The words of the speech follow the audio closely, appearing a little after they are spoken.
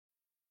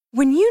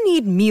When you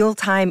need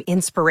mealtime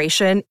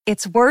inspiration,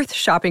 it's worth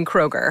shopping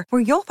Kroger,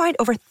 where you'll find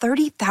over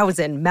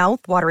 30,000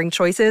 mouth-watering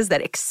choices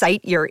that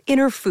excite your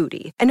inner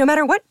foodie. And no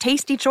matter what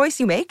tasty choice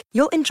you make,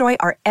 you'll enjoy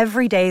our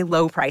everyday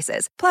low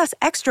prices, plus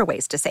extra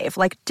ways to save,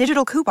 like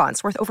digital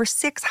coupons worth over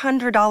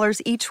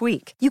 $600 each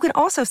week. You can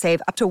also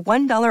save up to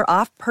 $1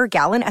 off per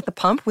gallon at the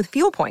pump with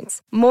fuel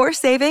points. More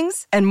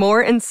savings and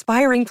more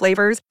inspiring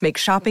flavors make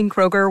shopping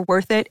Kroger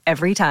worth it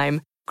every time.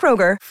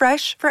 Kroger,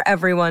 fresh for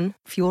everyone.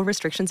 Fuel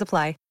restrictions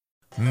apply.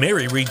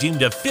 Mary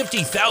redeemed a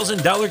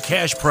 $50,000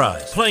 cash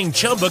prize playing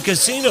Chumba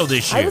Casino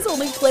this year. I was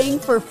only playing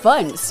for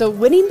fun, so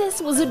winning this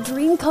was a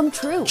dream come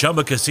true.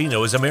 Chumba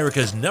Casino is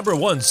America's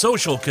 #1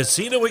 social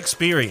casino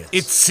experience.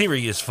 It's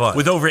serious fun.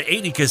 With over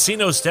 80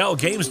 casino-style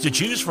games to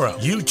choose from,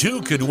 you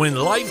too could win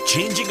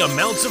life-changing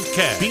amounts of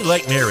cash. Be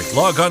like Mary.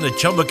 Log on to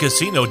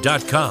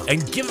ChumbaCasino.com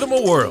and give them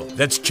a whirl.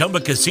 That's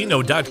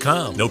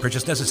ChumbaCasino.com. No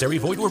purchase necessary.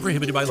 Void where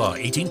prohibited by law.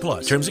 18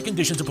 plus. Terms and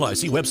conditions apply.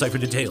 See website for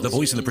details. The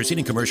voice in the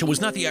preceding commercial was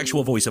not the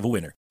actual voice of a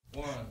winner.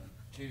 1,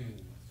 2,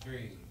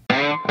 3.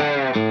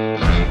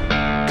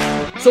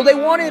 So they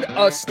wanted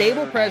a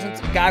stable presence,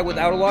 a guy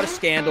without a lot of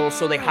scandals,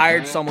 so they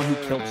hired someone who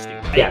killed Stu.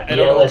 Yeah,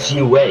 the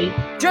LSU way.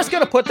 Just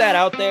gonna put that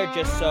out there,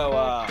 just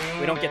so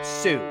we don't get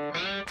sued.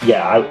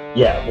 Well,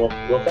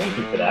 thank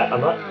you for that.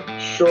 I'm not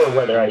sure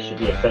whether I should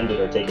be offended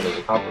or take it as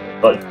a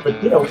compliment, but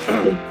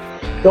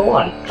go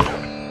on.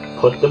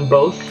 Put them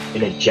both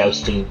in a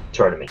jousting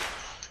tournament.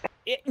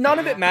 None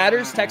of it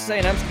matters. Texas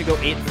A&M's going to go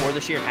 8-4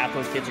 this year, and half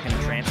those kids are going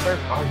to transfer.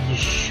 Are you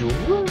sure?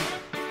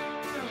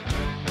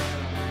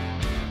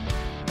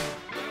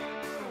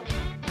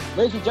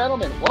 Ladies and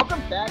gentlemen, welcome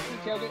back to the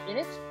Tailgate, and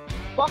it's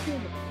fucking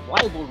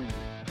rivalry.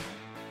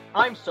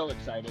 I'm so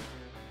excited.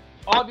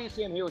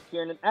 Obviously, I'm here with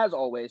Kieran, as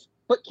always,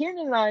 but Kieran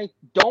and I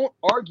don't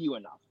argue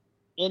enough.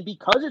 And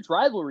because it's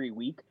rivalry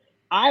week,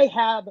 I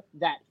have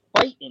that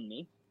fight in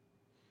me.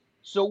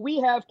 So we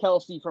have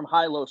Kelsey from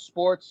High Low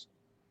Sports,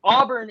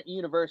 Auburn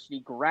University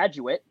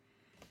graduate,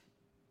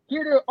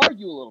 here to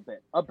argue a little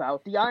bit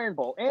about the Iron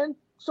Bowl and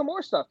some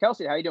more stuff.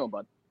 Kelsey, how you doing,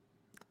 bud?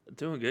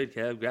 Doing good,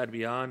 Kev. Glad to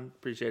be on.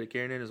 Appreciate it,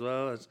 Kieran, as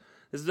well.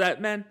 This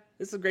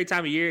is a great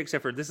time of year,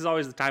 except for this is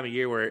always the time of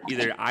year where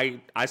either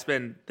I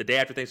spend the day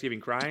after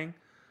Thanksgiving crying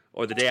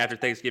or the day after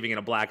Thanksgiving in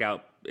a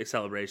blackout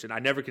celebration. I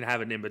never can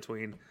have an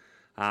in-between.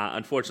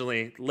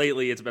 Unfortunately,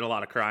 lately it's been a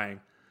lot of crying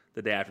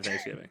the day after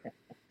Thanksgiving.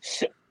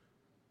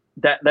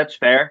 That's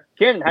fair.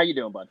 Kieran, how you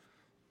doing, bud?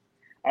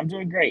 I'm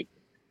doing great.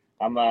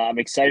 I'm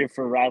excited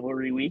for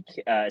rivalry week,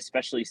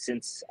 especially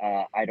since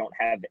I don't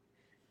have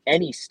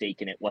any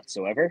stake in it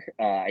whatsoever.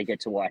 I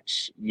get to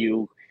watch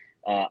you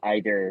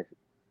either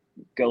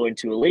go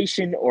into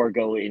elation or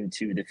go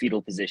into the fetal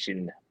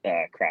position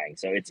crying.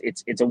 So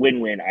it's a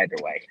win-win either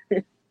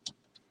way.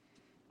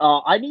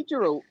 I need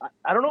to.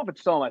 I don't know if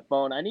it's still on my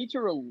phone. I need to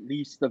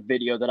release the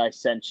video that I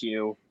sent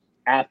you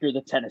after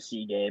the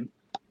Tennessee game.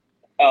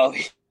 Oh,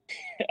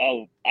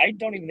 I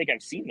don't even think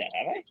I've seen that.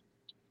 Have I?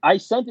 I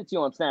sent it to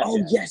you on Snapchat.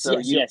 Oh, yes, so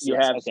yes. You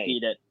have okay.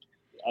 seen it.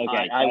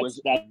 Okay, I was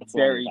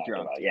very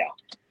drunk.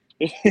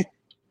 Yeah.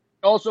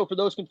 Also, for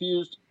those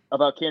confused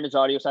about Kieran's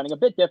audio sounding a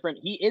bit different,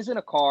 he is in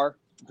a car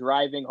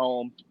driving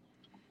home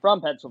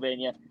from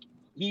Pennsylvania.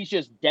 He's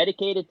just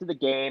dedicated to the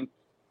game.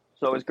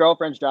 So his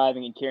girlfriend's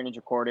driving and Kieran's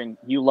recording.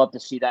 You love to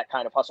see that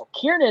kind of hustle.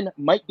 Kieran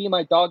might be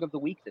my dog of the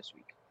week this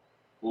week.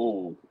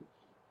 Ooh,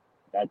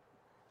 that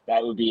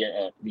would be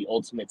the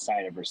ultimate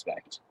sign of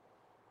respect.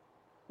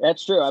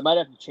 That's true. I might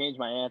have to change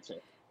my answer.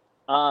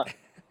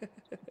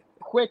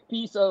 Quick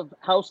piece of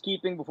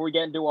housekeeping before we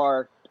get into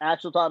our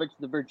actual topics.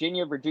 The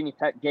Virginia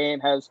Tech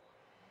game has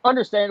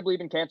understandably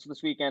been canceled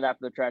this weekend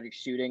after the tragic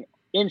shooting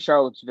in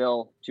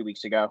Charlottesville 2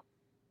 weeks ago.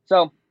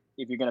 So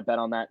if you're going to bet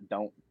on that,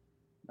 don't.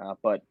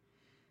 But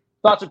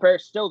thoughts and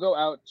prayers still go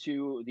out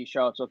to the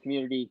Charlottesville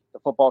community, the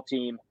football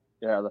team,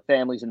 the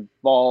families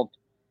involved.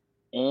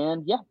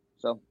 And yeah,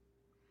 so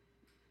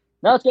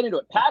now let's get into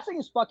it. Passing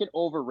is fucking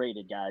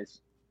overrated,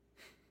 guys.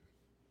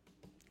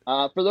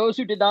 For those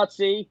who did not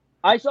see,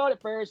 I saw it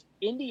at first.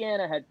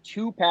 Indiana had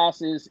 2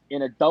 passes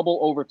in a double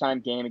overtime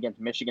game against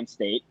Michigan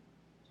State.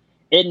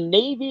 And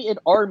Navy and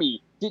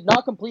Army did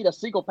not complete a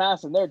single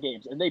pass in their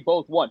games, and they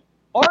both won.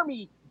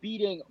 Army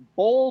beating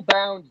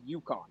bowl-bound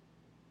UConn.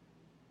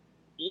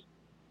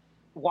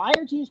 Why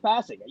are teams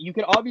passing? You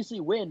can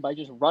obviously win by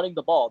just running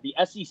the ball. The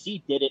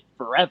SEC did it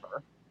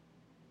forever.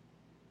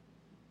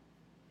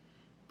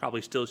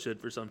 Probably still should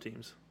for some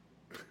teams.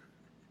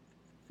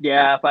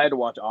 Yeah, if I had to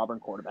watch Auburn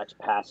quarterbacks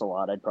pass a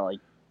lot, I'd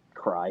probably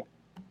cry.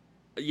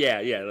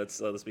 Yeah.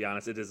 Let's be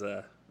honest. It is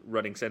a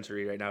running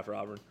century right now for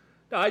Auburn.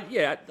 No, I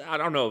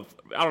don't know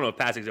if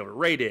passing is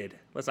overrated.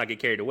 Let's not get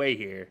carried away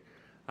here.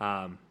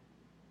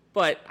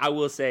 But I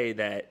will say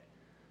that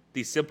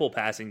the simple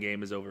passing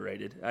game is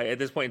overrated. At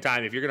this point in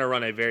time, if you're going to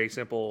run a very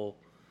simple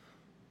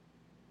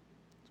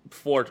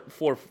four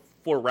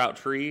route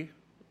tree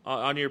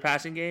on your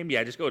passing game,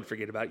 just go and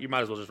forget about it. You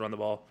might as well just run the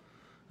ball.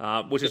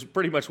 Which is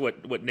pretty much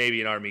what Navy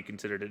and Army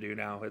consider to do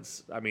now.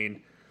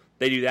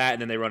 They do that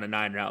and then they run a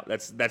 9 route.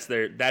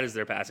 That is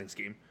their passing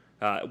scheme.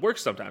 It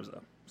works sometimes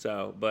though.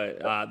 So,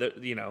 but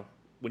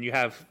when you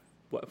have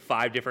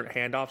 5 different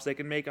handoffs they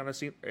can make on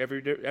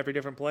every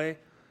different play,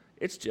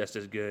 it's just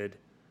as good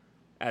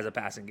as a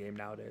passing game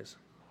nowadays.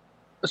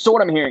 So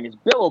what I'm hearing is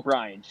Bill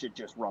O'Brien should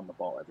just run the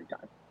ball every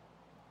time.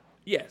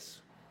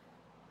 Yes.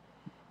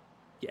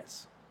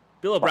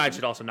 Bill O'Brien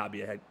should also not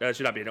be a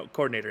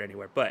coordinator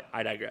anywhere. But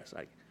I digress.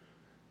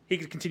 He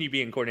could continue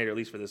being coordinator at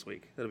least for this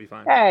week. That'll be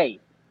fine. Hey,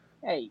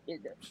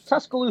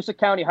 Tuscaloosa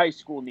County High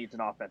School needs an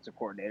offensive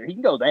coordinator. He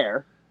can go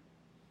there.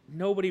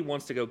 Nobody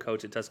wants to go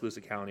coach at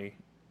Tuscaloosa County.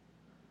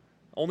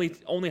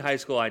 Only high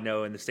school I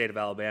know in the state of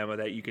Alabama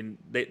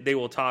that they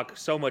will talk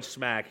so much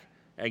smack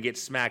and get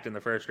smacked in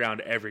the first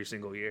round every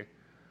single year.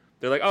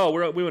 They're like, oh,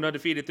 we went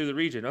undefeated through the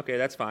region. Okay,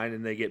 that's fine.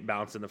 And they get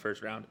bounced in the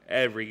first round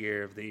every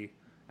year of the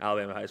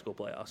Alabama high school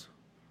playoffs.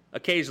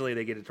 Occasionally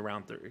they get it to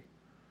round 3.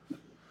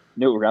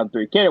 No, round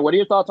 3. Cannon, what are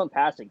your thoughts on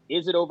passing?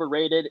 Is it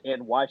overrated,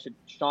 and why should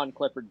Sean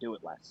Clifford do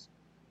it less?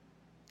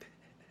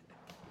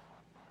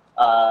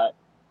 I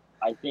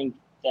think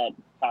that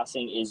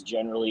passing is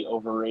generally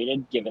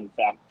overrated, given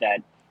the fact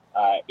that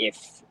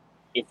if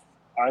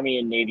Army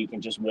and Navy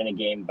can just win a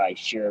game by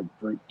sheer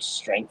brute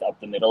strength up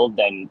the middle,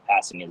 then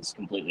passing is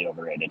completely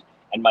overrated,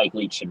 and Mike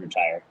Leach should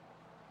retire.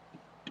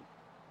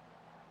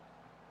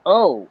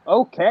 Oh,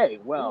 okay.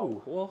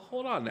 Well,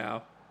 hold on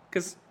now,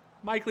 because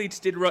Mike Leach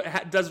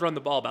does run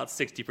the ball about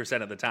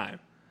 60% of the time.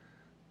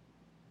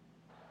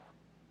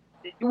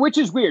 Which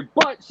is weird.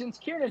 But since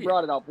Kieran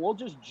brought it up, we'll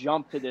just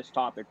jump to this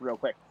topic real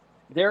quick.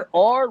 There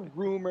are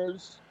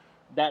rumors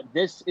that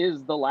this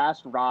is the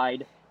last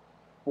ride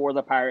for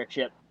the pirate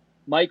ship.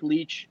 Mike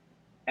Leach,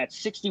 at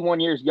 61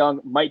 years young,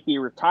 might be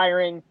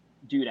retiring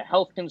due to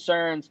health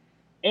concerns.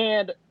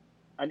 And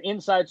an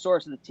inside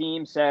source of the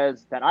team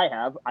says that I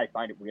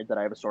find it weird that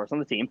I have a source on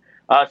the team,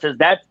 says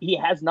that he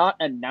has not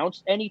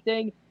announced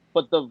anything,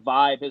 but the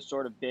vibe has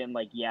sort of been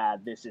like, yeah,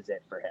 this is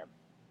it for him.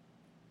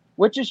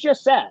 Which is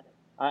just sad.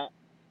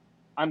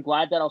 I'm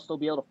glad that I'll still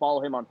be able to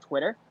follow him on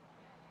Twitter.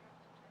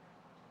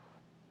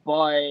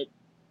 But,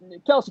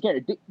 Kelsey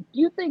Cannon, do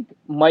you think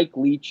Mike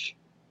Leach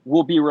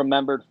will be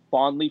remembered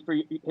fondly for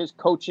his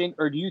coaching,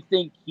 or do you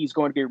think he's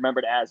going to be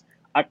remembered as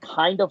a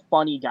kind of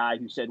funny guy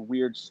who said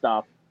weird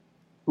stuff,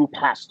 who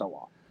passed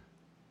along?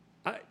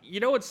 You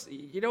know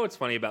what's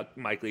funny about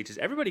Mike Leach is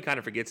everybody kind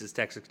of forgets his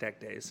Texas Tech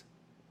days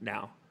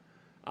now.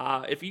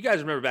 If you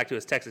guys remember back to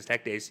his Texas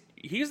Tech days,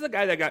 he's the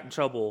guy that got in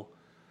trouble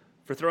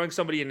for throwing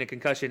somebody in a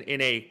concussion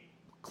in a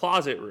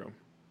closet room,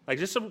 like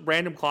just some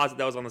random closet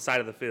that was on the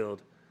side of the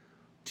field,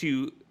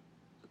 to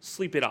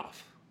sleep it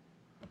off,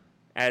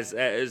 as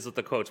what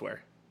the quotes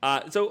were.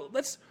 So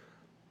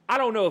I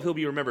don't know if he'll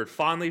be remembered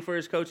fondly for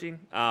his coaching.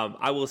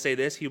 I will say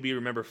this: he'll be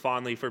remembered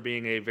fondly for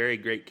being a very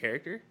great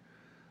character.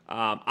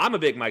 I'm a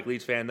big Mike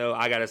Leach fan, though.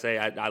 I gotta say,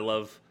 I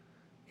love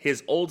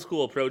his old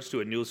school approach to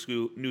a new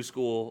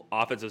school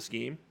offensive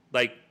scheme.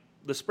 Like,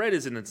 the spread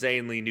is an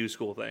insanely new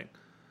school thing,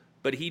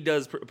 but he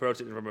does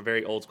approach it from a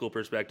very old school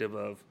perspective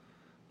of,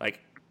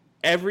 like,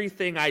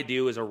 everything I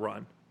do is a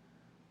run,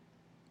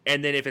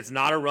 and then if it's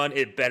not a run,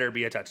 it better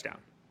be a touchdown.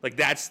 Like,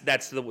 that's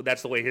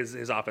the way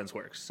his offense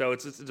works. So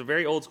it's a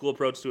very old school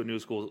approach to a new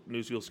school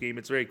scheme.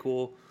 It's very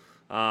cool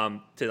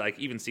to, like,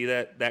 even see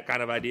that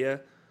kind of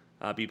idea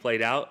be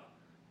played out.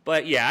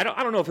 But yeah,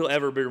 I don't know if he'll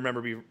ever be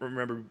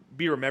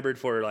remembered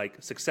for,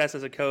 like, success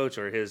as a coach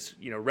or his,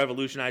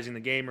 revolutionizing the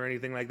game or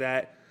anything like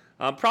that.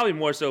 Probably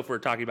more so for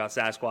talking about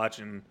Sasquatch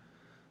and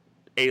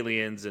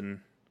aliens and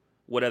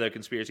what other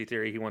conspiracy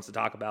theory he wants to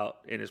talk about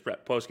in his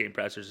post-game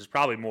pressers is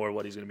probably more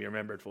what he's going to be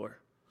remembered for.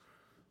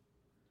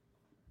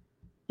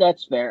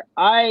 That's fair.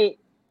 I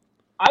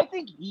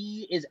think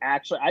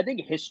I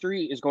think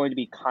history is going to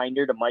be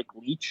kinder to Mike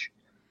Leach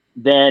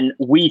than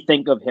we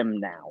think of him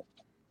now.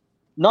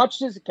 Not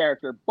just as a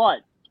character,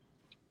 but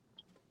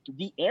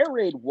the air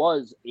raid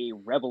was a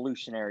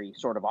revolutionary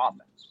sort of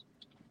offense.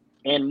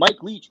 And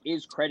Mike Leach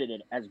is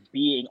credited as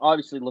being,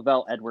 obviously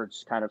Lavelle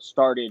Edwards kind of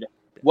started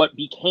what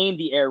became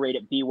the air raid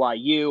at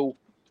BYU.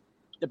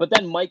 But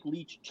then Mike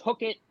Leach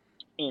took it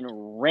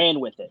and ran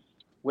with it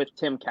with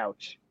Tim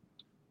Couch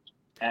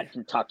at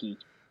Kentucky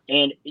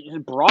and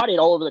it brought it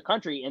all over the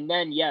country. And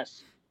then,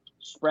 yes,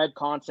 spread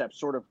concepts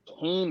sort of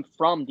came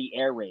from the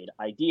air raid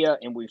idea.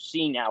 And we're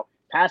seeing now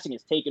passing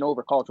has taken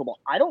over college football.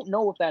 I don't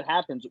know if that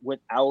happens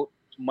without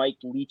Mike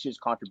Leach's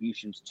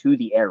contributions to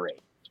the air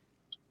raid.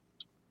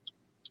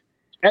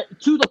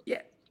 To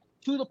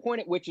the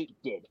point at which it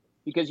did.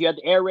 Because you had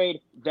the air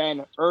raid,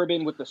 then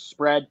Urban with the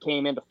spread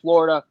came into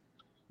Florida,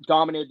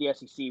 dominated the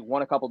SEC,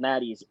 won a couple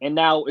natties, and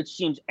now it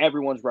seems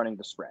everyone's running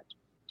the spread.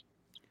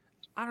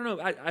 I don't know.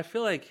 I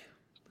feel like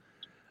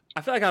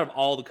out of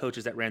all the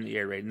coaches that ran the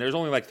air raid, and there's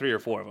only like 3 or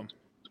 4 of them,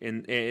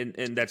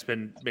 and that's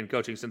been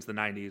coaching since the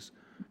 90s,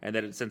 and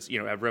that since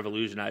have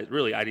revolutionized.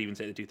 Really, I'd even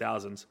say the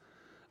 2000s.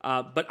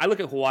 But I look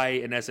at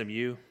Hawaii and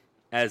SMU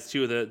as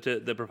two of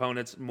the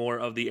proponents more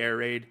of the air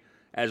raid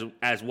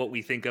as what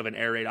we think of an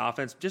air raid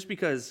offense, just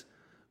because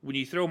when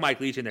you throw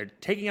Mike Leach in there,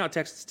 taking out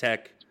Texas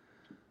Tech,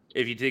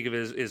 if you think of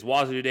his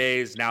Wazoo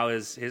days, now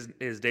his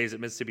days at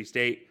Mississippi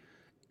State,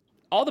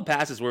 all the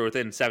passes were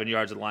within 7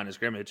 yards of the line of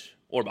scrimmage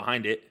or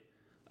behind it.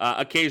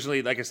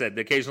 Occasionally, like I said,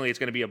 it's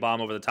going to be a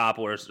bomb over the top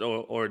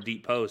or a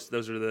deep post.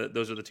 Those are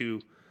the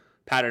two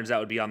patterns that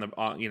would be on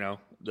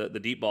the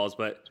deep balls,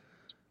 but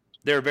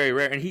they're very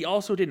rare. And he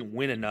also didn't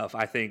win enough,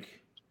 I think,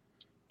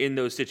 in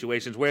those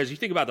situations. Whereas you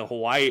think about the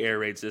Hawaii air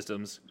raid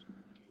systems,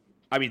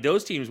 I mean,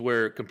 those teams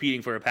were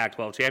competing for a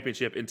Pac-12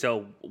 championship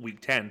until week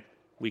 10,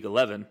 week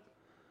 11,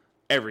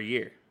 every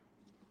year.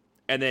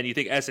 And then you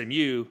think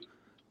SMU,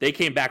 they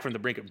came back from the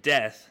brink of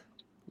death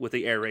with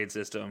the air raid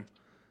system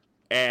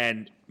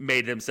and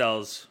made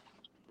themselves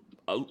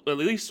at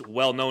least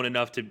well-known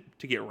enough to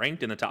get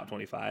ranked in the top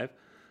 25.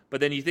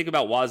 But then you think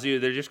about Wazoo,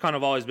 they're just kind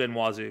of always been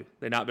Wazoo.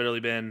 They've not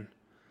really been,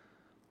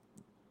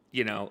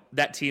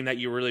 that team that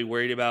you're really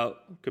worried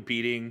about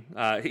competing.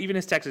 Even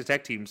his Texas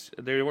Tech teams,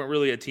 they weren't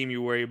really a team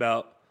you worry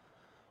about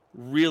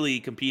really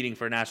competing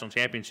for a national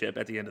championship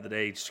at the end of the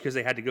day, just because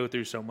they had to go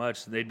through so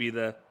much. They'd be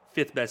the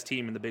 5th best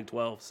team in the Big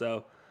 12.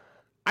 So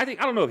I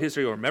don't know if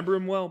history will remember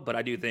him well, but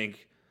I do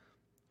think,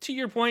 to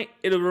your point,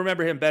 it'll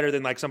remember him better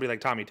than like somebody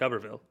like Tommy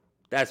Tuberville.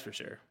 That's for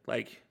sure.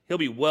 Like, he'll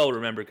be well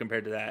remembered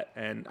compared to that,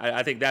 and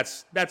I think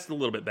that's a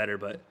little bit better.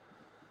 But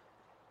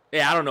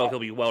yeah, I don't know if he'll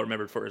be well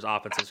remembered for his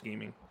offensive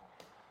scheming.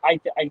 I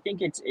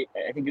think it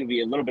would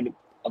be a little bit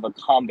of a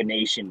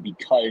combination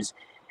because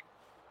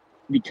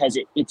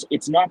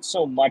it's not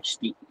so much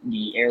the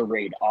air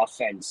raid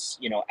offense,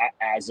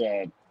 as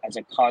a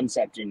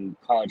concept in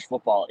college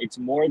football. It's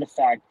more the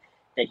fact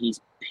that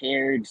he's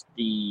paired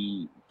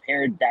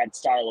that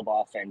style of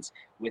offense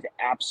with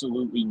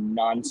absolutely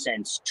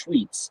nonsense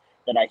tweets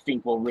that I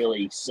think will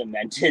really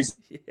cement his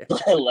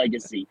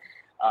legacy.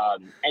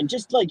 And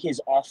just like his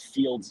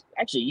off-field,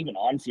 actually even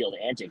on-field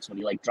antics when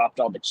he like dropped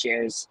all the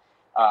chairs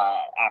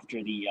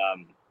after the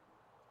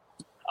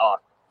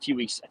few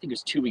weeks, I think it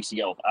was 2 weeks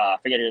ago. I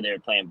forget who they were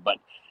playing, but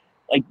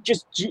like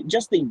just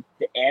the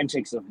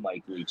antics of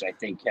Mike Leach, I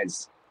think,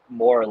 has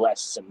more or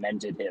less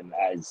cemented him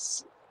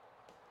as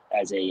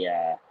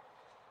a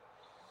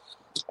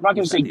I'm not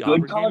going to say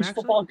good college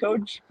football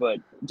coach, but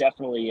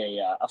definitely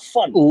a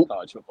fun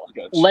college football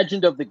coach.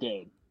 Legend of the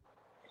game.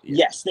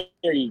 Yeah. Yes,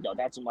 there you go.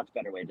 That's a much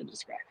better way to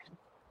describe it.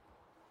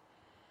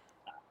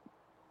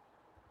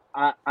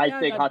 I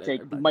think I'll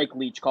take Mike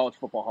Leach, College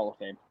Football Hall of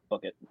Fame.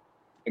 Book it.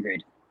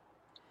 Agreed.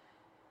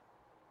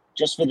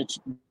 Just for the...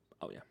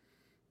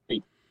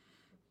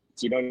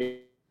 You don't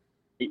need...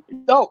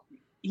 No,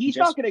 he's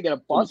not going to get a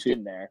bust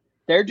in there.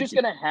 They're just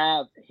going to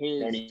have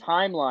his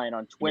timeline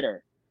on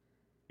Twitter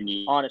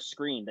on a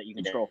screen that you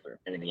can scroll through.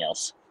 Anything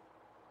else?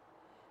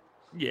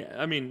 Yeah,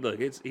 I mean, look,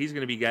 he's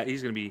going to be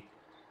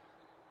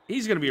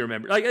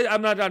remembered. Like,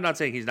 I'm not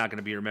saying he's not going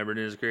to be remembered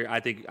in his career. I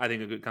think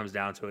if it comes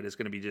down to it, it's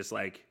going to be just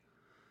like,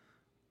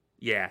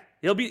 yeah,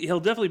 he'll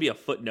definitely be a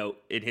footnote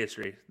in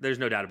history. There's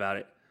no doubt about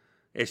it.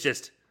 It's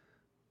just,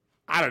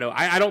 I don't know.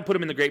 I don't put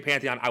him in the Great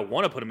Pantheon. I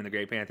want to put him in the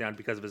Great Pantheon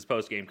because of his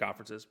post-game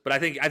conferences. But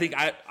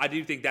I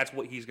do think that's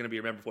what he's going to be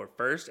remembered for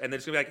first. And then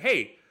it's going to be like,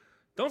 hey,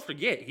 don't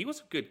forget, he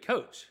was a good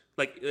coach.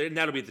 Like, and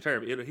that'll be the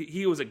term.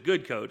 He was a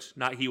good coach,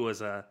 not he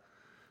was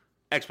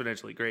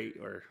exponentially great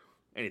or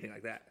anything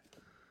like that.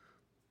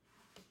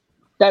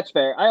 That's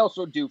fair. I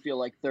also do feel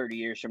like 30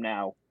 years from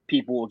now,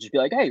 people will just be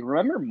like, hey,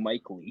 remember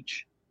Mike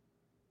Leach?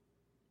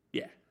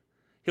 Yeah.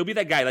 He'll be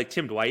that guy like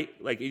Tim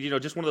Dwight. Like,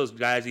 just one of those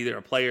guys, either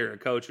a player or a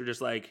coach, or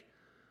just like,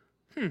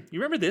 you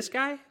remember this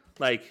guy?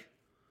 Like,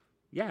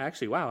 yeah,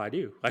 actually, wow, I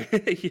do.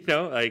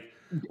 Like,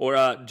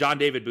 or John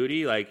David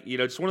Booty, like,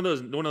 just one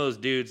of those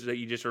dudes that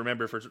you just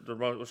remember for the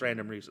most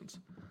random reasons.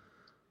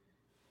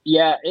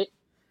 Yeah, it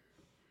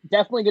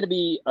definitely going to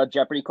be a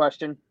Jeopardy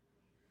question.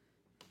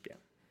 Yeah.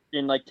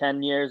 In like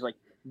 10 years, like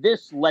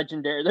this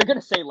legendary, they're going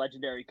to say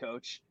legendary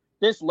coach.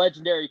 This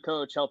legendary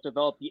coach helped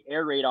develop the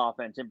air raid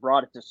offense and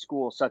brought it to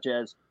schools such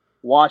as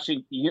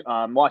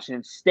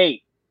Washington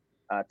State,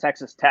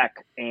 Texas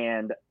Tech,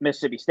 and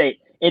Mississippi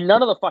State. And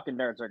none of the fucking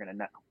nerds are going to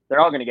know.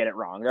 They're all going to get it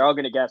wrong. They're all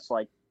going to guess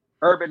like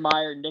Urban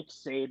Meyer, Nick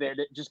Saban,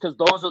 just because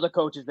those are the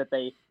coaches that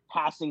they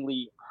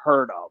passingly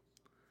heard of.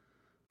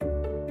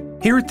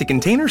 Here at the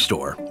Container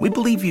Store, we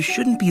believe you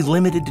shouldn't be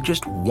limited to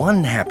just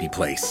one happy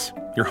place.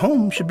 Your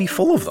home should be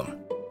full of them.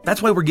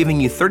 That's why we're giving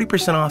you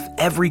 30% off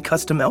every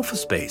custom Elfa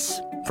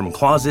space. From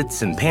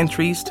closets and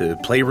pantries to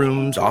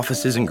playrooms,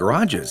 offices, and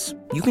garages,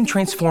 you can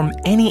transform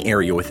any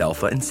area with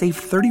Elfa and save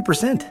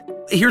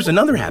 30%. Here's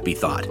another happy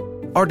thought.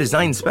 Our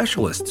design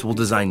specialists will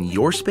design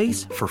your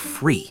space for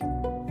free.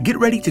 Get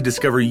ready to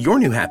discover your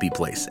new happy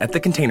place at the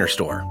Container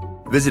Store.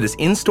 Visit us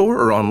in-store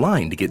or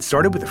online to get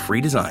started with a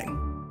free design.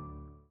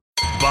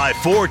 Buy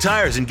 4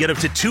 tires and get up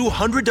to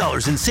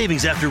 $200 in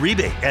savings after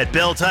rebate at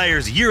Bell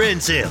Tire's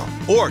year-end sale.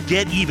 Or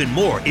get even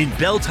more in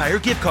Bell Tire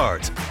gift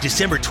cards,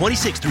 December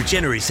 26th through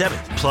January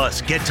 7th.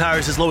 Plus, get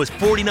tires as low as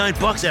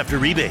 $49 after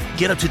rebate.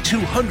 Get up to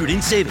 $200 in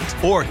savings.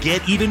 Or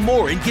get even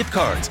more in gift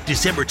cards,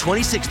 December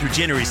 26th through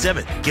January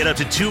 7th. Get up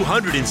to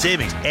 $200 in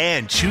savings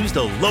and choose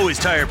the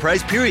lowest tire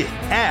price period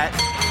at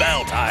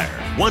Bell Tire.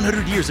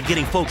 100 years of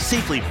getting folks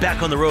safely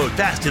back on the road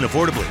fast and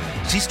affordably.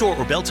 See store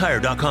or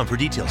belltire.com for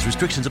details.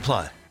 Restrictions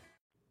apply.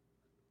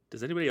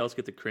 Does anybody else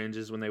get the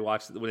cringes when they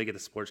get the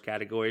sports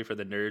category for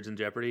the nerds in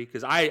Jeopardy?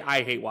 Because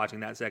I hate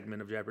watching that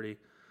segment of Jeopardy.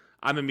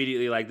 I'm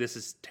immediately like, this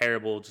is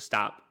terrible. Just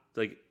stop.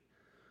 Like,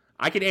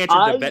 I can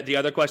answer the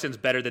other questions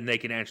better than they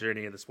can answer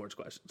any of the sports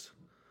questions.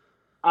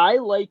 I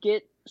like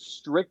it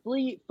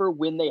strictly for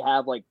when they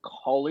have like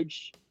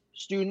college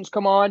students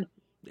come on,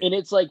 and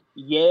it's like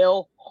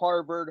Yale,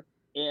 Harvard,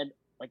 and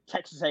like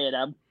Texas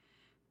A&M.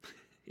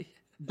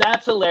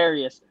 That's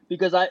hilarious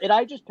because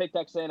I just picked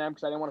Texas A&M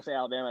because I didn't want to say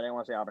Alabama, I didn't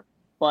want to say Auburn,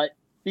 but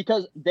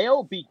because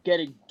they'll be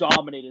getting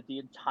dominated the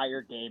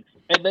entire game,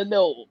 and then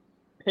they'll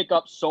pick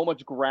up so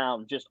much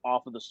ground just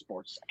off of the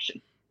sports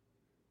section.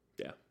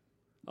 Yeah,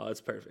 oh,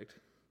 that's perfect.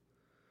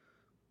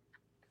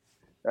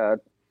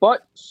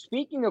 But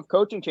speaking of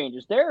coaching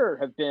changes, there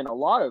have been a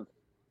lot of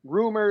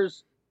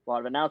rumors, a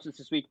lot of announcements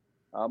this week.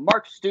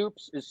 Mark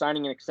Stoops is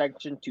signing an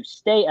extension to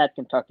stay at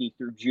Kentucky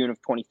through June of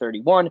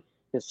 2031.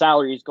 His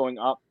salary is going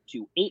up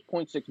to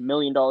 $8.6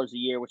 million a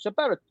year, which is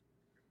about a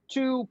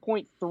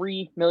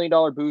 $2.3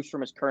 million boost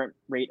from his current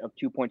rate of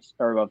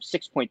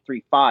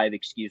 6.35.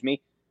 Excuse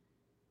me.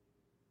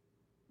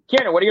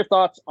 Kieran, what are your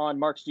thoughts on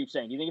Mark Stoops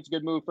saying? Do you think it's a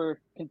good move for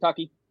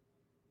Kentucky?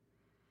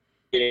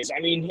 It is. I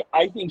mean,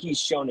 I think he's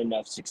shown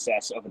enough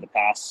success over the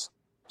past,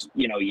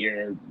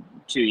 year,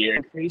 2 year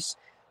increase,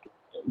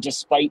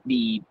 despite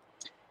the,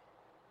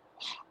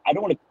 I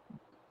don't want to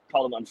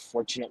call them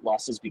unfortunate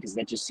losses because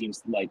that just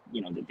seems like,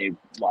 that they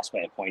lost by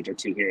a point or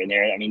two here and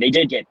there. I mean, they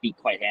did get beat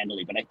quite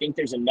handily, but I think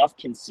there's enough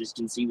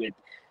consistency with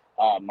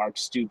Mark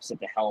Stoops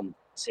at the helm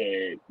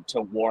to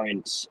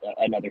warrant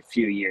another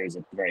few years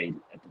at the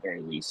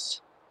very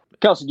least.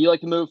 Kelsey, do you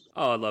like the move?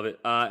 Oh, I love it.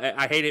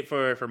 I hate it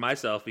for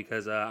myself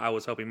because I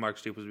was hoping Mark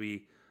Stoops would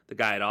be the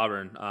guy at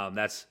Auburn.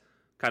 That's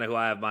kind of who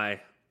I have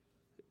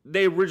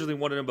they originally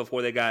wanted him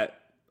before they got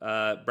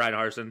Brian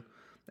Harsin,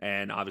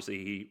 and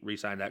obviously he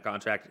re-signed that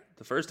contract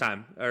the first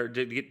time, or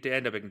to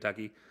end up in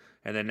Kentucky,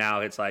 and then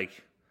now it's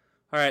like,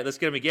 all right, let's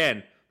get him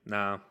again.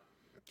 No,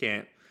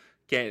 can't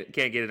get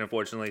it,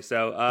 unfortunately.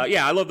 So,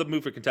 yeah, I love the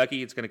move for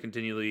Kentucky. It's going to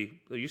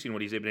continually, you've seen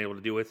what he's been able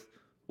to do with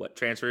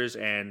transfers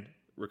and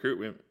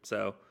recruitment,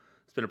 so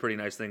it's been a pretty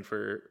nice thing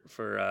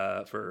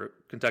for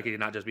Kentucky to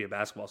not just be a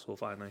basketball school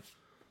finally.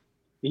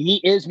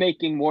 He is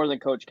making more than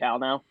Coach Cal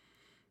now.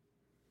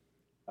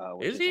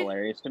 Which is he?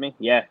 Hilarious to me.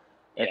 Yeah,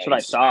 that's what I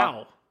saw.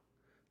 Wow.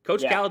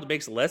 Coach Cal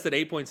makes less than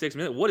 $8.6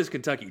 million. What is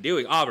Kentucky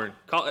doing? Auburn.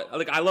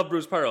 I love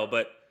Bruce Pearl,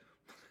 but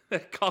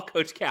call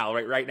Coach Cal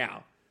right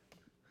now.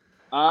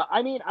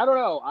 I mean, I don't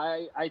know.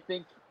 I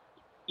think,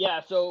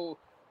 so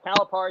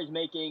Calipari's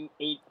making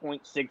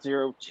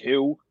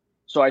 8.602.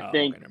 So I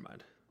think. Okay, never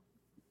mind.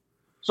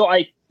 So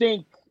I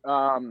think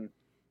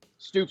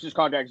Stoops'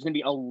 contract is going to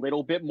be a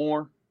little bit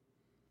more,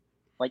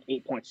 like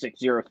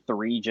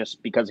 8.603,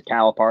 just because of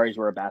Calipari's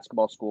were a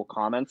basketball school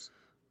comments.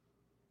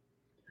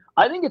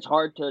 I think it's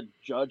hard to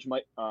judge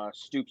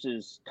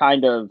Stoops'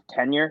 kind of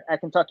tenure at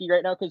Kentucky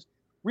right now because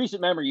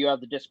recent memory, you have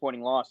the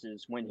disappointing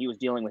losses when he was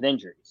dealing with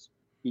injuries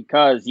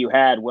because you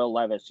had Will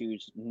Levis,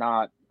 who's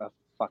not a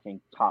fucking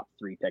top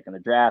 3 pick in the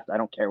draft. I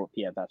don't care what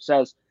PFF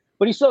says,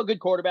 but he's still a good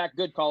quarterback,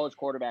 good college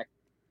quarterback.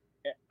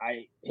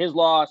 His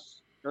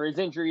loss or his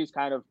injuries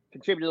kind of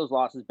contributed to those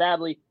losses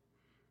badly.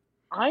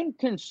 I'm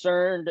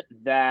concerned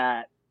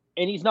that,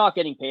 and he's not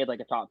getting paid like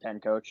a top 10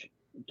 coach.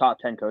 Top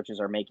 10 coaches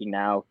are making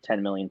now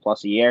 $10 million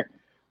plus a year,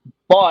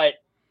 but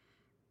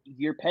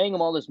you're paying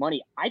him all this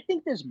money. I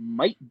think this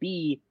might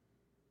be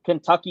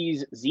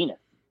Kentucky's zenith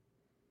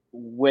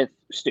with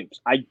Stoops.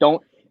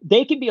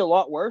 They could be a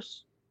lot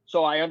worse.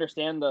 So I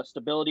understand the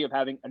stability of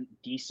having a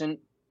decent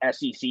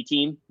SEC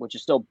team, which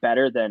is still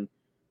better than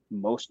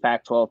most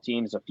Pac-12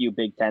 teams, a few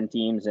Big Ten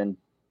teams, and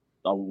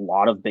a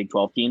lot of Big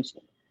 12 teams.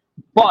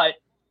 But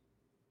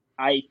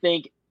I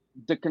think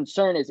the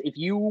concern is if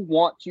you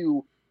want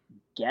to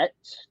get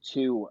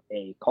to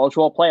a college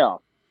football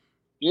playoff,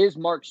 is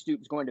Mark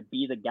Stoops going to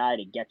be the guy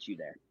to get you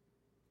there?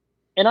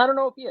 And I don't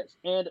know if he is.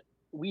 And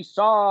we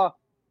saw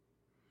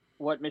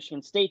what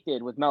Michigan State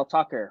did with Mel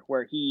Tucker,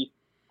 where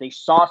they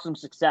saw some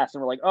success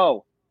and were like,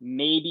 oh,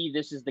 maybe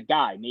this is the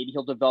guy. Maybe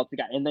he'll develop the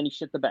guy. And then he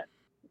shit the bed.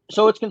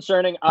 So it's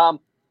concerning.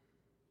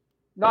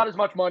 Not as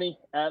much money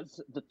as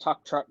the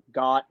Tuck truck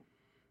got.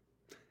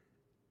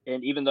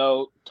 And even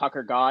though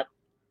Tucker got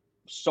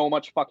so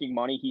much fucking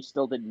money, he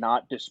still did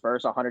not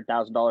disperse a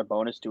 $100,000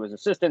 bonus to his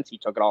assistants. He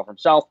took it all for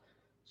himself.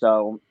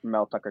 So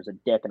Mel Tucker's a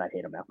dick, and I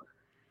hate him now.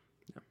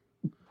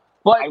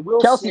 But I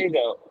will say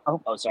though.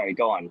 Oh, sorry.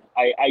 Go on.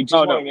 I just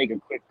want to make a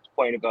quick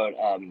point about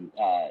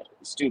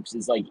Stoops.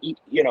 Is like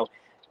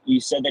you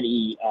said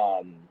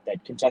that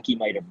that Kentucky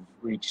might have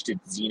reached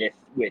its zenith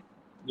with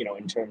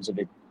in terms of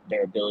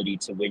their ability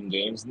to win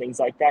games and things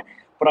like that.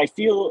 But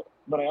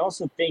I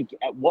also think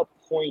at what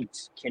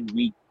point can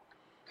we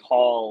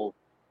call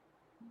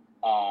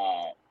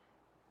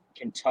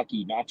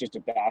Kentucky not just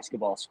a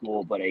basketball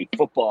school but a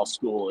football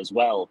school as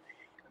well?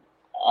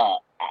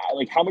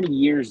 Like how many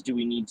years do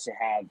we need to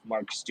have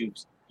Mark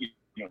Stoops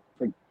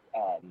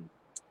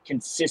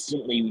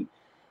consistently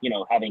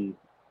having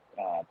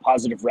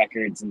positive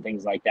records and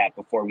things like that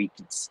before we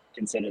could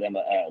consider them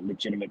a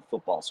legitimate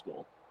football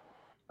school?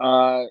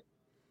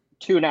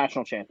 2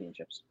 national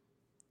championships.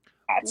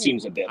 It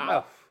seems a bit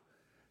low.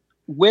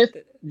 With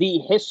the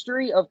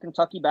history of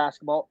Kentucky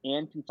basketball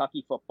and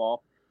Kentucky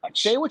football,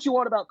 say what you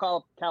want about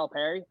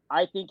Calipari,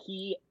 I think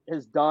he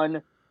has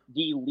done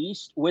the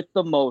least with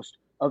the most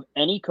of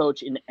any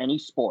coach in any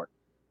sport.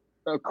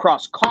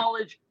 Across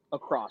college,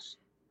 across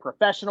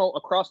professional,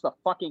 across the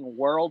fucking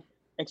world,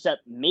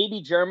 except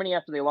maybe Germany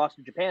after they lost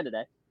to Japan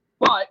today.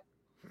 But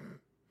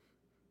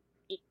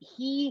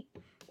he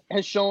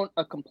has shown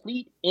a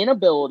complete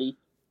inability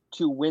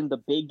to win the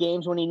big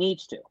games when he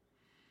needs to.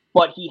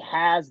 But he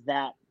has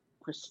that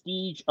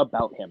prestige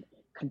about him.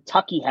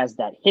 Kentucky has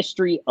that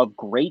history of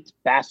great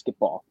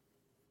basketball.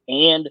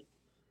 And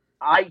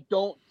I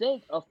don't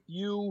think a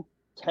few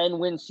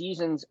 10-win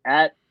seasons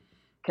at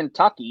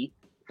Kentucky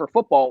for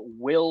football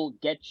will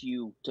get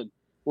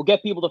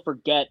people to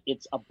forget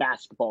it's a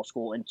basketball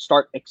school and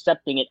start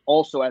accepting it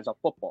also as a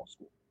football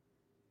school.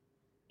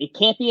 It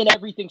can't be an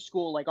everything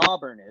school like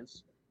Auburn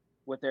is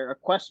with their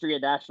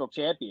equestrian national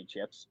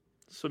championships.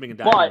 Swimming and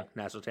diving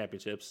national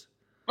championships.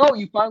 Oh,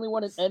 you finally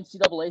won an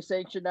NCAA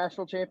sanctioned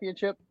national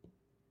championship?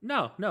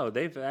 No,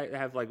 they've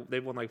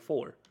won like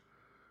 4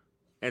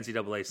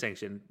 NCAA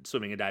sanctioned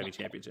swimming and diving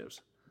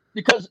championships.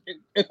 Because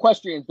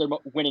equestrian's their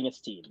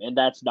winningest team, and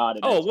that's not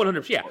an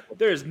 100%. Yeah,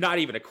 there is not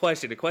even a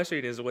question.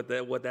 Equestrian is what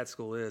that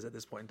school is at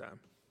this point in time.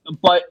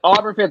 But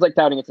Auburn fans like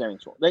touting its everything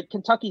school. Like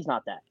Kentucky's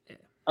not that. Yeah.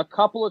 A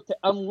couple of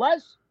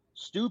unless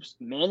Stoops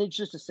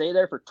manages to stay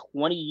there for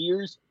 20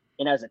 years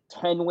and has a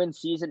 10-win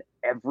season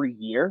every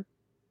year,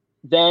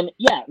 then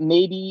yeah,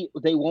 maybe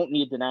they won't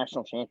need the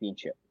national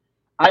championship.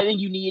 I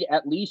think you need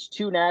at least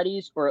 2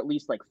 natties or at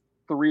least like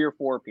 3 or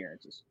 4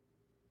 appearances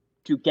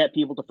to get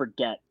people to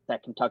forget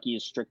that Kentucky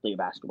is strictly a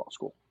basketball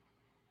school.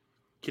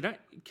 Can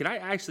I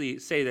actually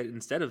say that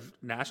instead of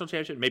national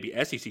championship, maybe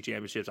SEC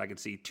championships, I could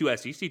see 2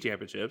 SEC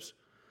championships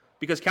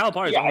because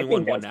Calipari's only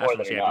won 1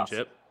 national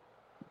championship.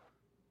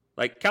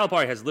 Like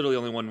Calipari has literally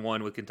only won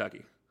 1 with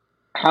Kentucky.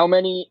 How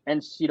many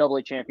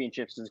NCAA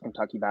championships does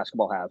Kentucky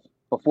basketball have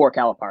before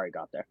Calipari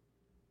got there?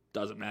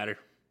 Doesn't matter.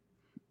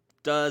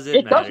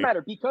 It does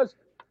matter because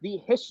the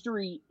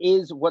history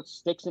is what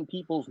sticks in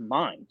people's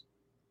mind.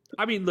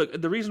 I mean, look,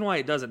 the reason why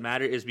it doesn't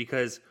matter is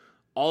because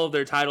all of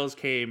their titles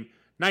came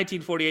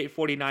 1948,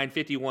 49,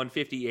 51,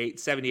 58,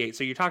 78.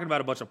 So you're talking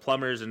about a bunch of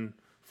plumbers and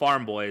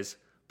farm boys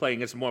playing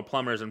against more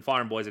plumbers and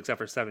farm boys except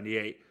for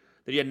 78.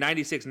 Then you had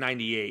 96,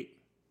 98,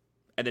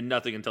 and then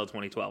nothing until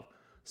 2012.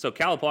 So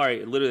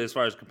Calipari, literally as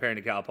far as comparing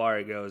to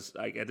Calipari goes,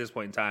 like at this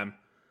point in time,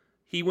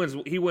 he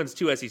wins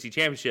 2 SEC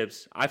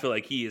championships. I feel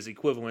like he is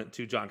equivalent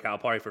to John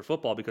Calipari for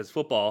football because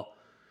football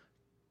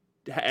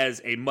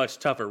has a much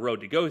tougher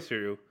road to go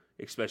through,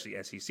 especially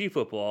SEC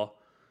football,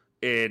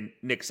 in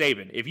Nick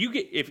Saban.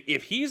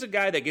 If he's a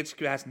guy that gets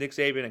past Nick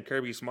Saban and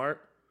Kirby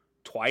Smart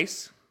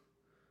twice,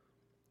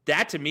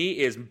 that to me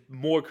is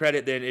more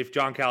credit than if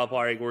John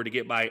Calipari were to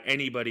get by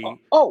anybody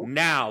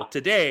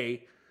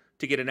today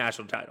to get a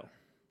national title.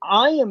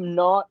 I am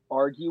not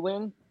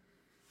arguing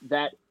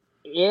that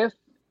if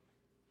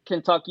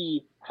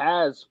Kentucky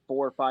has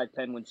 4 or 5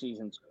 10-win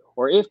seasons,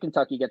 or if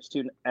Kentucky gets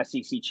 2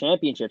 SEC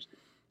championships,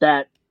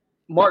 that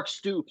Mark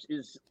Stoops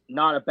is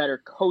not a better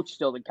coach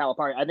still than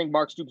Calipari. I think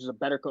Mark Stoops is a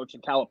better coach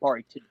than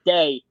Calipari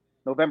today,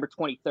 November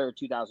 23rd,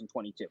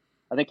 2022.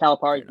 I think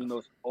Calipari is the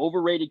most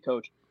overrated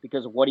coach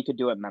because of what he could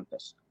do at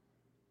Memphis.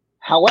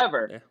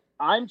 However,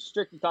 I'm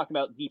strictly talking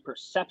about the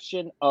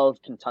perception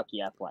of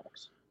Kentucky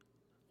athletics.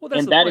 Well, that's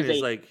and the that point,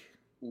 is a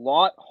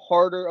lot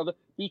harder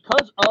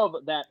because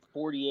of that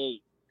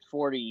 48,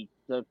 40,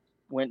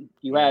 when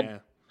you had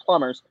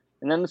plumbers,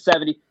 and then the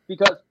 70,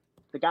 because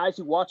the guys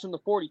who watched in the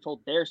 40 told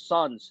their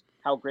sons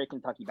how great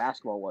Kentucky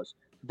basketball was.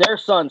 Their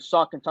sons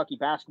saw Kentucky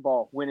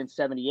basketball win in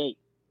 78.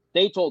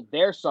 They told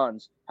their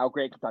sons how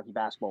great Kentucky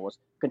basketball was.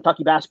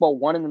 Kentucky basketball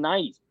won in the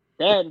 90s.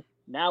 Then,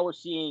 now we're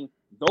seeing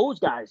those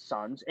guys'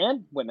 sons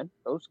and women,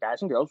 those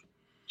guys and girls,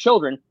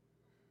 children,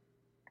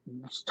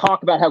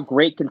 talk about how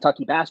great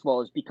Kentucky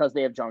basketball is because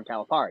they have John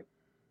Calipari.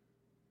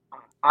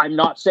 I'm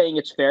not saying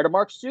it's fair to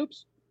Mark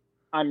Stoops.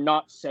 I'm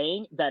not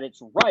saying that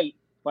it's right,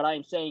 but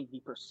I'm saying the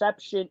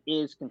perception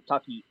is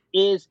Kentucky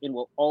is and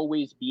will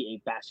always be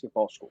a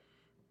basketball school.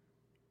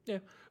 Yeah,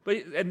 but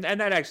and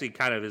that actually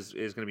kind of is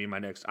going to be my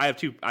next. I have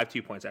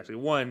 2 points actually.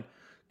 One,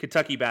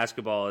 Kentucky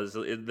basketball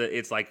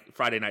it's like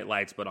Friday Night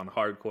Lights, but on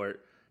hard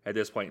court at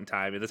this point in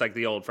time. It's like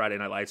the old Friday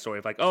Night Lights story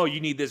of like, oh,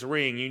 you need this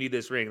ring.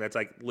 That's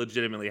like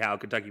legitimately how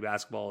Kentucky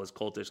basketball is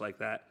cultish like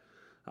that.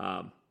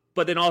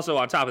 But then also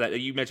on top of that,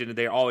 you mentioned that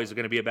they're always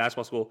going to be a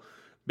basketball school.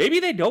 Maybe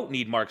they don't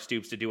need Mark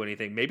Stoops to do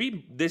anything.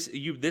 Maybe this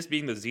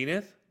being the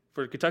zenith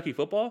for Kentucky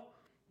football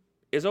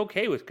is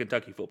okay with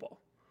Kentucky football.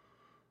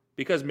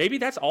 Because maybe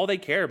that's all they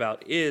care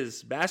about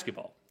is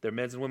basketball, their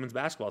men's and women's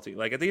basketball team.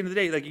 Like at the end of the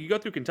day, like you go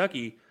through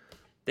Kentucky,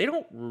 they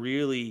don't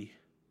really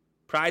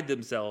pride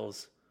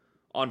themselves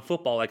on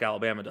football like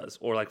Alabama does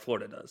or like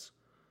Florida does.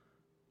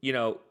 You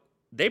know,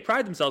 they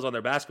pride themselves on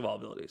their basketball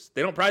abilities.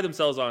 They don't pride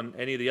themselves on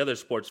any of the other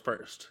sports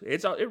first.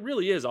 It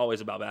really is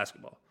always about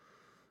basketball.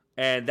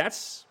 And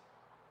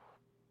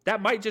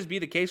that might just be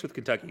the case with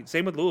Kentucky.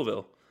 Same with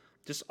Louisville.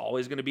 Just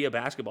always going to be a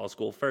basketball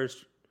school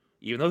first.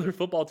 Even though their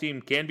football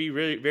team can be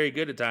really very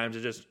good at times,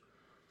 it's just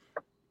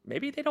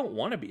maybe they don't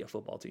want to be a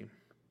football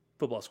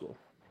school.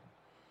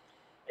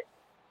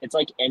 It's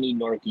like any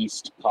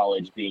Northeast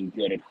college being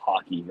good at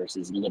hockey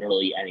versus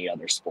literally any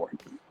other sport.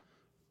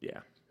 Yeah.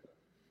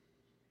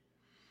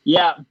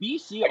 Yeah,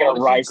 BC. I got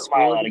a wry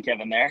smile out of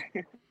Kevin there.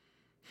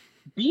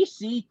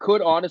 BC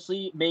could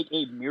honestly make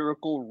a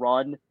miracle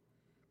run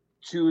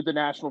to the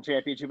national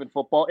championship in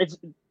football. It's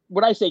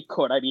when I say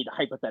could, I mean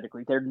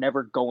hypothetically. They're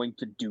never going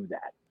to do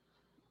that.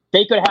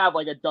 They could have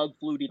like a Doug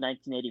Flutie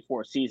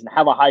 1984 season,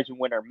 have a Heisman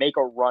winner, make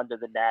a run to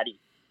the Natty,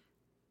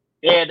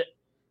 and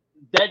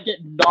then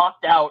get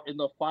knocked out in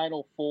the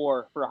Final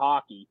Four for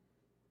hockey.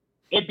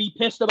 And be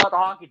pissed about the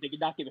hockey. They could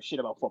not give a shit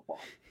about football.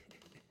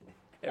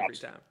 Every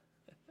time.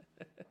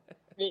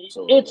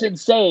 It's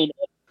insane.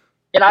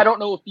 And I don't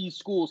know if these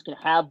schools can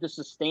have the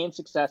sustained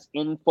success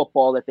in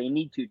football that they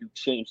need to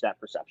change that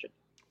perception.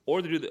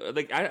 Or to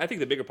do I think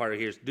the bigger part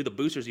here is, do the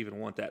boosters even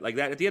want that? Like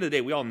that, at the end of the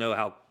day, we all know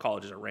how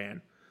colleges are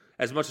ran.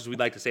 As much as we'd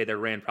like to say they're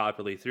ran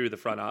properly through the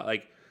front,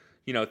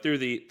 through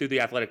the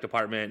athletic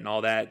department and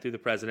all that, through the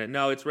president.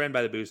 No, it's ran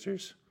by the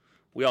boosters.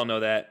 We all know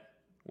that.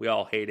 We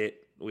all hate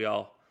it. We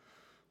all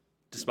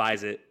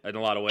despise it in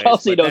a lot of ways.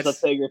 Kelsey knows a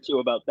thing or two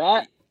about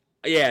that.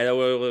 Yeah,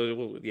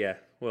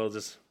 we'll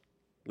just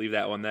leave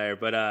that one there.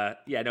 But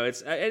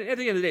it's at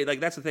the end of the day, like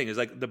that's the thing is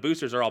like the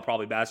boosters are all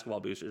probably basketball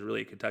boosters,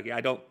 really, in Kentucky.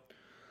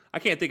 I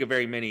can't think of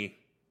very many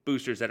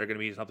boosters that are going to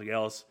be something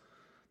else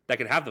that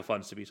could have the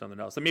funds to be something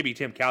else. So maybe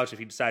Tim Couch, if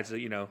he decides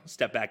to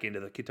step back into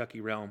the Kentucky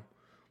realm,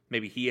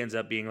 maybe he ends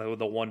up being like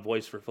the one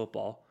voice for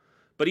football.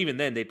 But even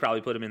then, they'd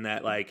probably put him in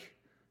that like,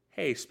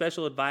 hey,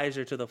 special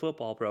advisor to the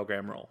football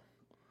program role.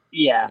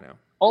 Yeah.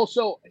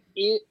 Also,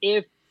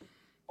 if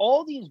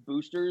all these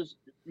boosters,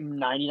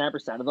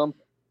 99% of them,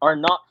 are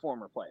not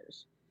former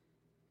players.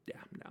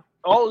 Yeah, no.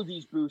 All of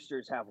these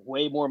boosters have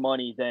way more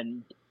money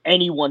than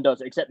anyone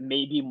does, except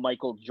maybe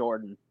Michael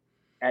Jordan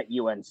at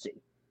UNC.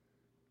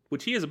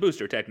 Which he is a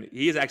booster, technically.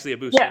 He is actually a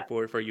booster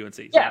for UNC.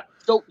 So. Yeah,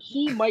 so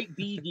he might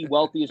be the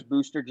wealthiest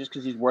booster just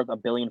because he's worth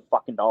 $1 billion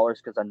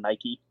because of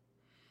Nike.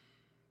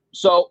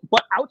 So,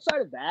 but outside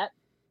of that,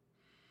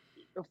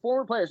 the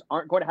former players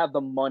aren't going to have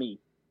the money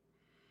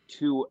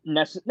to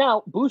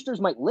now, boosters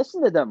might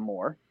listen to them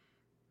more.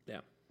 Yeah.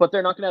 But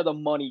they're not going to have the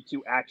money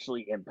to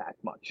actually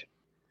impact much.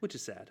 Which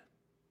is sad.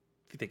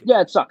 If you think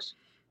about it sucks.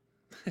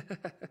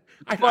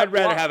 I'd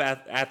rather have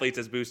athletes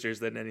as boosters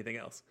than anything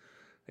else,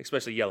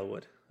 especially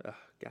Yellowwood. Oh,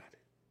 God.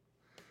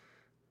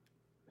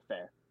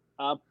 Fair.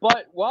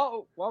 But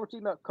while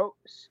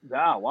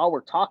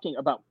we're talking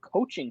about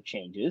coaching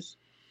changes,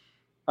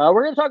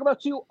 we're going to talk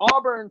about two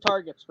Auburn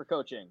targets for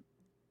coaching.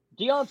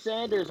 Deion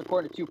Sanders,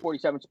 according to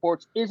 247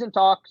 Sports, is in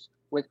talks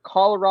with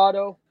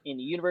Colorado and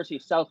the University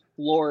of South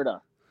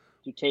Florida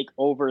to take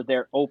over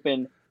their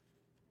open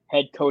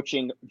head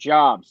coaching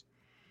jobs.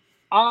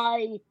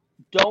 I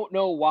don't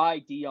know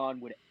why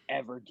Deion would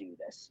ever do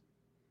this.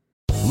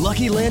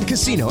 Lucky Land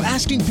Casino,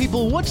 asking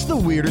people, what's the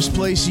weirdest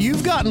place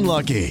you've gotten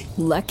lucky?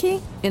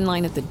 Lucky? In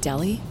line at the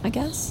deli, I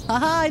guess?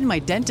 Aha, in my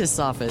dentist's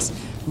office.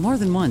 More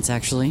than once,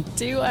 actually.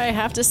 Do I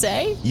have to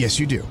say? Yes,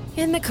 you do.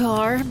 In the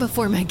car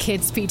before my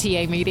kids'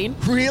 PTA meeting.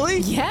 Really?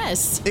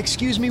 Yes.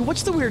 Excuse me,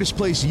 what's the weirdest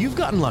place you've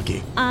gotten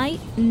lucky? I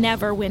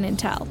never win and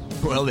tell.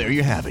 Well, there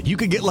you have it. You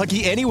can get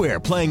lucky anywhere,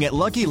 playing at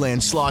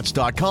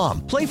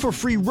LuckyLandSlots.com. Play for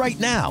free right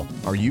now.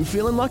 Are you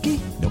feeling lucky?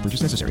 No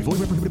purchase necessary. Void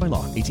where prohibited by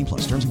law.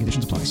 18+. Terms and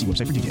conditions apply. See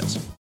website for details.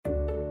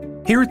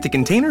 Here at the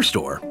Container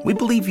Store, we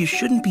believe you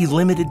shouldn't be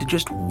limited to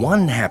just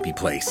one happy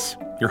place.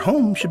 Your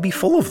home should be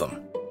full of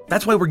them.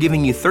 That's why we're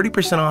giving you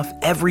 30% off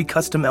every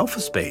custom Elfa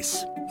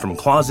space. From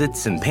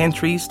closets and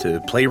pantries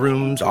to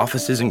playrooms,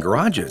 offices, and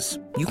garages,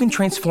 you can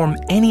transform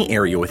any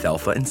area with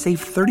Elfa and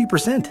save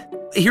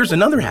 30%. Here's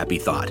another happy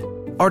thought.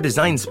 Our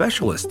design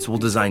specialists will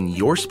design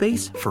your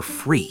space for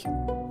free.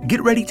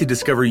 Get ready to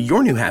discover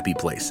your new happy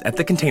place at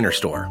the Container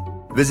Store.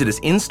 Visit us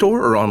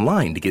in-store or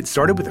online to get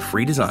started with a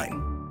free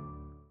design.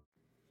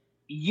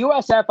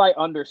 USF, I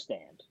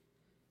understand.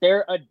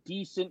 They're a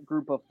decent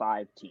group of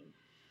 5 team.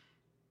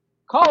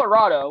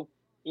 Colorado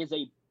is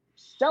a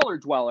cellar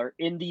dweller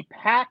in the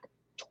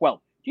Pac-12.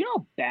 Do you know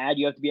how bad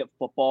you have to be at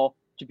football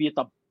to be at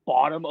the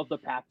bottom of the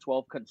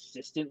Pac-12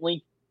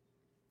 consistently?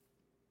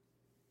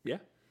 Yeah.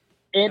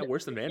 And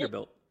worse than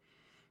Vanderbilt.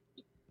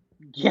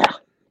 Yeah.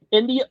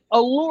 And the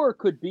allure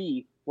could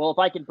be, well, if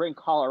I can bring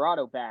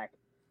Colorado back,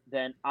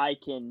 then I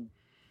can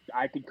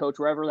coach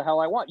wherever the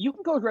hell I want. You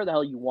can coach wherever the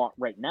hell you want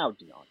right now,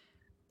 Deion.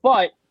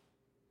 But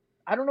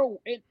I don't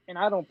know, and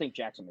I don't think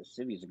Jackson,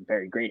 Mississippi is a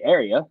very great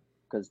area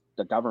because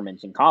the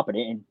government's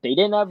incompetent and they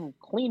didn't have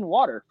clean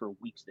water for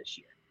weeks this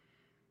year.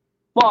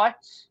 But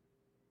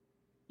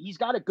he's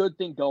got a good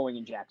thing going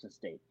in Jackson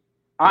State.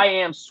 I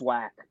am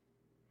SWAC.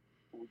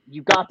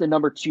 You got the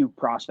number 2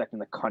 prospect in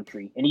the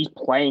country, and he's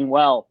playing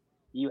well.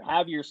 You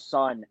have your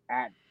son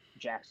at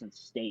Jackson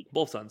State.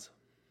 Both sons.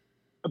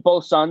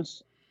 Both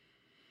sons.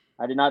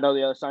 I did not know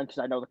the other son because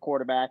I know the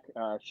quarterback,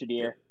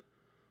 Shadir,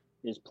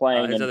 is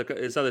playing.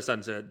 His other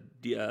son's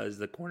is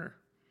the corner.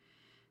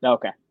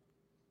 Okay.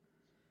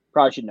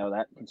 Probably should know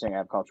that, considering I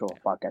have a cultural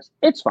podcast.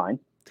 It's fine.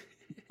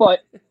 But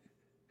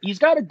he's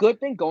got a good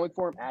thing going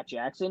for him at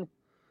Jackson.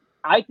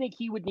 I think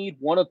he would need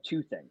one of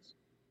two things.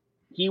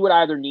 He would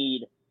either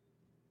need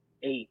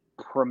a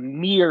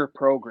premier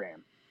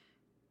program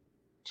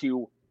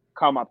to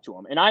come up to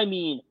him. And I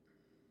mean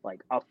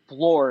like a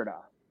Florida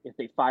if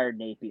they fired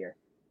Napier,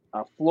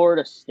 a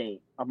Florida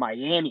State, a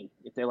Miami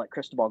if they let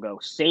Cristobal go,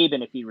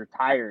 Saban if he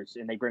retires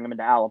and they bring him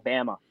into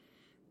Alabama.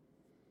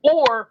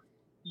 Or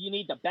you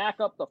need to back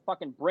up the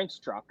fucking Brinks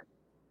truck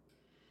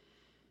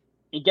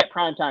and get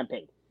primetime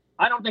paid.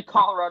 I don't think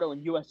Colorado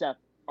and USF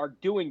are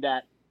doing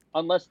that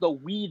unless the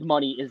weed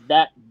money is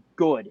that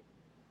good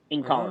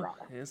in Colorado.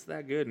 It's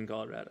that good in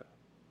Colorado.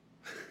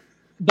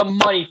 The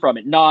money from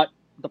it, not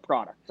the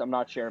products. I'm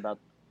not sure about.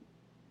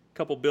 A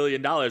couple $1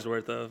 billion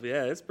worth of,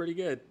 yeah, it's pretty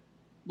good.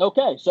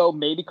 Okay, so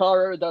maybe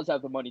Colorado does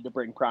have the money to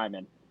bring crime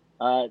in.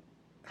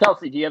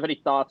 Kelsey, do you have any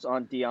thoughts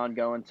on Deion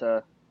going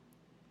to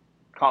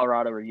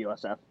Colorado or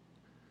USF?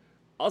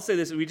 I'll say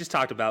this. We just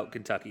talked about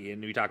Kentucky,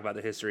 and we talked about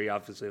the history,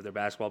 obviously, of their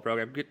basketball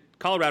program.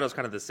 Colorado's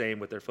kind of the same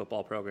with their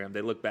football program.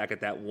 They look back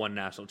at that one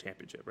national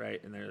championship,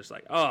 right? And they're just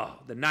like, oh,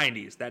 the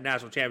 90s, that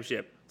national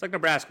championship. It's like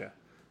Nebraska.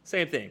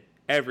 Same thing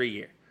every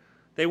year.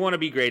 They want to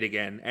be great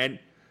again. And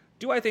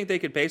do I think they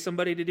could pay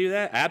somebody to do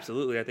that?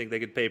 Absolutely. I think they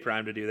could pay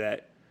Prime to do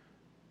that.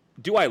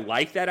 Do I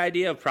like that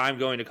idea of Prime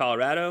going to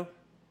Colorado?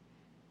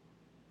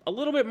 A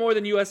little bit more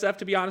than USF,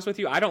 to be honest with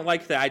you. I don't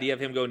like the idea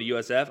of him going to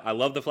USF. I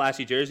love the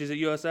flashy jerseys at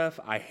USF.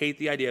 I hate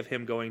the idea of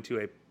him going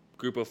to a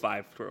group of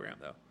 5 program,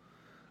 though.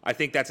 I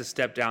think that's a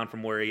step down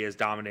from where he is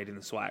dominating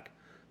the SWAC.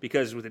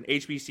 Because with an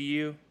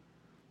HBCU,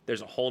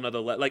 there's a whole nother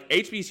like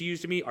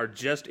HBCUs to me are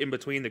just in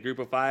between the group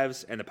of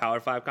 5s and the Power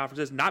 5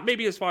 conferences. Not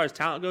maybe as far as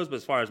talent goes, but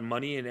as far as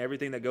money and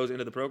everything that goes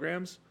into the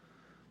programs,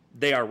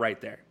 they are right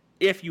there.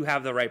 If you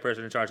have the right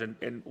person in charge,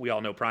 and we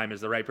all know Prime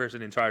is the right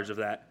person in charge of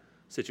that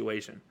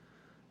situation.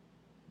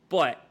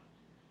 But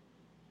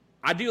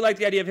I do like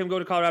the idea of him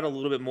going to Colorado a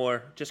little bit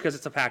more, just because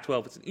it's a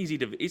Pac-12.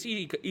 It's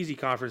an easy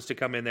conference to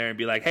come in there and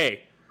be like,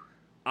 hey,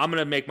 I'm going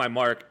to make my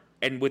mark.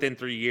 And within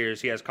 3 years,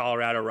 he has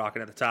Colorado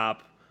rocking at the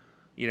top,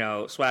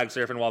 swag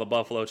surfing while the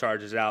Buffalo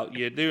Chargers out.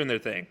 You're doing their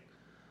thing.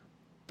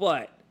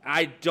 But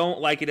I don't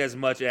like it as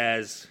much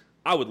as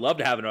I would love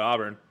to have it at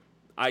Auburn.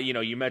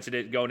 You mentioned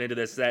it going into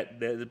this,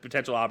 the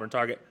potential Auburn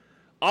target.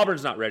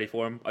 Auburn's not ready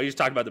for him. I just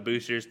talked about the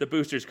boosters. The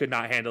boosters could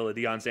not handle a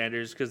Deion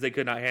Sanders because they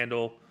could not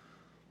handle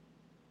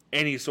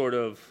any sort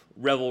of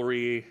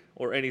revelry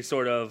or any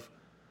sort of,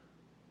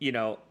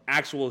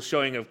 actual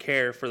showing of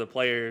care for the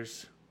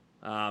players.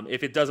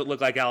 If it doesn't look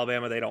like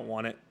Alabama, they don't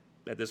want it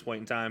at this point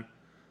in time.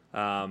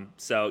 I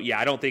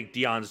don't think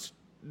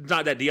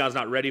not that Deion's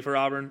not ready for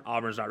Auburn.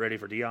 Auburn's not ready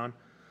for Deion.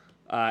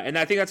 And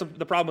I think that's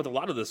the problem with a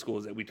lot of the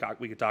schools that we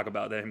could talk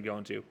about that him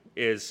going to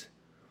is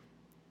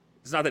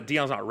it's not that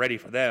Deion's not ready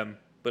for them,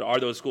 but are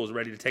those schools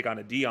ready to take on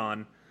a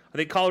Deion? I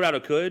think Colorado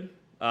could.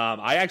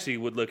 I actually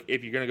would look,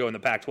 if you're going to go in the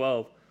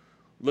Pac-12,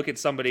 look at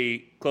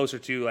somebody closer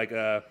to like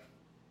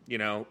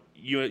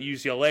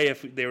UCLA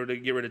if they were to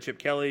get rid of Chip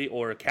Kelly,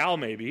 or Cal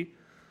maybe,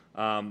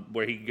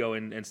 where he could go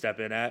in and step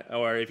in at.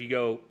 Or if you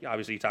go,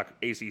 obviously you talk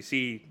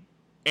ACC,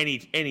 any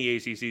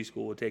ACC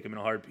school would take him in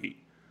a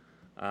heartbeat,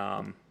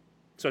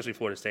 especially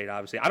Florida State,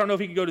 obviously. I don't know if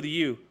he could go to the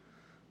U,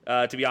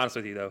 to be honest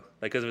with you, though,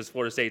 because of his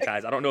Florida State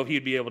ties. I don't know if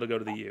he'd be able to go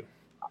to the U.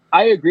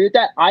 I agree with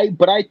that.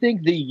 But I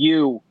think the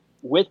U,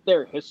 with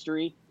their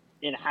history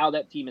and how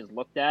that team is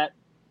looked at,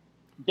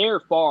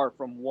 they're far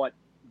from what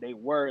they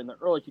were in the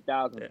early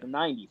 2000s and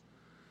 90s.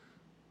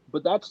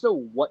 But that's still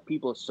what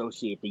people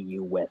associate the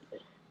U with.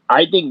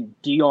 I think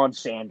Deion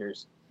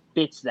Sanders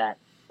fits that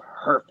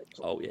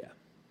perfectly. Oh, yeah.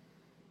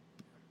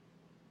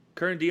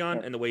 Current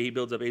Deion and the way he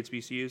builds up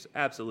HBCUs,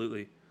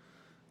 absolutely.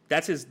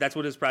 That's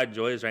what his pride and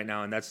joy is right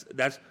now, and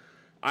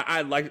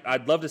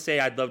I'd love to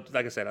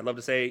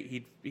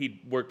say he'd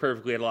work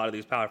perfectly at a lot of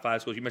these Power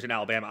 5 schools. You mentioned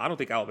Alabama. I don't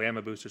think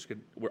Alabama boosters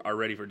are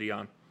ready for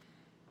Deion.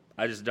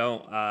 I just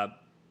don't.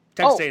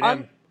 Texas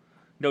A&M,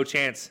 no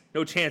chance.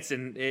 No chance,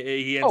 and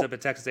he ends up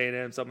at Texas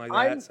A&M, something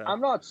like that. So.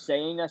 I'm not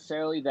saying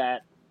necessarily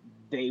that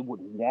they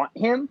would want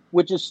him,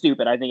 which is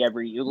stupid. I think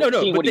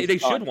but they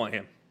should want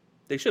him.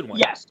 They should want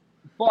him. Yes,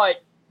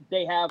 but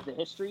they have the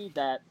history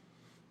that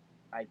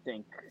I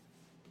think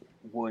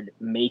would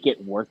make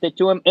it worth it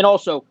to him. And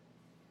also,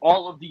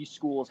 all of these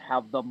schools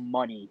have the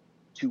money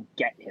to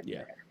get him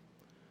there.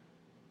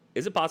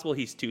 Is it possible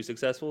he's too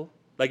successful?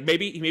 Like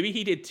maybe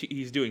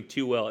he's doing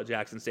too well at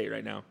Jackson State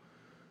right now,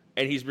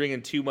 and he's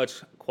bringing too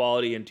much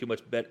quality and too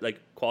much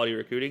quality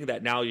recruiting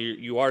that now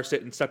you are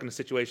stuck in a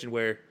situation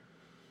where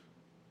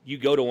you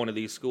go to one of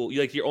these schools.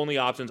 Like your only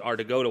options are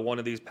to go to one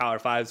of these Power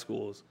 5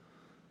 schools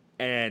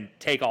and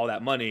take all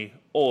that money,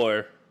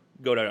 or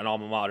go to an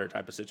alma mater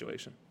type of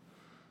situation.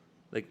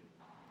 Like,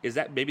 is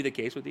that maybe the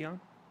case with Deion?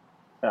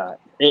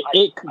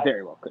 It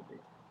very well could be.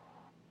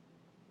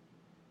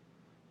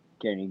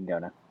 Kieran, you can go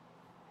now.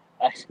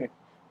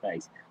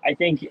 Thanks. I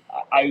think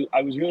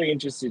I was really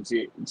interested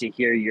to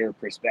hear your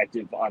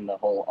perspective on the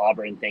whole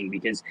Auburn thing,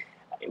 because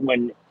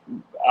when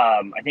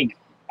I think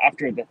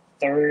after the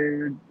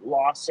third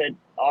loss at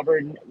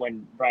Auburn,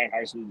 when Brian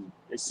Harsin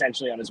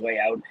essentially on his way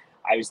out,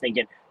 I was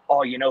thinking,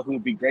 oh, you know who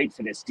would be great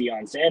for this?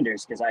 Deion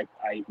Sanders, because I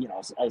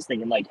was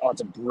thinking like, oh,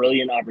 it's a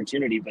brilliant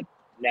opportunity. But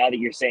now that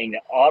you're saying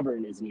that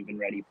Auburn isn't even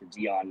ready for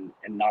Deion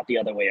and not the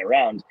other way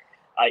around,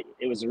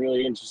 it was a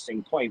really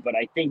interesting point. But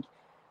I think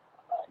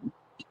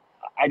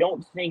I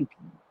don't think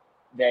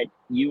that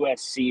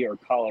USC or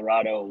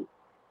Colorado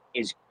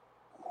is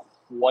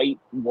quite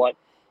what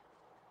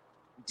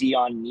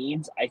Deion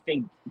needs. I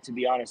think, to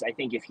be honest, I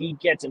think if he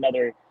gets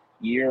another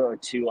year or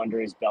two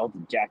under his belt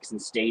at Jackson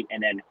State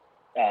and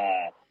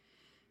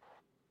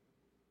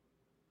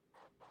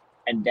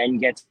then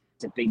gets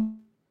a big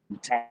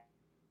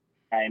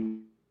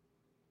time,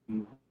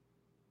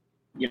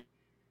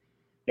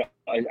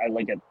 I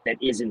like it that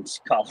isn't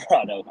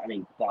Colorado. I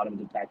mean, bottom of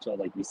the Pac-12,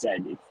 like we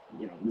said,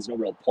 there's no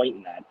real point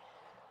in that.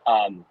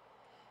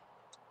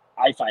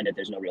 I find that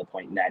there's no real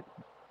point in that.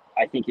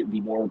 I think it would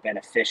be more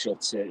beneficial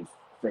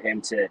for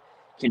him to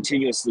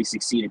continuously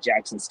succeed at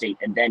Jackson State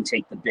and then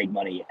take the big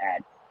money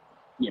at,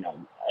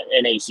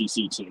 an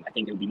ACC team. I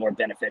think it would be more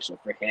beneficial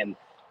for him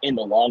in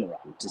the long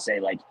run to say,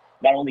 like,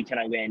 not only can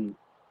I win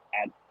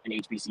at an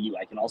HBCU,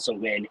 I can also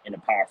win in a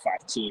Power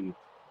 5 team.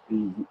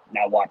 And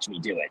now watch me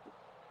do it.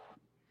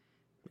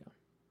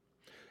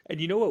 And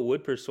you know what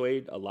would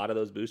persuade a lot of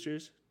those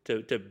boosters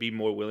to be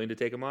more willing to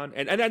take him on?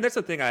 And that's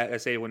the thing I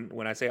say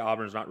when I say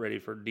Auburn's not ready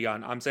for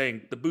Deion. I'm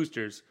saying the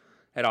boosters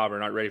at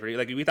Auburn aren't ready for it.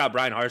 Like, we thought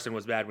Brian Harsin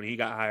was bad when he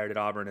got hired at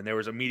Auburn, and there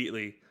was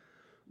immediately,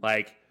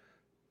 like,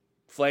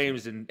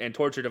 flames and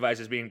torture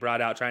devices being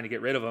brought out trying to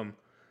get rid of him.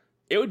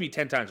 It would be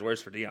 10 times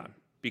worse for Deion,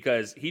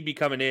 because he'd be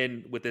coming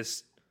in with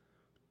this,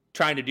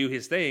 trying to do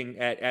his thing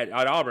at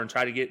Auburn,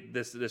 try to get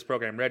this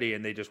program ready,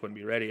 and they just wouldn't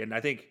be ready. And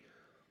I think,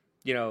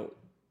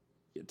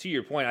 to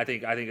your point, I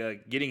think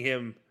getting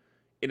him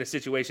in a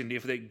situation,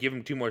 if they give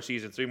him 2 more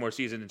seasons, 3 more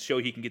seasons, and show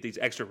he can get these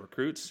extra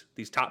recruits,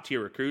 these top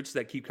tier recruits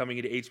that keep coming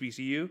into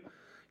HBCU,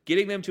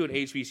 getting them to an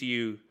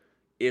HBCU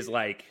is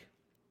like,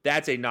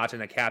 that's a notch in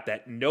the cap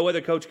that no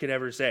other coach can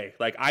ever say.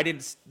 Like,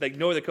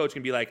 no other coach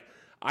can be like,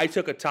 I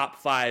took a top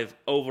 5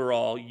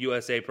 overall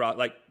USA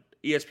like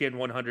ESPN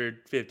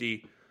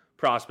 150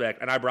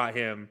 prospect, and I brought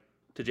him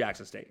to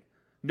Jackson State.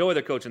 No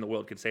other coach in the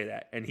world can say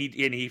that. And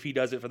if he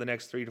does it for the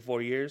next 3 to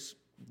 4 years,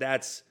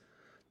 that's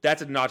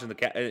a notch in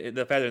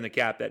the feather in the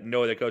cap that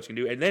no other coach can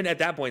do. And then at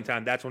that point in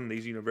time, that's one of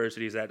these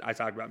universities that I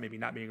talked about maybe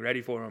not being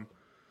ready for him.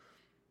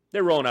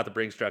 They're rolling out the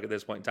Brinks truck at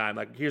this point in time.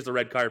 Like, here's the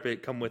red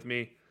carpet. Come with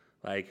me.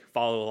 Like,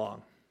 follow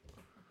along.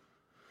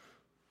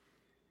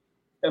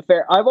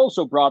 Fair. I've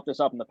also brought this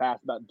up in the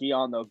past about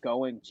Deion, though,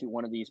 going to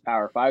one of these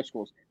Power 5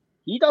 schools.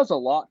 He does a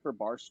lot for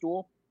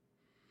Barstool.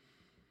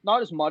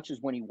 Not as much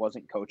as when he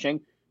wasn't coaching,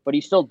 but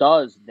he still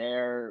does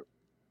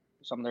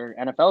some of their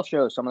NFL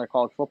shows, some of their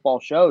college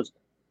football shows.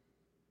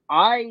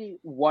 I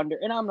wonder,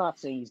 and I'm not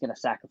saying he's going to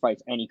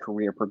sacrifice any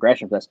career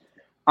progression for this.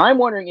 I'm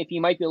wondering if he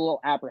might be a little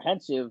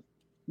apprehensive,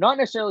 not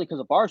necessarily because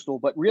of Barstool,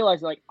 but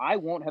realizing, like, I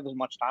won't have as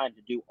much time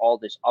to do all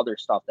this other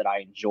stuff that I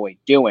enjoy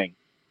doing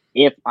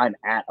if I'm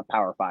at a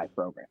Power 5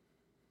 program.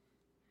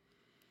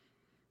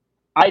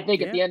 I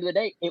think at the end of the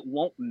day, it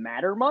won't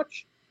matter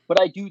much, but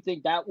I do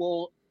think that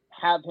will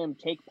have him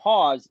take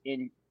pause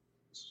and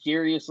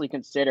seriously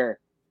consider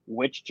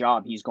which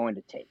job he's going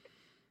to take.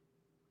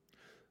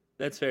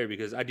 That's fair,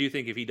 because I do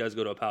think if he does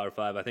go to a Power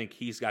 5, I think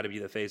he's got to be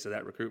the face of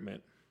that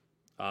recruitment,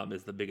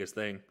 is the biggest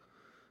thing.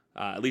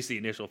 At least the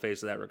initial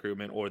phase of that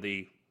recruitment or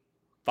the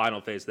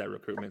final phase of that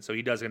recruitment. So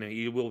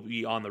he will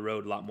be on the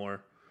road a lot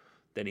more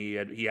than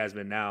he has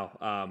been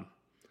now.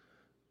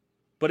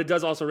 But it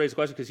does also raise a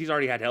question because he's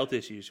already had health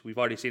issues. We've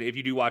already seen it. If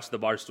you do watch the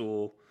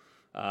Barstool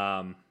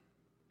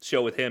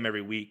show with him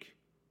every week,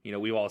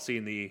 we've all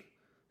seen the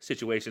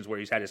situations where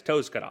he's had his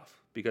toes cut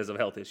off because of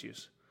health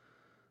issues.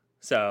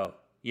 So,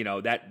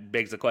 that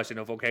begs the question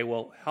of, okay,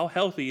 well, how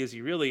healthy is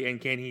he really, and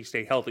can he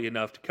stay healthy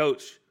enough to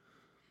coach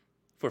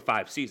for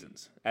 5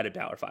 seasons at a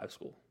Power 5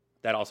 school?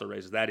 That also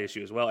raises that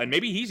issue as well. And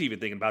maybe he's even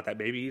thinking about that.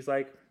 Maybe he's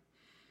like,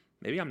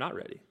 maybe I'm not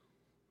ready.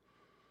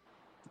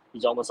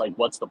 He's almost like,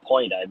 what's the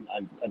point?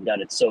 I've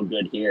got it so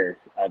good here.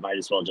 I might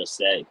as well just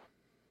stay.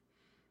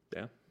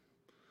 Yeah.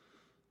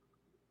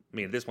 I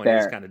mean, at this point,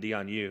 it's kind of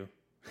Deion U.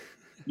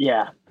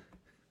 Yeah.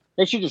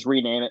 They should just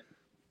rename it.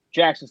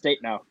 Jackson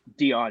State now,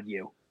 Deion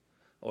U.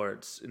 Or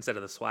it's instead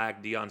of the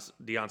SWAC,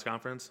 Deion's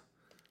Conference?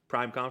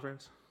 Prime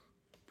Conference?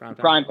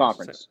 Prime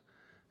Conference.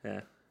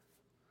 Yeah.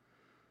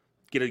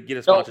 Get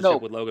a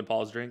sponsorship with Logan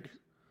Paul's drink.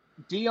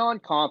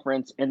 Deion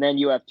Conference, and then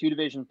you have 2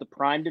 divisions, the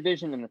Prime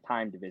Division and the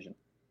Time Division.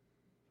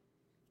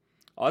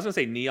 I was going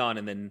to say Neon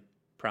and then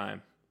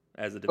Prime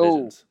as the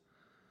divisions.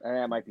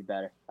 That might be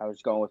better. I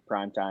was going with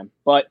Prime Time,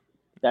 but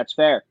that's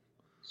fair.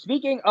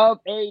 Speaking of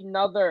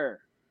Auburn,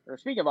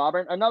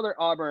 another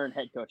Auburn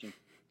head coaching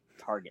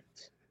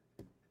target.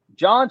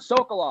 John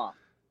Sokoloff,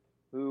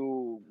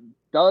 who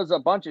does a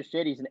bunch of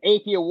shit. He's an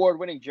AP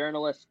award-winning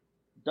journalist,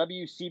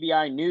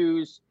 WCBI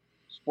News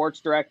sports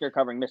director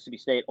covering Mississippi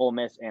State, Ole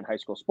Miss, and high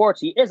school sports.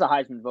 He is a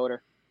Heisman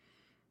voter.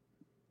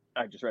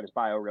 I just read his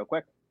bio real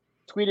quick.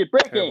 Tweeted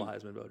breaking. Terrible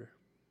Heisman voter.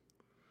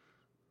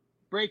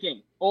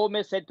 Breaking. Ole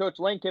Miss head coach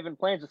Lane Kiffin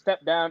plans to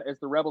step down as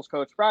the Rebels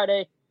coach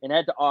Friday and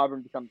head to Auburn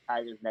to become the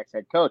Tigers' next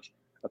head coach,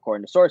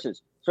 according to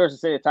sources.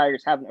 Sources say the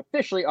Tigers haven't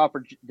officially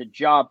offered the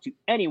job to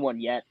anyone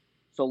yet,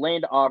 so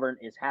Lane to Auburn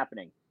is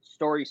happening.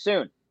 Story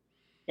soon.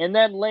 And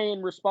then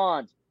Lane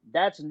responds,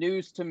 "That's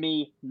news to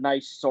me,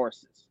 nice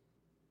sources."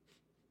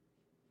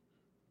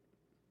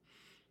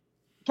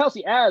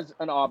 Kelsey, as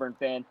an Auburn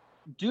fan,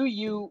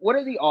 what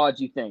are the odds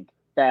you think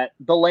that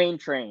the Lane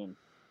train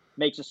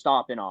makes a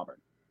stop in Auburn?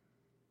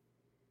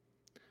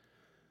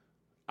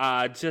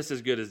 Just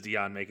as good as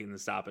Deion making the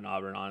stop in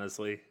Auburn,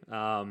 honestly.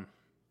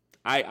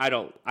 I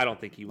don't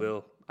think he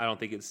will. I don't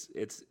think it's.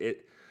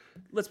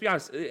 Let's be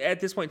honest.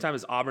 At this point in time,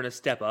 is Auburn a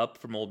step up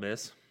from Ole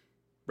Miss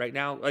right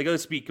now? Like,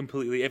 let's be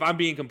completely. If I'm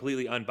being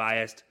completely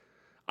unbiased,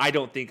 I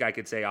don't think I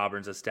could say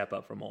Auburn's a step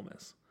up from Ole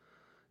Miss.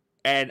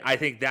 And I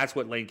think that's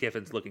what Lane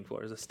Kiffin's looking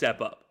for, is a step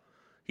up.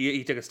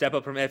 He took a step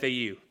up from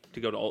FAU to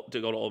go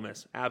to Ole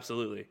Miss,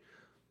 absolutely.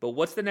 But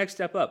what's the next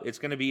step up? It's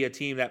going to be a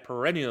team that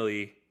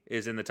perennially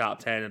is in the top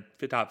 10,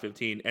 top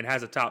 15, and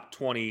has a top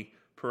 20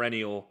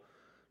 perennial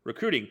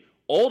recruiting.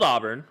 Old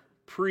Auburn,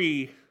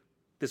 pre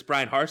this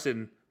Brian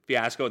Harsin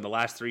fiasco in the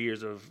last 3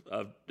 years of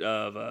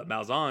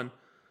Malzahn,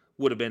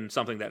 would have been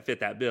something that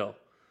fit that bill.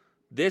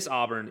 This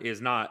Auburn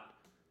is not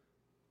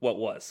what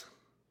was.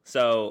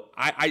 So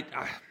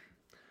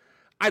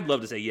I'd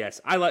love to say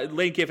yes.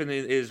 Lane Kiffin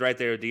is right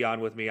there, Deion,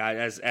 with me.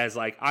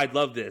 I'd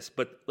love this,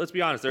 but let's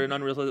be honest, they're an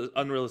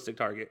unrealistic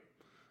target.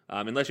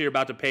 Unless you're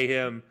about to pay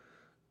him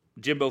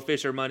Jimbo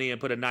Fisher money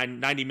and put a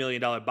 $90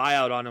 million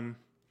buyout on him,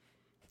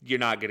 you're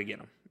not going to get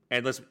him.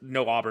 And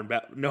no Auburn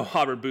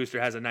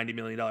booster has a $90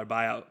 million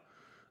buyout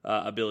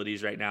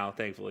abilities right now,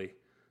 thankfully.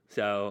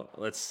 So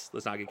let's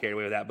not get carried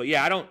away with that. But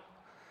yeah,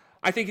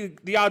 I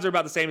think the odds are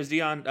about the same as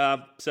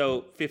Deion.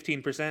 So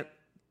 15%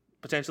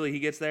 potentially he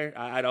gets there.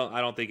 I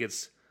don't think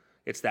it's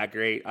that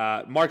great.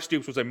 Mark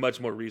Stoops was a much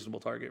more reasonable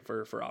target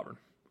for Auburn,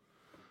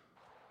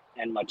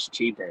 and much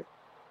cheaper.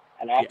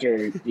 And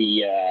after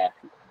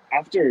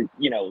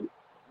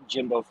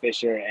Jimbo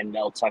Fisher and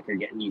Mel Tucker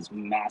getting these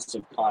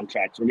massive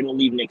contracts, we're going to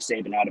leave Nick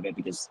Saban out of it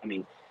because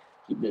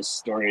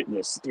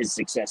his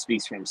success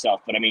speaks for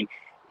himself. But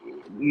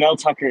Mel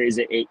Tucker is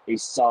a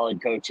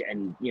solid coach,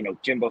 and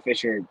Jimbo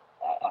Fisher.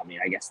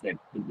 I guess that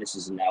this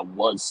is now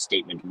was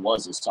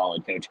a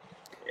solid coach.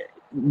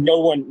 No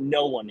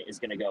one is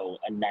going to go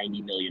a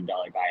 $90 million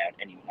buyout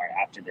anymore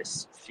after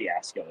this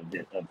fiasco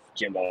of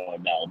Jimbo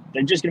and Mel.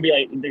 They're going to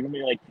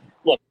be like,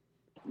 look,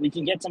 we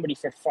can get somebody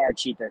for far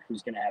cheaper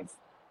who's going to have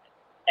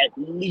at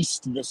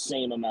least the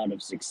same amount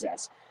of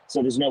success.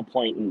 So there's no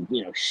point in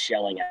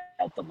shelling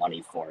out the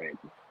money for it.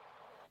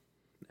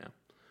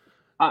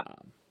 Yeah.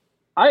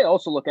 I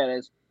also look at it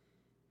as,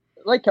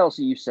 like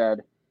Kelsey, you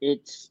said,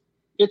 it's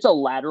a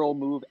lateral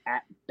move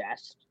at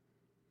best.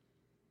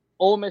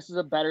 Ole Miss is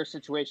a better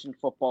situation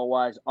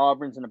football-wise.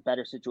 Auburn's in a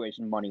better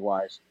situation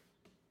money-wise.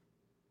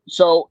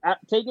 So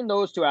taking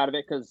those two out of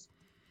it, because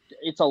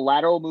it's a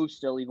lateral move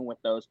still, even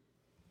with those.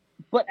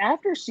 But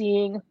after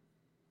seeing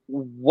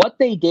what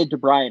they did to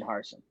Brian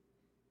Harsin,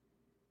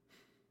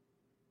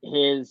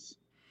 his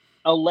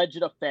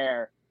alleged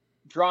affair,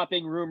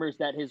 dropping rumors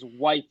that his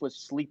wife was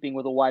sleeping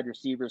with a wide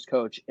receivers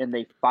coach, and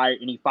he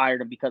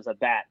fired him because of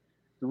that.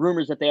 The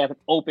rumors that they have an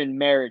open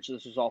marriage,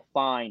 this was all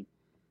fine.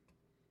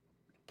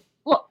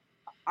 Look,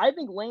 I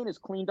think Lane has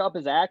cleaned up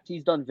his act.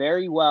 He's done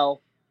very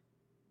well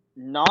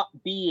not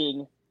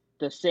being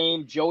the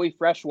same Joey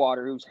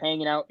Freshwater who's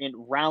hanging out in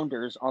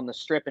Rounders on the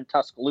strip in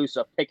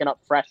Tuscaloosa picking up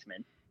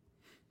freshmen.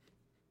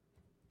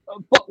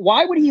 But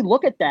why would he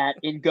look at that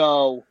and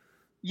go,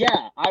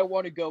 yeah, I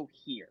want to go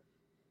here?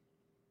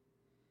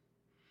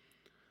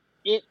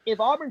 If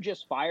Auburn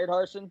just fired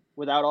Harsin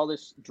without all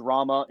this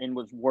drama and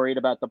was worried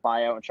about the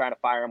buyout and trying to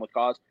fire him with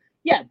cause,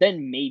 yeah,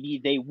 then maybe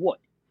they would.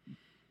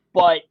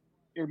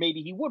 Or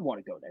maybe he would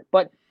want to go there.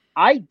 But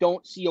I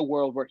don't see a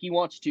world where he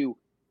wants to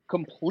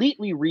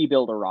completely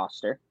rebuild a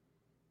roster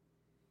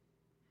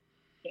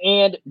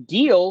and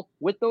deal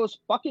with those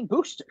fucking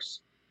boosters.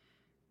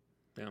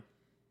 Yeah.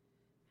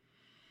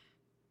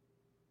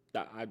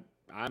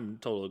 I'm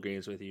total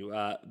agreement with you.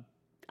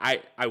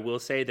 I will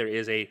say there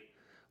is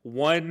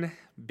one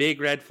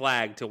big red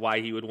flag to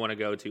why he would want to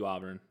go to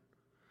Auburn.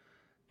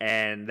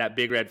 And that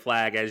big red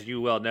flag, as you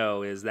well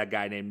know, is that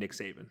guy named Nick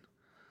Saban.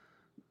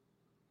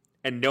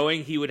 And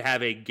knowing he would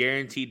have a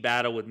guaranteed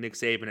battle with Nick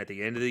Saban at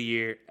the end of the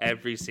year,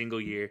 every single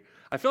year.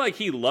 I feel like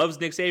he loves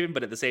Nick Saban,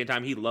 but at the same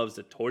time, he loves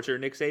to torture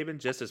Nick Saban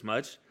just as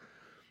much.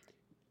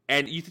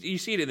 And you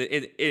see it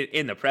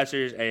in the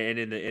pressers and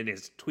in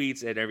his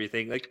tweets and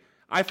everything. Like,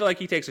 I feel like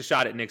he takes a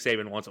shot at Nick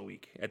Saban once a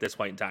week at this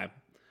point in time.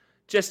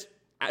 Just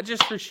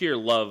for sheer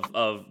love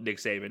of Nick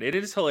Saban. It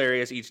is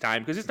hilarious each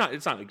time because it's not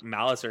like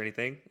malice or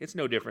anything. It's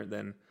no different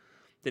than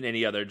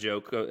any other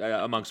joke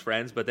amongst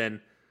friends. But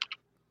then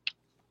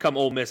come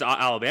Ole Miss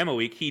Alabama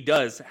week, he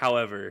does,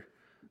 however,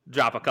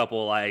 drop a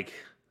couple like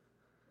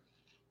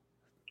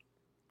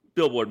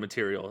billboard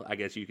material, I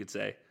guess you could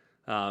say,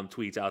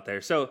 tweets out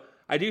there. So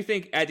I do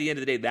think at the end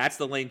of the day, that's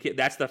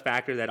the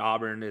factor that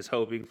Auburn is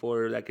hoping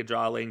for that could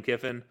draw Lane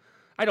Kiffin.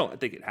 I don't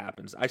think it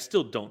happens. I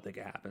still don't think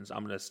it happens. I'm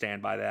going to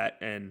stand by that,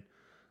 and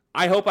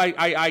I hope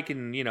I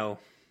can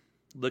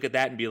look at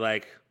that and be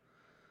like,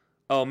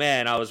 oh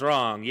man, I was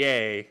wrong.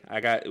 Yay,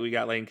 we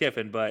got Lane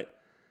Kiffin, but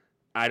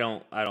I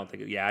don't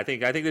think it. Yeah, I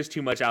think there's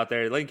too much out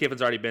there. Lane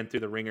Kiffin's already been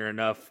through the ringer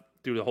enough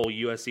through the whole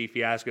USC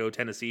fiasco,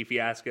 Tennessee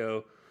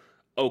fiasco,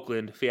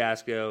 Oakland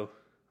fiasco.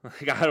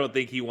 Like, I don't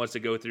think he wants to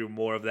go through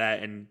more of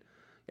that. And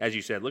as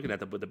you said, looking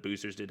at what the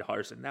boosters did to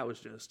Harsin, that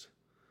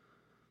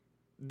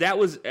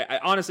was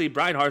honestly,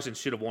 Brian Harsin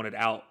should have wanted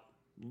out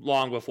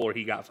long before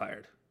he got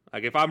fired.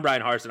 Like, if I'm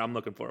Brian Harsin, I'm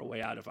looking for a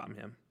way out if I'm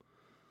him.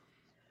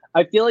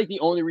 I feel like the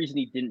only reason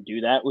he didn't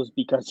do that was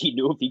because he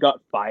knew if he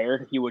got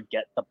fired, he would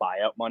get the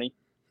buyout money.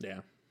 Yeah.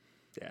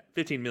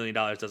 $15 million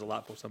does a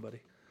lot for somebody.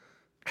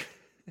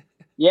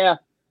 Yeah.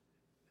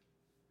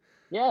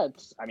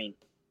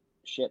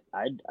 Shit.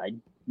 I'd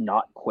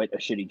not quit a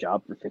shitty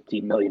job for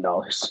 $15 million.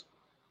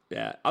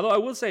 Yeah. Although I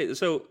will say,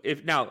 so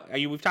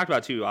we've talked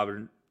about two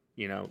Auburn,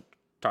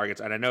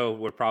 targets, and I know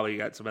we're probably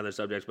got some other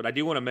subjects, but I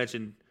do want to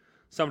mention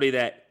somebody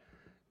that,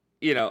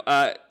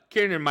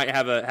 Kieran might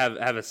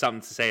have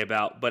something to say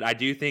about, but I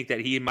do think that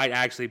he might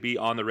actually be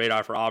on the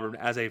radar for Auburn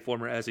as a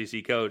former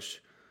SEC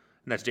coach,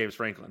 and that's James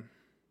Franklin.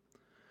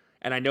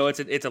 And I know it's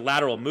a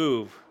lateral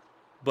move,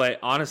 but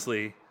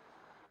honestly,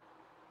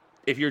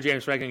 if you're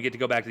James Franklin and get to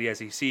go back to the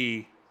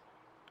SEC,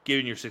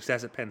 given your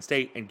success at Penn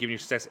State and given your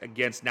success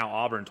against now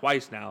Auburn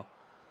twice now,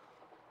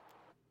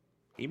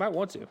 he might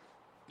want to.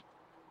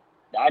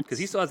 Because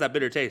he still has that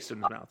bitter taste in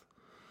his mouth.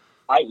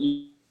 I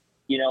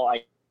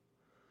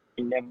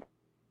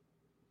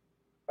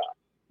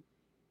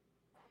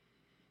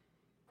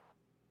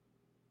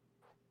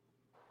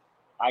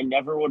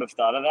never would have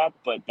thought of that,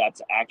 but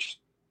that's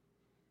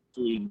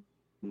actually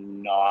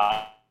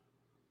not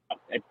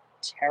a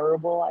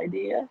terrible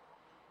idea.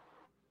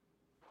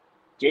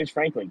 James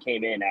Franklin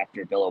came in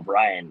after Bill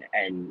O'Brien,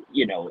 and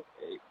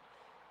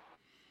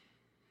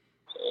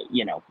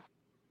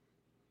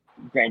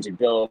granted,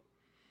 Bill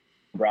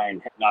O'Brien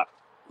had not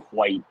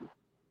quite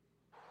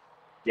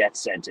death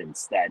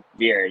sentence that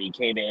year, and he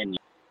came in,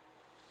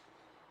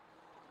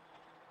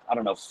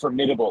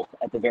 formidable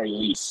at the very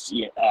least.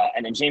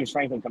 And then James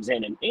Franklin comes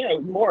in and,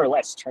 more or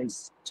less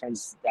turns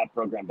that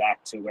program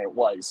back to where it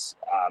was,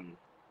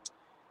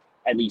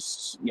 at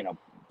least,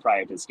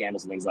 prior to the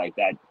scandals and things like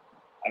that.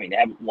 I mean, they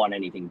haven't won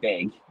anything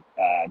big,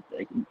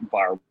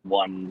 bar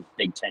one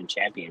Big Ten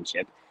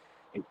championship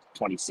in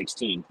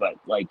 2016. But,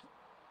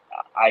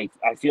 I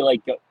feel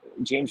like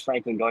James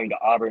Franklin going to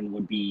Auburn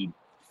would be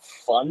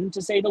fun,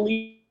 to say the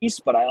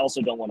least, but I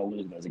also don't want to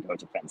lose him as a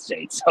coach at Penn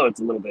State. So it's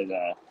a little bit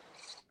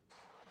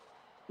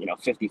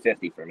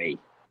 50-50 for me.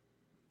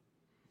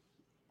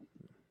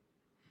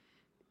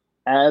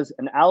 As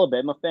an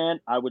Alabama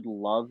fan, I would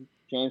love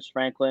James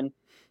Franklin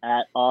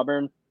at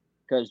Auburn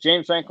because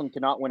James Franklin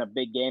cannot win a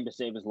big game to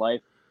save his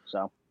life.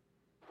 So,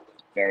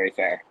 very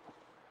fair.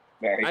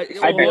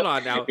 Hold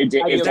on now. Is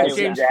that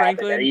James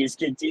Franklin? He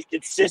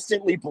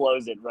consistently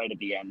blows it right at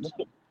the end.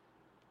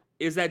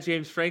 Is that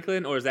James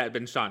Franklin, or has that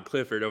been Sean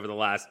Clifford over the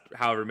last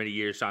however many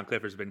years Sean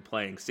Clifford's been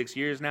playing? 6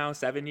 years now?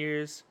 7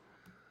 years?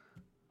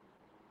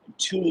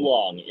 Too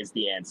long is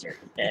the answer,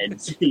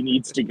 and he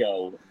needs to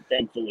go.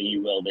 Thankfully, he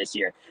will this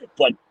year.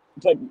 But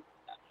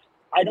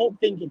I don't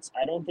think it's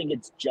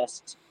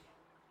just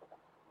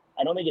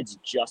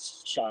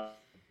Sean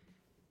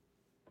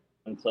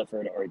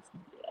Clifford, or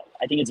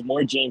I think it's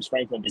more James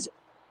Franklin.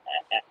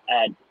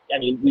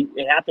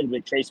 It happened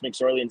with Trace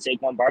McSorley and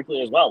Saquon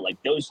Barkley as well. Like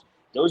those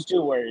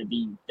two were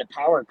the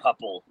power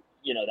couple,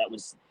 that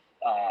was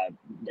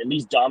at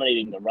least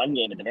dominating the run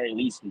game at the very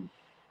least. And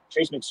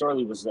Trace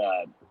McSorley was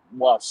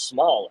while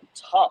small,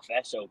 tough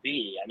SOB.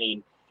 I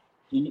mean,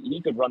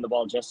 he could run the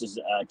ball just as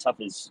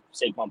tough as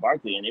Saquon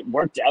Barkley, and it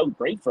worked out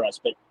great for us.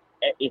 But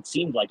it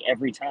seemed like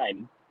every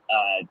time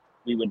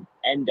we would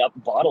end up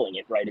bottling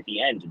it right at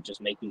the end and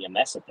just making a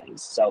mess of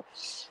things. So,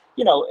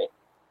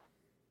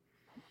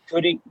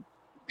 could it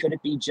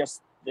be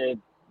just the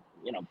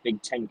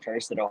Big Ten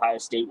curse that Ohio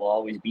State will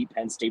always beat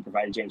Penn State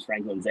provided James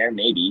Franklin's there?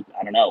 Maybe,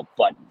 I don't know,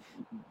 but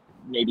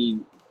maybe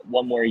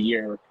one more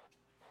year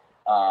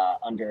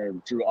under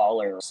Drew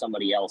Aller or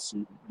somebody else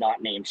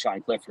not named Sean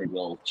Clifford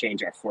will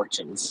change our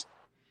fortunes.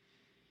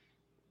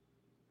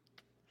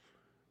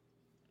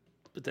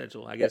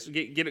 Potential, I guess.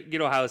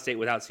 Get Ohio State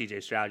without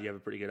C.J. Stroud, you have a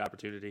pretty good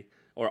opportunity.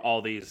 Or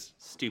all these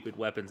stupid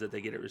weapons that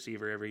they get at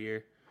receiver every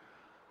year.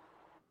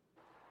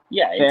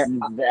 Yeah, it's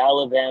the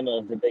Alabama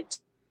of the Big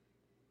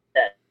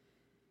Ten.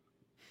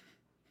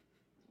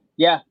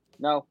 Yeah,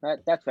 no,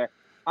 that's fair.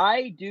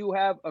 I do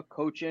have a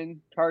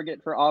coaching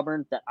target for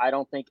Auburn that I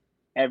don't think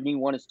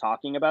everyone is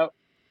talking about.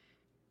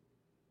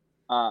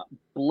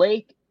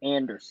 Blake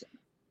Anderson.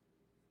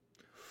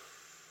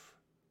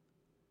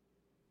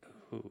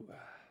 Ooh.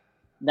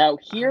 Now,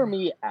 hear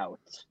me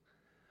out.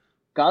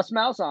 Gus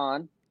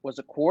Malzahn was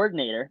a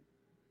coordinator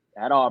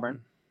at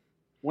Auburn,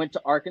 went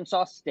to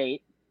Arkansas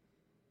State,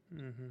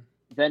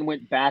 then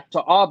went back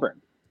to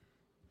Auburn.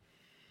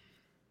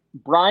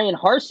 Brian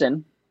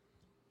Harsin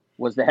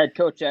was the head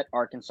coach at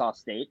Arkansas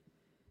State,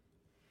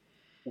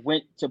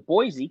 went to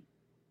Boise,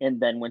 and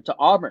then went to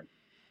Auburn.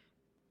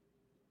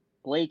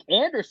 Blake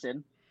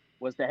Anderson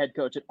was the head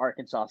coach at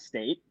Arkansas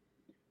State,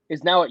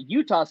 is now at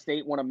Utah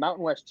State, won a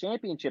Mountain West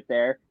championship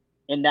there,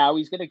 and now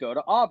he's going to go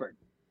to Auburn.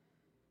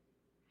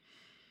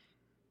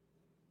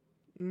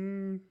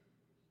 And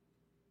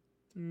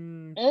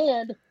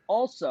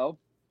also,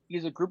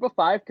 he's a group of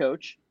 5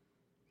 coach.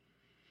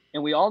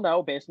 And we all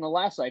know, based on the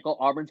last cycle,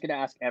 Auburn's going to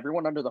ask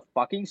everyone under the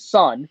fucking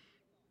sun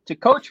to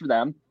coach for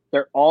them.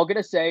 They're all going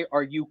to say,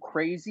 "Are you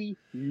crazy?"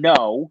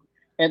 No.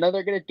 And then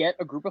they're going to get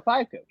a group of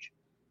 5 coach.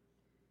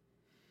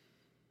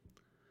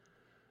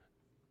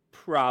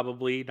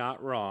 Probably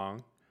not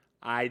wrong.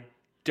 I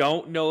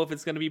don't know if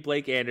it's going to be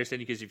Blake Anderson,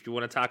 because if you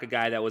want to talk a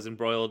guy that was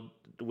embroiled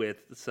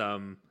with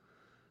some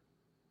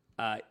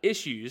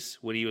issues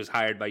when he was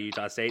hired by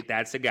Utah State,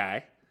 that's the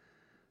guy.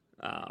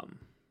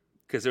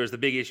 Because there was the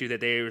big issue that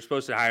they were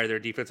supposed to hire their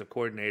defensive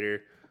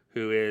coordinator,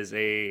 who is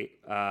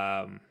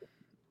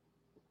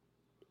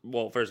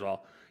well, first of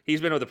all, he's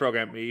been with the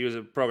program. He was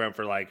a program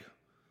for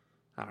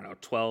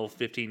 12,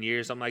 15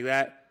 years, something like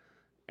that.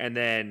 And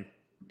then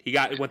he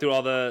went through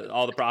all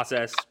the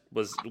process,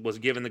 was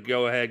given the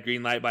go-ahead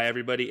green light by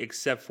everybody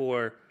except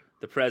for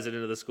the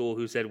president of the school,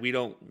 who said, "We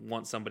don't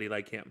want somebody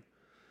like him."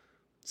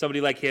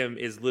 Somebody like him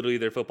is literally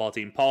their football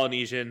team.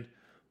 Polynesian,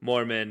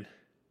 Mormon,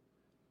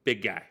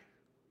 big guy.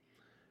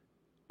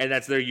 And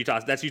that's Utah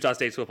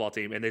State's football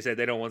team. And they said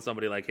they don't want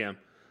somebody like him.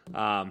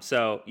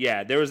 So,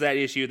 yeah, there was that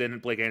issue. Then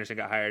Blake Anderson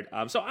got hired.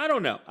 So, I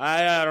don't know.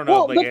 I don't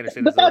know if Blake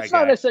Anderson is the right guy. But that's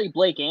not necessarily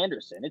Blake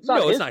Anderson. It's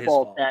not his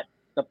fault that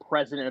the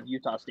president of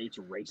Utah State's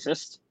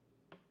racist.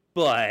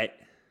 But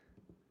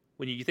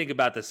when you think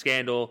about the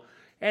scandal,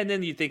 and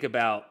then you think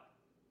about,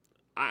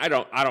 I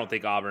don't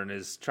think Auburn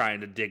is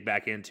trying to dig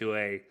back into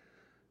a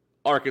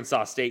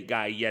Arkansas State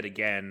guy yet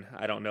again.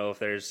 I don't know if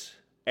there's,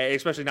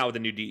 especially now with the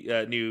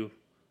new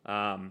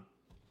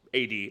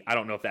AD. I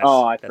don't know if that's.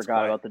 Oh, I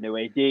forgot about the new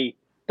AD. The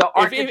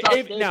Arkansas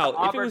State if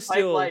it was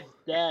still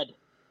dead.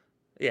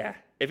 Yeah,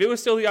 if it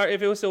was still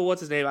what's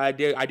his name, I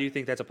do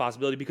think that's a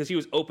possibility, because he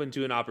was open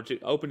to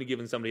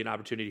giving somebody an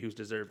opportunity who's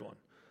deserved one,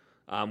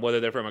 whether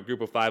they're from a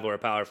group of 5 or a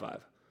Power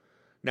 5.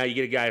 Now you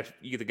get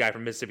the guy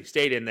from Mississippi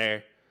State in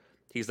there.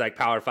 He's like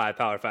Power 5,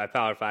 Power 5,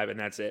 Power 5, and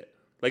that's it.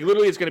 Like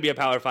literally, it's going to be a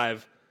Power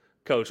 5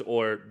 coach,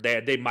 or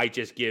they might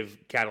just give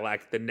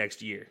Cadillac the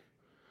next year.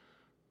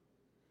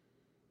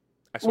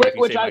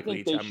 Which I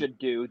think they should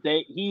do.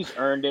 He's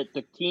earned it.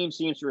 The team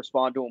seems to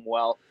respond to him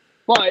well.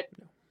 But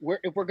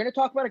if we're going to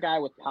talk about a guy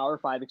with Power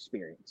 5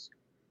 experience,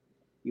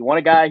 you want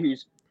a guy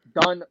who's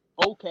done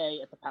okay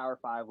at the Power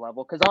 5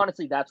 level, because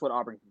honestly, that's what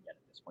Auburn can get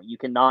at this point. You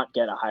cannot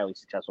get a highly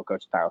successful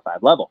coach at Power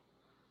 5 level.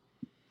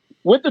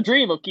 With the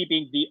dream of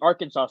keeping the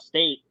Arkansas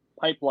State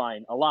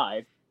pipeline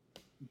alive,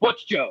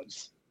 Butch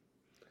Jones.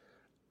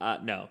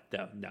 No.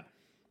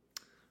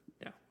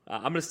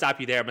 I'm going to stop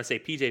you there. I'm going to say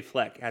PJ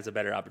Fleck has a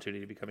better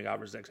opportunity of becoming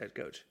Auburn's next head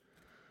coach.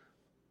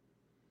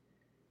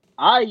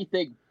 I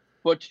think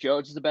Butch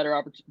Jones is a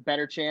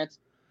better chance,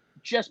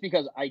 just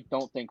because I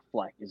don't think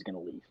Fleck is going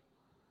to leave.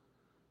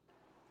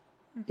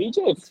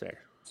 PJ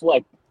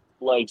Fleck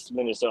likes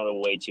Minnesota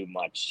way too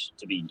much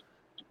to be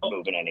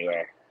moving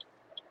anywhere.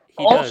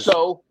 He does.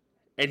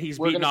 And he's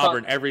beaten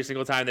Auburn every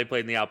single time they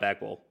played in the Outback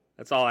Bowl.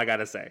 That's all I got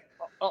to say.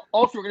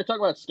 Also, we're going to talk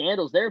about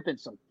scandals. There have been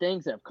some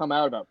things that have come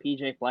out about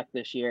PJ Fleck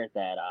this year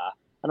that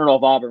I don't know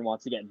if Auburn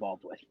wants to get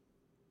involved with.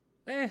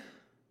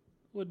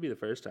 Would be the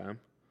first time.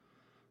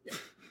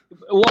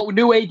 Well,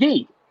 new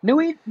AD.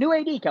 New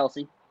AD,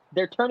 Kelsey.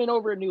 They're turning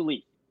over a new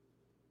leaf.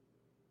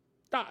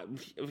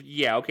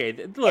 Yeah, okay.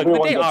 Look, the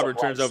day Auburn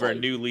turns over a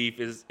new leaf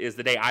is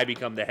the day I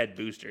become the head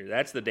booster.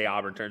 That's the day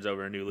Auburn turns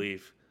over a new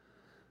leaf.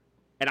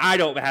 And I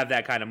don't have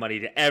that kind of money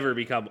to ever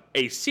become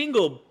a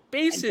single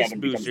basis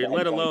booster,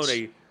 let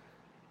alone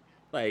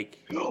I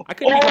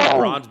couldn't become a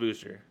bronze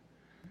booster.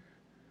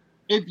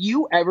 If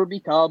you ever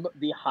become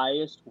the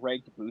highest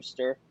ranked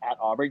booster at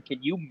Auburn,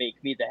 can you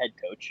make me the head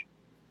coach?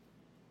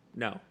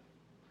 No.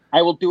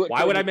 I will do it.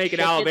 Why would I make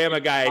an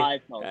Alabama guy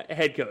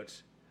head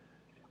coach?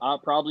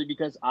 Probably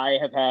because I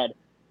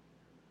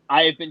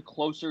have been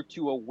closer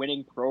to a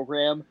winning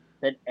program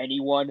than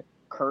anyone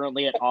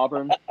currently at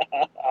Auburn.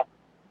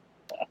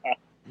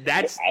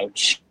 That's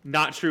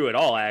not true at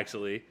all,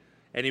 actually.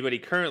 Anybody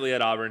currently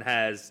at Auburn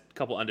has a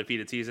couple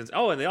undefeated seasons.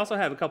 Oh, and they also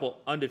have a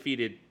couple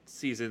undefeated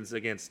seasons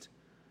against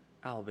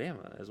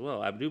Alabama as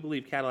well. I do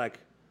believe Cadillac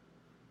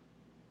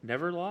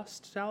never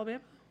lost to Alabama.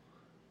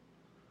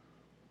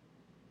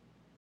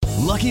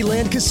 Lucky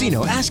Land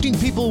Casino, asking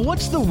people,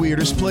 what's the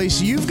weirdest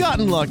place you've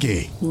gotten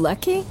lucky?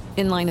 Lucky?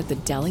 In line at the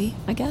deli,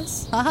 I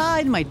guess? Aha,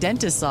 in my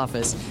dentist's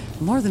office.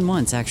 More than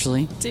once,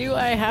 actually. Do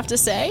I have to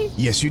say?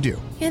 Yes, you do.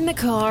 In the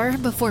car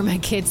before my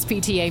kids'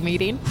 PTA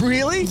meeting.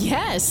 Really?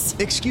 Yes.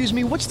 Excuse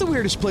me, what's the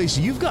weirdest place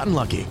you've gotten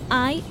lucky?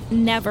 I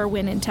never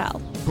win and tell.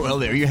 Well,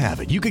 there you have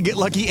it. You can get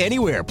lucky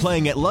anywhere,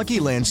 playing at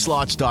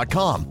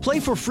LuckyLandSlots.com.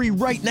 Play for free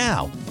right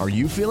now. Are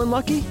you feeling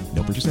lucky?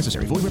 No purchase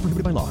necessary. Void where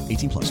prohibited by law.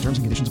 18+. Terms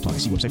and conditions apply.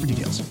 See website for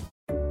details.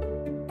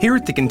 Here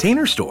at the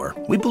Container Store,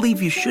 we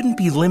believe you shouldn't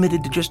be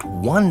limited to just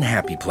one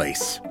happy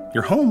place.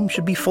 Your home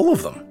should be full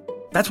of them.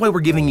 That's why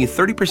we're giving you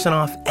 30%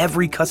 off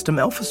every custom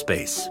Elfa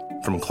space.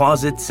 From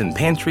closets and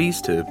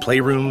pantries to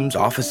playrooms,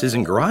 offices,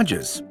 and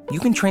garages, you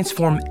can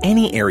transform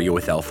any area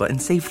with Elfa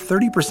and save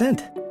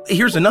 30%.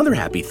 Here's another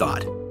happy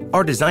thought.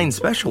 Our design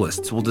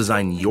specialists will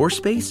design your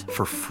space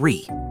for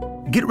free.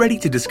 Get ready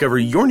to discover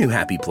your new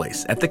happy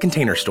place at the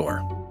Container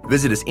Store.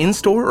 Visit us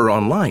in-store or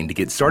online to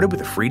get started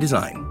with a free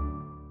design.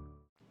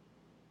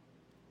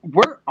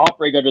 We're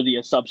operating under the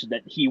assumption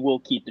that he will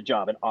keep the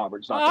job, and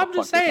Auburn's not. I'm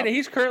just saying,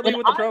 he's currently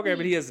with the program,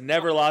 and he has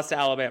never lost to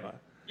Alabama.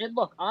 And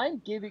look,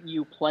 I'm giving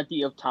you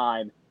plenty of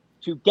time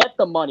to get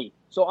the money,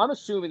 so I'm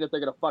assuming that they're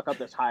going to fuck up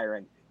this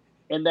hiring,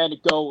 and then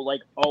go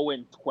like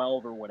 0-12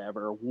 or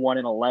whatever,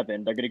 1-11.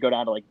 They're going to go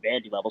down to like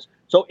Vandy levels.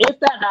 So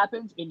if that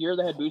happens, and you're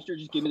the head booster,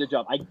 just give me the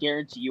job. I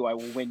guarantee you, I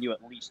will win you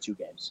at least 2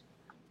 games.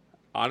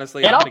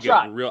 Honestly, I'm going to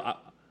get real.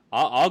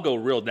 I'll go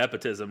real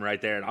nepotism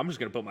right there, and I'm just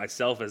going to put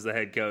myself as the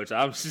head coach.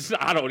 I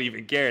don't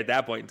even care at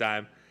that point in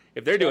time.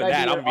 If they're doing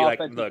that, I'm going to be like,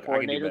 look, I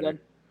can do better. Then?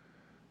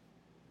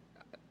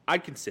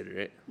 I'd consider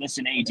it.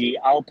 Listen, AD,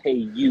 I'll pay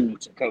you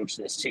to coach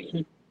this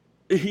team.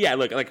 Yeah,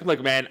 look,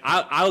 man,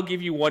 I'll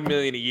give you $1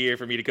 million a year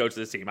for me to coach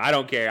this team. I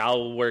don't care.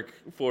 I'll work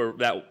for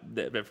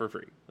that for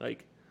free.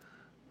 Like,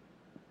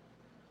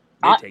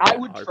 I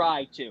would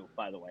try to.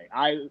 By the way,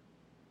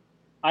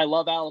 I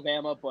love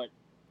Alabama, but.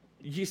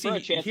 You see,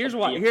 here's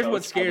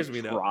what scares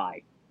me, though.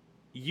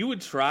 You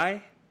would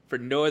try for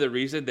no other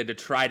reason than to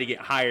try to get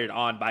hired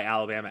on by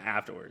Alabama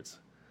afterwards.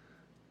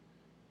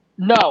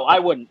 No, I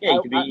wouldn't. Yeah,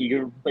 you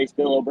could replace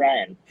Bill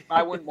O'Brien.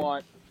 I wouldn't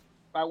want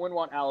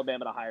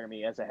Alabama to hire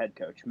me as a head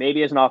coach.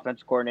 Maybe as an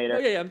offensive coordinator.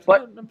 Yeah,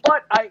 but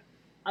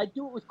I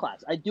do it with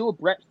class. I do a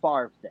Brett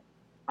Favre thing.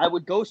 I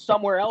would go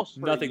somewhere else.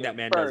 Nothing that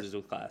man does is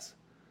with class.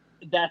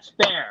 That's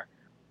fair.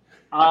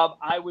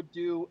 I would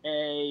do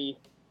a.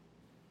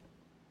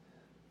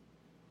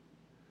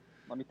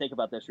 Let me think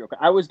about this real quick.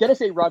 I was going to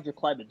say Roger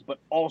Clemens, but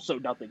also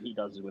nothing he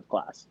does is with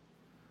class.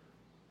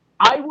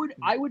 I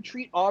would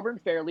treat Auburn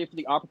fairly for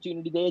the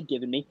opportunity they had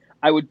given me.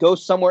 I would go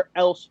somewhere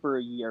else for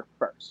a year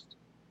first.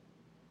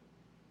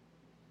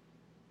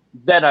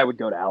 Then I would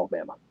go to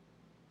Alabama.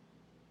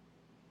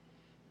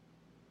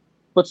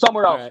 But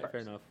somewhere else first.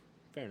 Fair enough.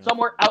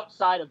 Somewhere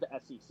outside of the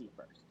SEC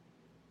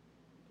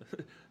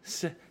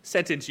first.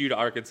 Sentence you to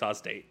Arkansas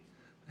State.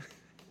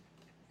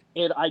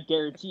 And I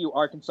guarantee you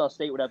Arkansas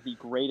State would have the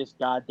greatest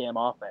goddamn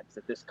offense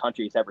that this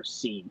country has ever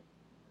seen.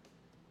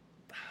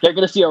 They're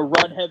going to see a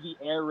run-heavy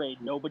air raid.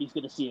 Nobody's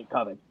going to see it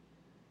coming.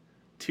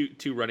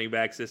 Two running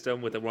back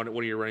system with one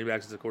of your running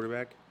backs as a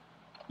quarterback?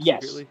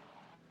 Yes. Secretly?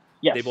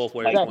 Yes. They both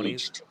wear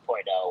 20s?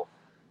 2.0.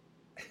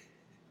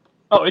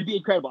 Oh, it'd be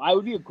incredible. I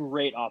would be a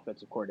great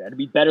offensive coordinator. It'd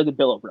be better than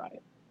Bill O'Brien.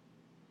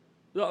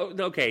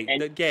 Okay,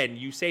 again,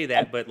 you say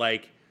that, but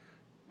like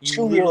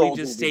you literally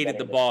just stated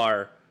the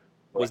bar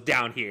was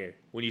down here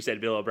when you said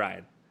Bill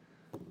O'Brien.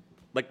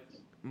 Like,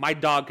 my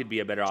dog could be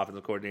a better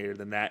offensive coordinator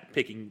than that,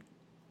 picking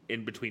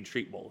in between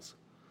street bowls.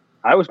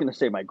 I was going to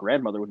say my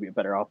grandmother would be a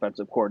better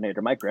offensive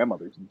coordinator. My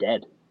grandmother's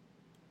dead.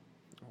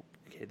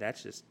 Okay,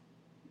 that's just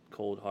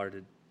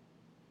cold-hearted.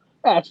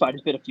 That's fine.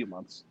 It's been a few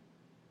months.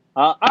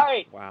 All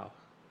right. Wow.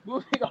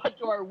 Moving on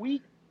to our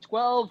Week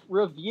 12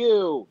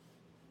 review.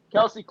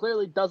 Kelsey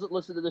clearly doesn't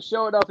listen to the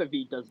show enough if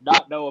he does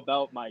not know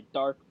about my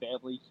dark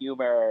family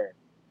humor.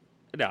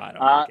 No, I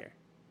don't really care.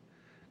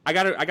 I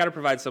gotta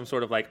provide some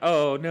sort of like,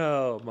 oh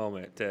no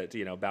moment to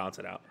balance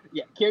it out.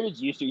 Yeah,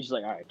 Kieran's used to. He's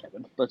like, all right,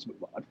 Kevin, let's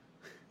move on.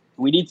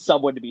 We need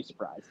someone to be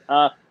surprised.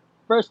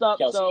 First up,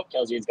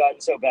 Kelsey, it's gotten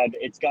so bad.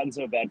 It's gotten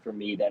so bad for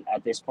me that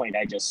at this point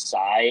I just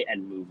sigh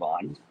and move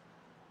on.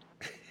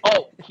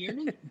 Oh,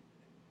 Kieran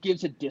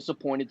gives a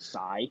disappointed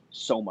sigh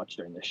so much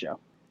during the show.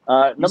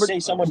 You say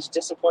so much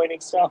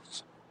disappointing stuff.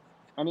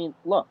 I mean,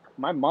 look,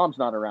 my mom's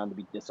not around to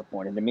be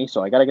disappointed in me,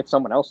 so I got to get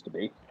someone else to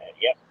be.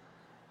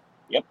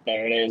 Yep,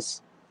 there it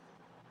is.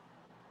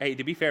 Hey,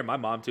 to be fair, my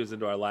mom tunes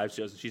into our live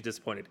shows, and she's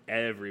disappointed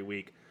every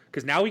week.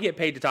 Because now we get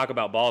paid to talk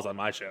about balls on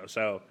my show.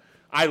 So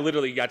I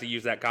literally got to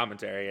use that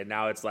commentary, and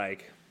now it's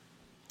like,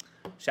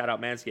 shout out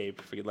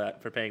Manscaped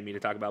for paying me to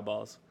talk about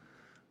balls.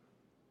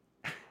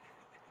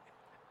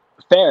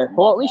 Fair.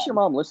 Well, at least your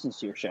mom listens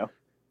to your show.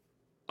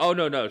 Oh,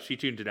 no. She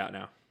tuned it out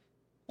now.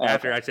 Oh,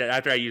 after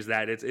I use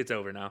that, it's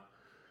over now.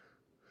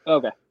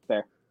 Okay,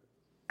 fair.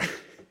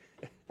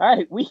 All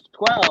right, Week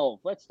 12.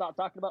 Let's stop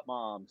talking about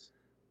moms.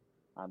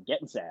 I'm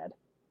getting sad.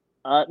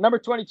 Number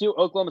 22,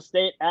 Oklahoma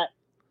State at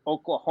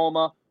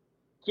Oklahoma.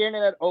 Kieran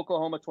had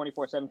Oklahoma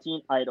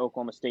 24-17. I had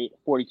Oklahoma State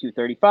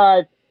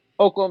 42-35.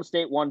 Oklahoma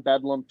State won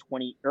Bedlam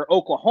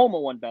Oklahoma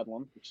won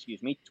Bedlam,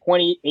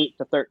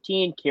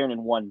 28-13.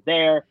 Kieran won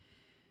there.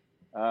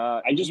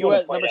 I just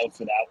want to point out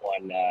for that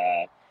one.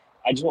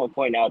 I just want to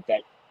point out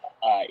that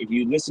if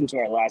you listen to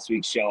our last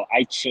week's show,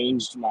 I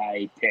changed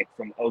my pick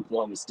from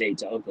Oklahoma State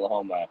to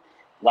Oklahoma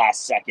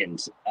last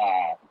second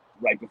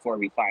right before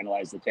we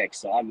finalized the pick.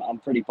 So I'm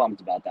pretty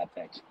pumped about that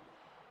pick.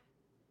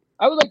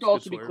 I would like to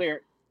also be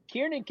clear.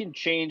 Kieran can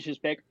change his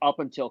pick up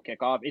until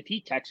kickoff. If he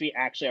texts me,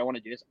 actually, I want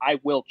to do this, I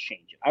will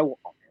change it. I will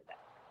honor that.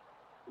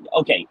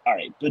 Okay, all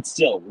right, but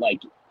still,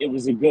 like, it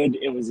was a good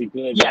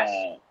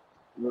yes.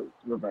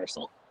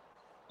 Reversal.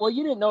 Well,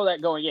 you didn't know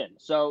that going in,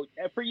 so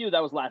for you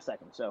that was last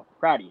second. So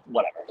proud of you.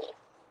 Whatever.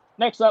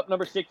 Next up,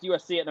 number 6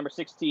 USC at number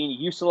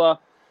 16 UCLA.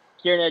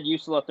 Kieran had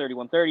UCLA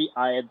 31-30.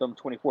 I had them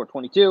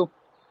 24-22.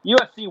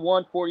 USC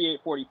won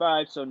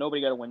 48-45, so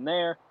nobody got a win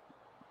there.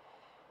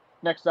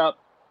 Next up,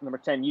 number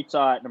 10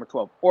 Utah at number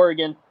 12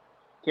 Oregon.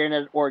 Kieran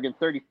had Oregon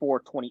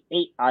 34-28.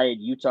 I had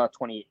Utah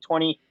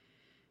 28-20.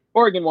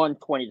 Oregon won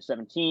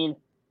 20-17.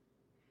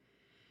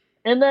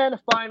 And then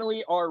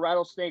finally, our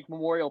Rattlesnake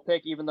Memorial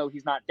pick, even though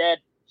he's not dead,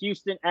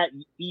 Houston at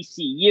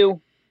ECU.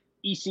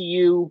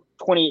 ECU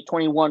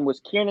 28-21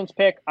 was Kiernan's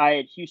pick. I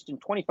had Houston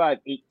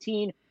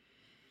 25-18.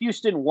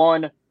 Houston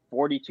won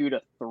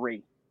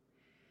 42-3.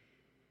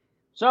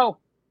 So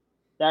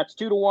that's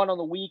 2-1 on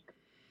the week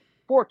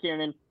for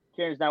Kiernan.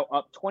 Kiernan's now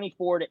up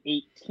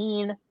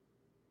 24-18.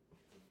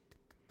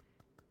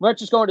 Let's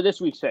just go into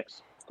this week's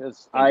picks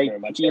because I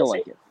feel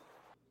like it.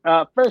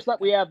 First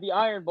up, we have the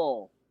Iron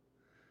Bowl.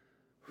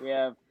 We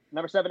have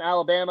number 7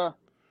 Alabama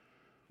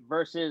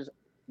versus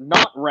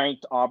not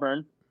ranked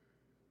Auburn.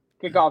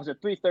 Kickoff is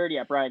at 3:30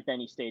 at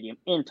Bryant-Denny Stadium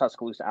in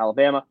Tuscaloosa,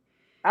 Alabama.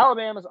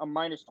 Alabama's a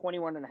minus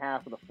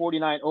 21.5 with a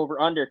 49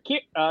 over/under.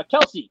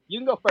 Kelsey, you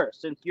can go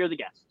first since you're the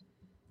guest.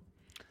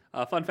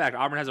 Fun fact,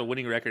 Auburn has a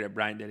winning record at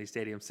Bryant-Denny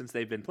Stadium since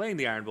they've been playing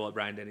the Iron Bowl at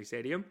Bryant-Denny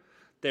Stadium.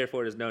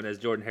 Therefore, it is known as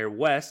Jordan-Hare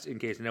West, in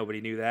case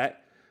nobody knew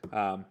that.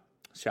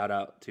 Shout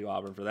out to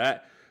Auburn for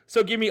that.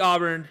 So give me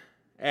Auburn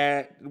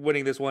at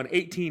winning this one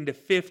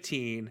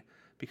 18-15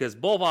 because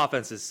both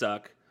offenses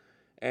suck.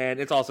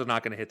 And it's also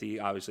not going to hit the,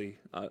 obviously,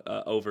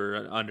 over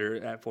and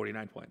under at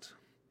 49 points.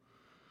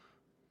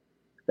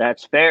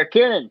 That's fair.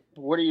 Kieran,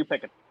 what are you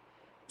picking?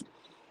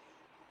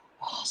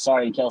 Oh,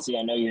 sorry, Kelsey,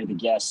 I know you're the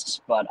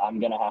guest, but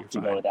I'm going to have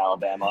to go with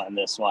Alabama on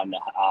this one.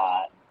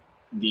 I'm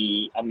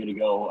going to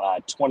go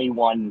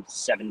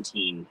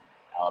 21-17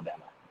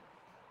 Alabama.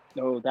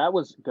 No, that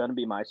was going to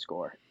be my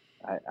score.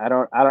 I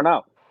don't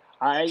know.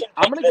 I'm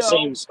going to go the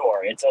same same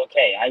score. It's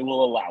okay. I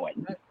will allow it.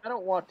 I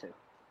don't want to.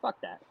 Fuck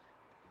that.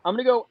 I'm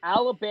going to go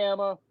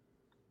Alabama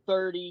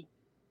 30,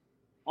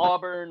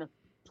 Auburn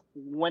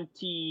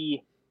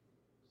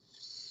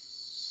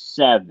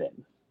 27.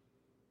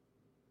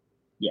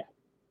 Yeah.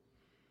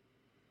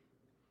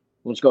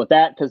 Let's go with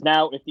that because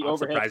now if the I'm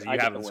overhead, surprised you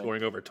haven't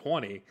scoring over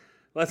 20.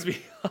 Let's be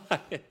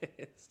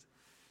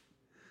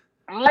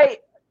honest.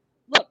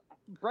 Look,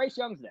 Bryce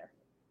Young's there.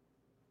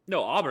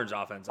 No, Auburn's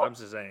offense. I'm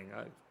just saying.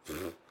 I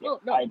have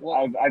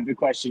a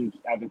question.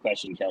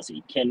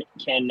 Kelsey. Can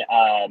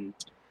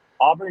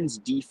Auburn's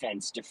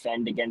defense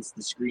defend against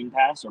the screen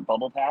pass or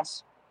bubble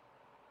pass?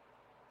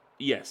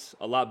 Yes,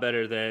 a lot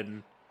better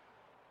than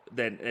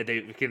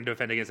they can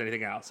defend against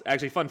anything else.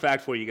 Actually, fun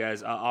fact for you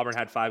guys: Auburn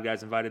had 5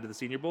 guys invited to the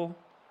Senior Bowl.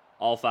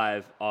 All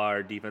 5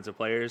 are defensive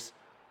players,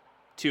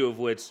 3 of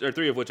which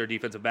are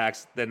defensive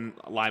backs, then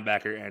a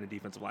linebacker and a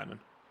defensive lineman.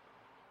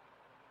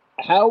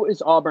 How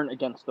is Auburn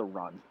against the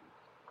run?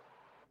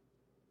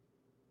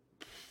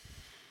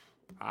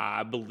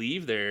 I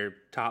believe they're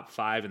top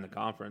 5 in the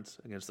conference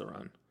against the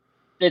run.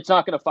 It's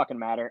not going to fucking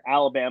matter.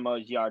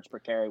 Alabama's yards per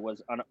carry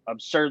was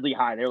absurdly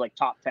high. They're like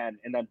top 10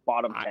 and then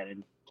bottom 10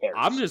 in carries.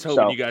 I'm just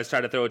hoping you guys try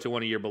to throw it to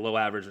one of your below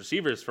average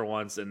receivers for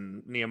once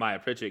and Nehemiah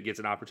Pritchett gets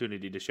an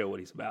opportunity to show what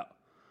he's about.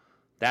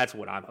 That's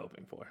what I'm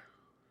hoping for.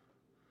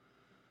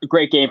 A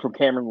great game from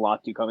Cameron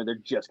Latu coming. They're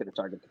just going to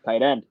target the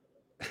tight end.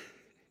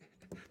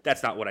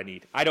 That's not what I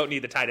need. I don't need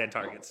the tight end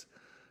targets.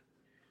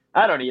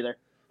 I don't either.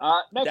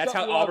 That's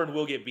how Auburn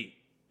will get beat,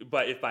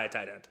 but if by a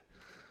tight end.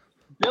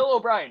 Bill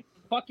O'Brien,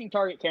 fucking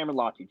target Cameron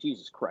Latu.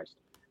 Jesus Christ.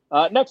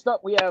 Next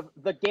up, we have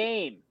the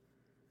game.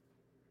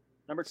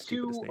 Number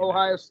 2,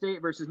 Ohio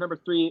State versus number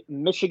 3,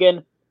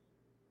 Michigan.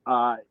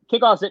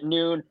 Kickoffs at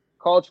noon.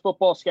 College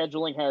football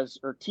scheduling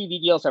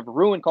TV deals have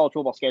ruined college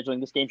football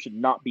scheduling. This game should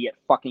not be at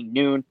fucking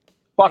noon.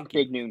 Fuck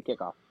big noon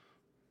kickoff.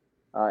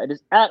 It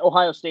is at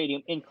Ohio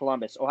Stadium in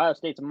Columbus. Ohio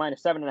State's a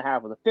minus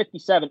 7.5 with a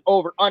 57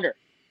 over/under.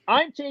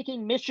 I'm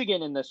taking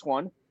Michigan in this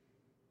one.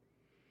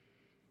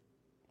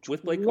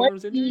 With Blake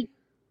Corum's injury?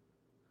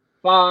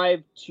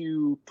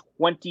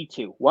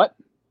 5-22. What?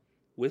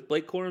 With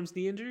Blake Corum's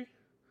knee injury?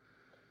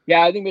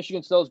 Yeah, I think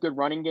Michigan still has a good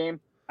running game.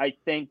 I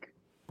think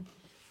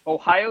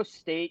Ohio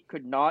State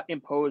could not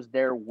impose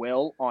their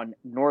will on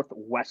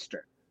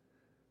Northwestern.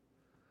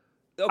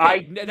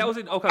 Okay, that was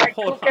okay. I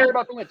don't care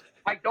about the wins.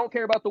 I don't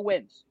care about the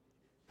wins.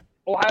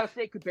 Ohio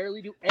State could barely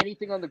do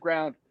anything on the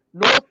ground.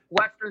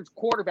 Northwestern's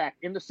quarterback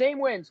in the same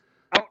wins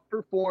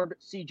outperformed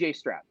C.J.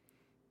 Stroud.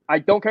 I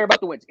don't care about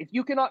the wins. If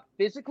you cannot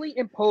physically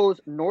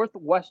impose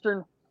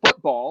Northwestern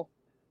football,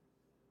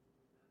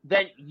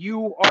 then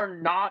you are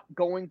not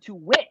going to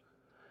win.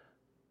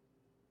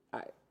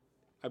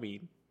 I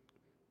mean,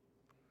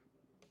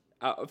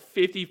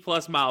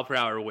 50-plus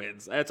mile-per-hour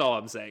winds. That's all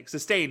I'm saying.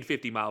 Sustained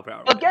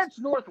 50-mile-per-hour winds. Against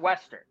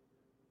Northwestern.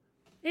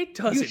 It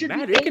doesn't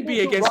matter. It could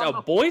be against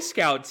a Boy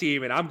Scout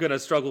team, and I'm going to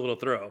struggle to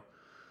throw.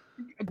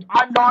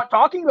 I'm not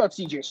talking about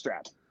CJ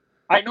Stroud.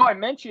 I know I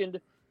mentioned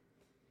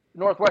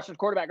Northwestern's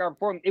quarterback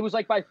outperforming. It was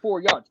like by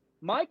 4 yards.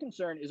 My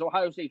concern is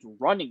Ohio State's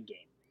running game.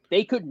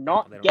 They could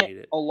not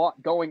get a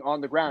lot going on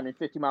the ground in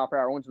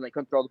 50-mile-per-hour winds when they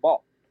couldn't throw the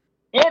ball.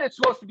 And it's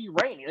supposed to be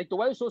raining. Like, the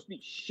weather's supposed to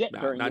be shit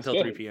during this game. Not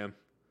until 3 p.m.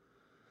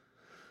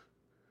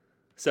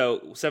 So,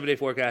 7-day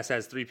forecast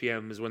has 3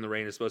 p.m. is when the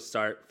rain is supposed to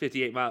start.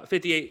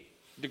 58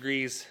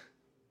 degrees,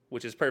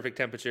 which is perfect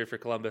temperature for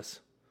Columbus.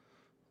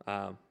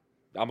 I'm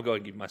going to go ahead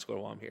and give you my score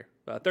while I'm here.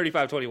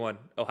 35-21,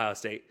 Ohio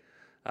State.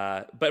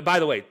 But by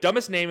the way,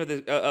 dumbest name of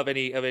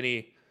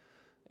any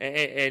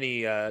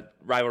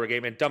rivalry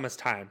game and dumbest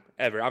time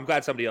ever. I'm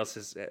glad somebody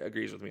else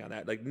agrees with me on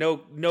that. Like,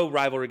 no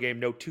rivalry game,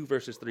 no 2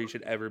 versus 3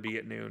 should ever be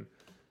at noon.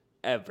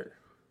 Ever.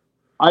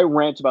 I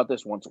rant about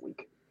this once a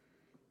week.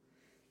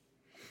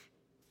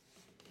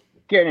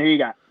 Kieran, who you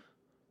got?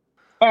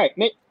 All right,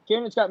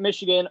 Kieran's got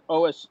Michigan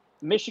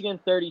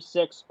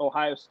 36,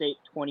 Ohio State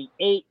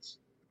 28.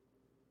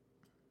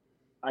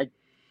 I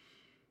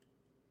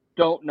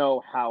don't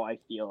know how I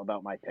feel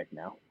about my pick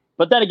now.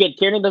 But then again,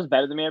 Kieran does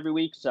better than me every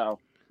week, so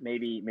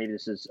maybe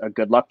this is a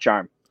good luck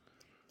charm.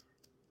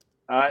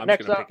 I'm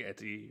next just up, pick it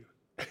to you.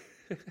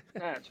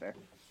 That's fair.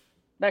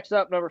 Next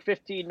up, number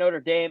 15, Notre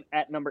Dame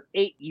at number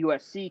 8,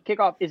 USC.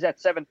 Kickoff is at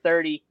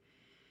 7:30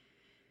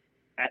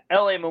 at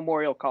LA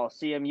Memorial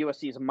Coliseum.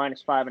 USC is a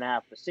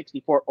 -5.5 to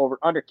 64 over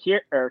under.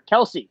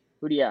 Kelsey,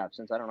 who do you have?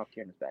 Since I don't know if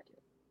Kieran's back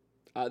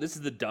yet. This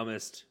is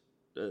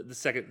the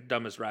second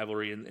dumbest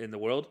rivalry in the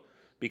world,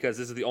 because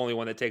this is the only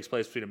one that takes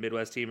place between a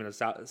Midwest team and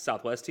a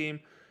Southwest team,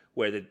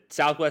 where the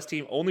Southwest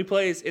team only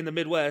plays in the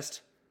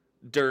Midwest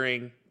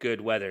during good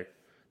weather.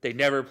 They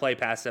never play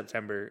past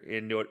September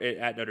at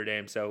Notre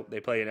Dame, so they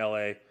play in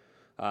LA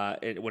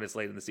when it's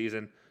late in the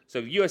season.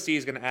 So USC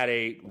is going to add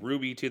a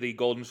ruby to the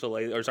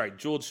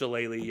jeweled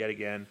shillelagh yet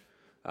again.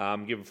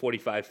 Give them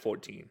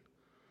 45-14.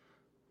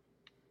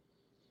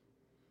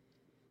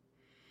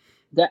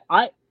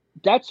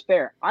 That's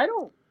fair. I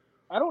don't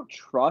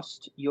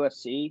trust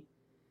USC.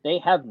 They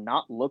have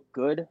not looked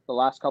good the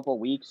last couple of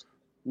weeks.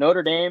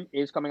 Notre Dame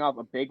is coming off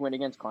a big win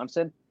against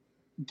Clemson.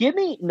 Give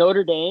me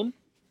Notre Dame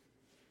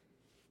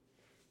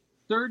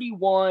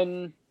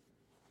 31.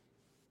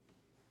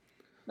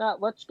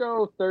 Let's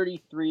go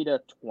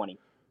 33-20.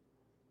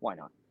 Why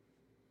not?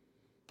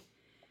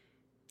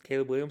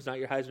 Caleb Williams, not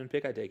your Heisman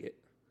pick, I take it.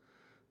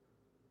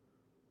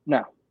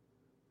 No.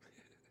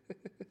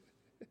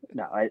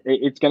 No,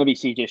 it's going to be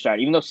CJ Stroud,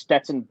 even though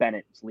Stetson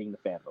Bennett is leading the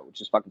fan vote,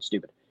 which is fucking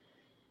stupid.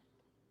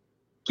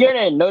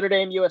 Kieran, Notre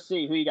Dame,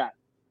 USC, who you got?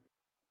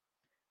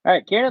 All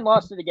right, Kieran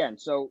lost it again,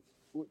 so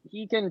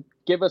he can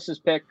give us his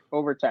pick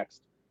over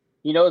text.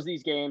 He knows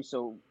these games,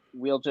 so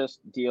we'll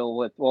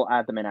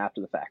add them in after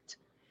the fact.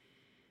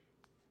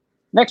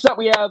 Next up,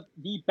 we have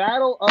the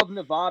Battle of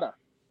Nevada.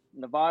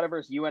 Nevada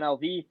versus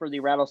UNLV for the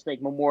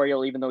Rattlesnake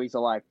Memorial, even though he's a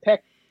live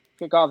pick.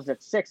 Kickoff is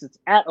at 6. It's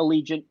at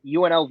Allegiant.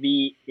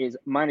 UNLV is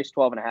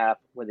 -12.5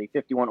 with a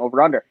 51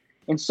 over-under.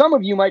 And some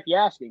of you might be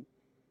asking,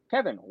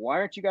 Kevin, why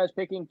aren't you guys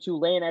picking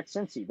Tulane at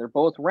Cincy? They're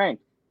both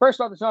ranked.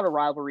 First off, it's not a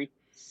rivalry.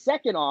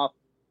 Second off,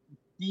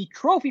 the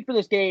trophy for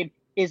this game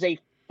is a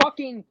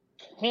fucking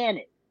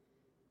cannon.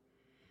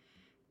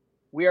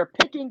 We are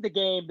picking the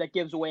game that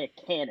gives away a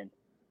cannon.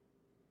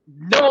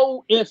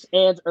 No ifs,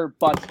 ands, or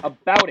buts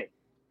about it.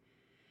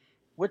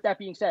 With that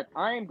being said,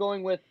 I am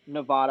going with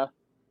Nevada.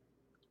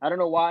 I don't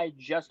know why,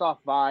 just off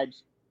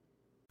vibes.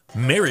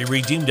 Mary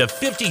redeemed a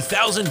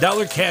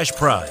 $50,000 cash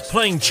prize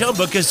playing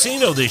Chumba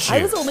Casino this year.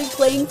 I was only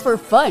playing for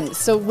fun,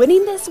 so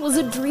winning this was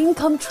a dream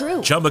come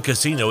true. Chumba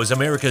Casino is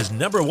America's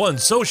 #1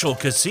 social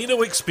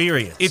casino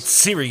experience. It's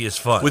serious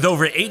fun. With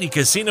over 80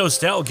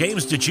 casino-style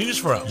games to choose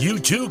from, you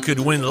too could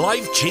win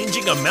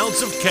life-changing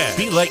amounts of cash.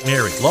 Be like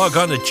Mary. Log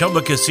on to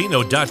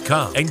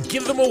ChumbaCasino.com and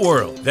give them a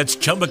whirl. That's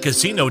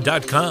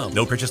ChumbaCasino.com.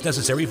 No purchase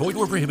necessary. Void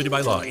where prohibited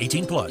by law.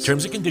 18+.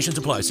 Terms and conditions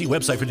apply. See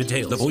website for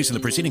details. The voice in the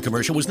preceding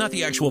commercial was not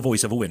the actual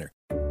voice of a winner.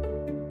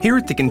 Here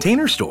at the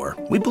Container Store,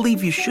 we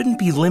believe you shouldn't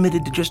be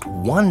limited to just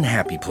one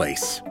happy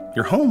place.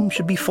 Your home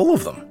should be full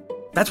of them.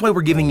 That's why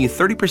we're giving you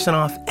 30%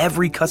 off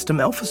every custom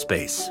Elfa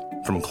space.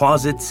 From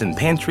closets and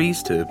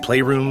pantries to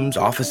playrooms,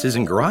 offices,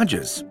 and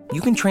garages,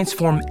 you can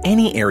transform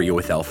any area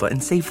with Elfa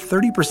and save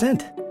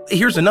 30%.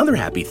 Here's another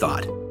happy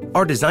thought.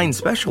 Our design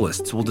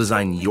specialists will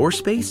design your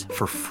space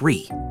for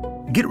free.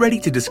 Get ready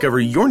to discover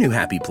your new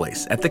happy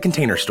place at the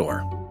Container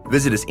Store.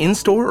 Visit us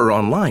in-store or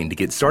online to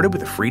get started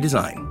with a free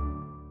design.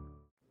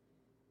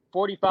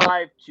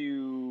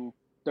 45-38.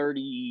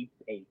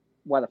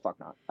 Why the fuck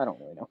not? I don't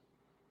really know.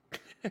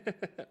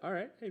 All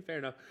right, hey, fair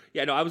enough.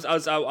 Yeah, no, I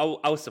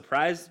was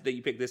surprised that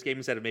you picked this game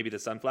instead of maybe the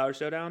Sunflower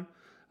Showdown,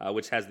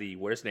 which has the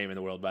worst name in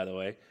the world, by the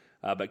way.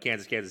 But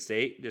Kansas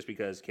State, just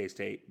because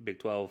K-State Big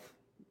 12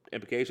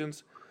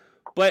 implications.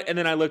 And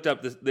then I looked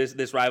up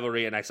this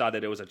rivalry and I saw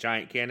that it was a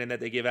giant cannon that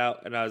they give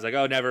out, and I was like,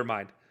 oh, never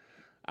mind.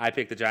 I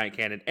pick the Giant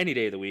Cannon any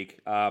day of the week.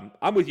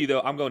 I'm with you,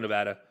 though. I'm going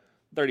Nevada,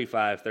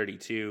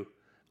 35-32.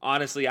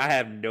 Honestly, I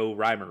have no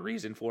rhyme or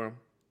reason for them.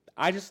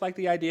 I just like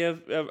the idea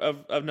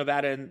of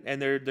Nevada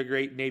and their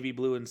great navy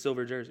blue and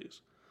silver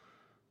jerseys.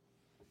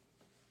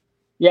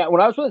 Yeah,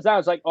 when I was with that, I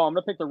was like, "Oh, I'm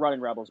gonna pick the Running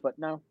Rebels," but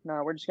no,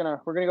 we're gonna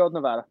go with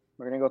Nevada.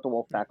 We're gonna go with the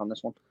Wolfpack on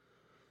this one.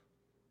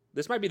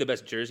 This might be the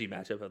best jersey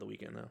matchup of the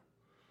weekend, though.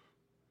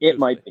 It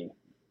might be.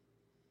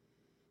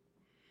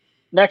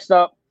 Next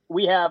up,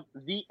 we have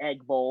the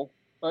Egg Bowl,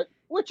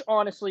 which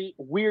honestly,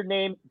 weird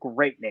name,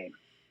 great name.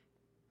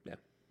 Yeah.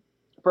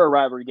 For a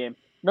rivalry game,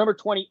 number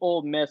 20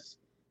 Ole Miss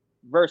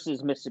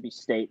versus Mississippi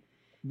State.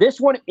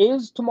 This one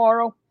is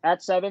tomorrow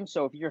at 7,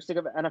 so if you're sick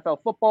of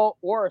NFL football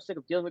or are sick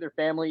of dealing with your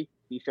family,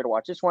 be sure to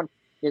watch this one.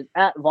 It's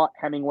at Vaught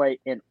Hemingway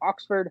in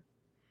Oxford.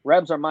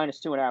 Rebs are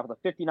 -2.5 with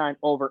a 59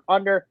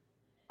 over/under.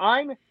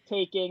 I'm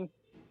taking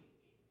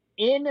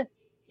in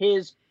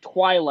his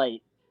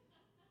twilight.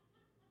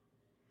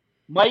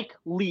 Mike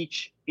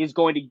Leach is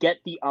going to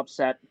get the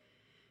upset.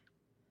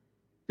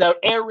 The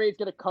air raid's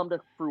going to come to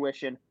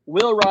fruition.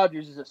 Will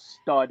Rogers is a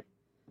stud.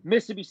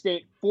 Mississippi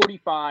State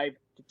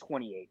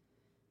 45-28.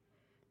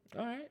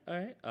 All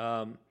right.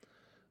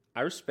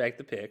 I respect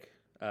the pick.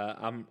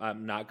 I'm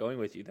not going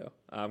with you though.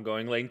 I'm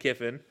going Lane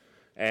Kiffin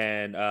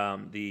and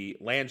the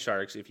Land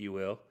Sharks, if you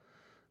will,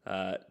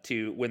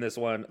 to win this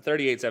one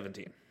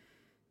 38-17.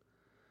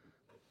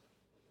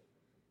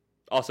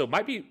 Also,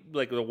 might be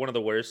like one of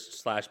the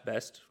worst /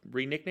 best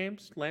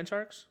re-nicknames, Land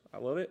Sharks. I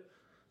love it.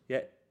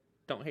 Yet,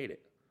 don't hate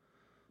it.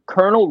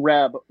 Colonel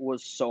Reb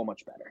was so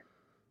much better.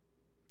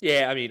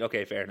 Yeah, I mean,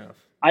 okay, fair enough.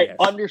 I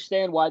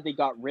understand why they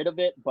got rid of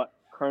it, but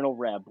Colonel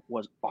Reb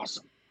was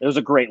awesome. It was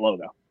a great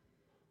logo.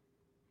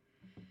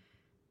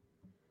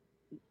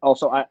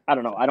 Also, I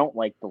don't know. I don't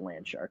like the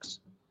Land Sharks.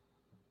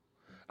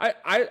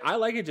 I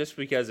like it just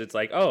because it's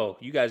like, oh,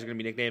 you guys are going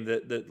to be nicknamed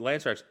the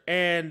Land Sharks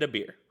and a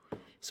beer.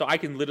 So I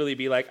can literally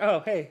be like, oh,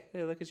 hey,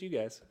 look at you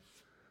guys.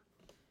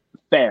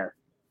 Fair.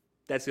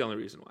 That's the only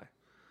reason why.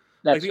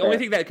 That's like the only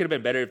thing that could have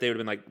been better if they would have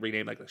been like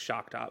renamed like the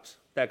Shock Tops.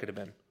 That could have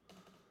been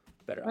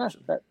a better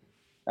option. That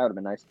would have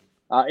been nice.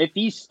 If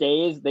he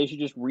stays, they should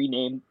just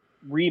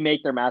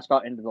remake their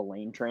mascot into the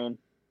Lane Train.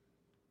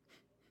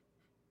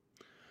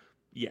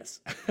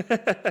 Yes.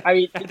 I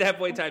mean, at that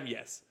point in time,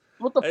 yes.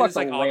 What the fuck? It's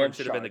like Auburn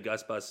should have been the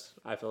Gus Bus.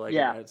 I feel like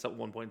at some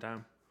one point in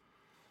time.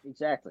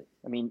 Exactly.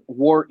 I mean,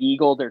 War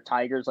Eagle, they're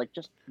Tigers. Like,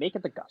 just make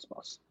it the Gus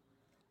Bus.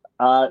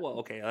 Well,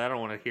 okay. I don't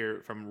want to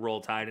hear from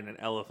Roll Tide and an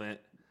elephant.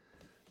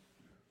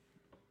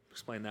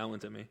 Explain that one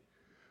to me.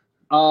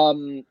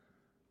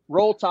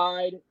 Roll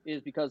Tide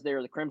is because they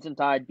were the Crimson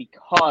Tide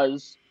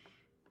because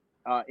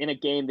in a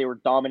game they were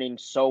dominating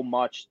so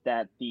much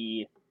that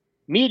the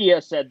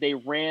media said they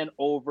ran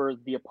over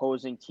the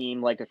opposing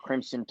team like a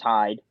Crimson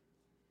Tide.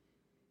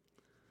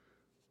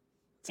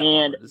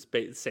 And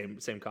it's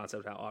same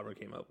concept how Auburn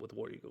came up with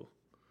War Eagle.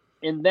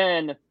 And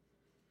then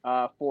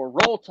for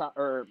Roll Tide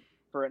or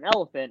for an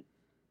elephant,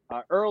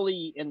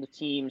 early in the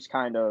team's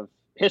kind of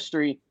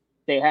history,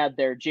 they had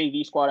their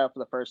JV squad out for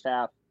the first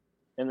half,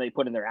 and they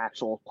put in their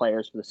actual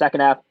players for the second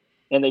half.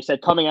 And they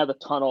said coming out of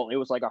the tunnel, it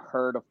was like a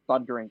herd of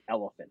thundering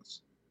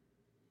elephants.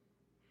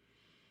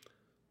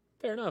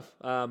 Fair enough.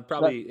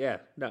 Probably, yeah.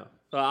 No,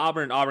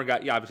 Auburn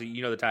got obviously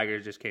the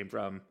Tigers just came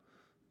from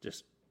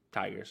just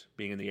Tigers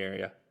being in the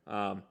area,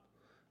 and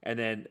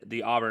then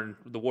the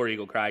War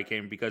Eagle cry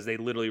came because they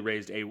literally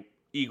raised a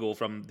eagle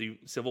from the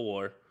Civil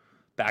War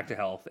back to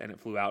health, and it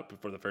flew out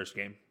before the first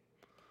game.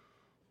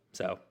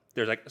 So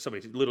there's like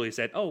somebody literally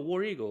said, "Oh,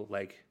 War Eagle,"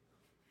 like.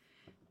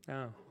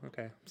 Oh,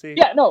 okay. See,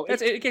 yeah, no.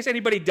 That's in case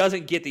anybody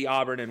doesn't get the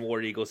Auburn and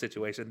War Eagle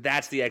situation.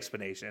 That's the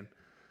explanation.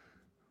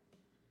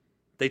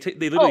 They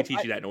literally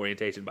teach you that in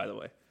orientation, by the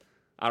way.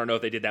 I don't know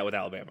if they did that with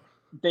Alabama.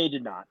 They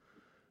did not.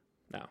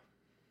 No.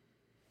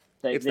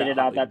 They did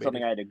not. That's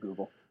something I had to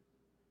Google.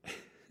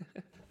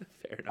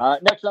 Fair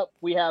enough. Next up,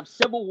 we have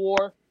Civil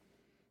War,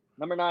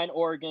 number 9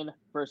 Oregon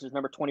versus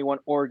number 21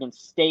 Oregon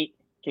State.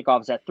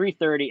 Kickoff is at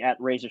 3:30 at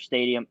Razor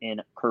Stadium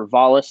in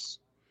Corvallis.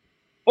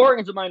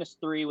 Oregon's a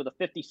 -3 with a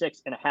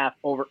 56.5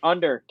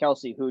 over/under.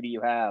 Kelsey, who do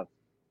you have?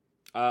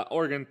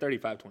 Oregon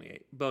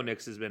 35-28. Bo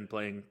Nix has been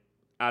playing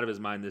out of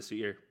his mind this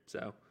year,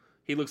 so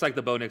he looks like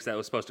the Bo Nix that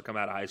was supposed to come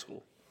out of high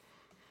school.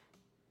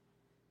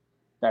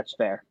 That's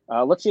fair.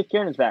 Let's see if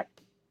Kiernan's back.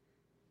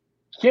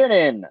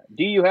 Kiernan,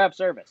 do you have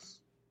service?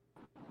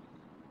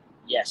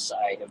 Yes,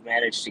 I have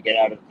managed to get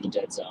out of the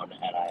dead zone,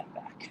 and I am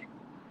back.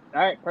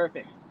 All right,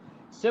 perfect.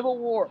 Civil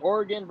War,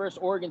 Oregon versus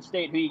Oregon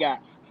State. Who you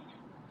got?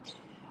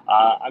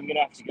 I'm going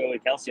to have to go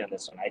with Kelsey on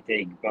this one. I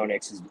think Bo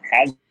Nix has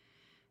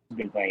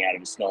been playing out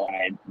of his skull, and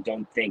I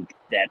don't think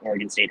that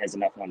Oregon State has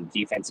enough on the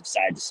defensive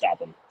side to stop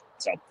him.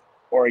 So,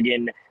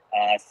 Oregon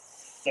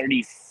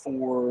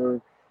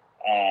 34,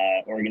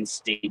 Oregon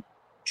State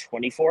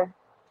 24.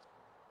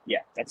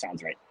 Yeah, that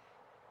sounds right.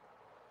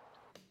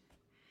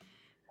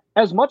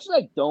 As much as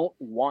I don't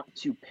want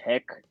to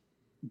pick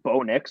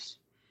Bo Nix,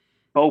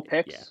 Bo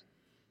picks,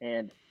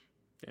 and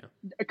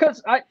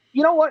because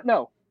you know what?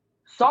 No.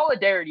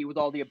 Solidarity with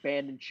all the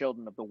abandoned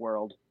children of the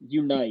world.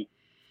 Unite.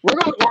 We're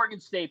going with Oregon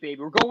State,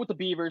 baby. We're going with the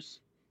Beavers.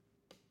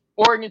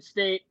 Oregon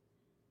State,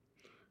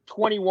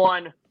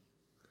 21.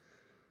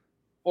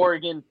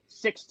 Oregon,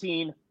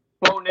 16.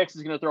 Bo Nix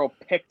is going to throw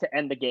a pick to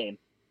end the game.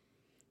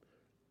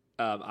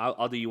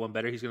 I'll do you one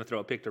better. He's going to throw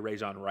a pick to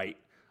Rajon Wright.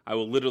 I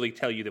will literally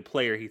tell you the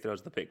player he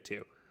throws the pick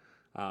to.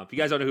 If you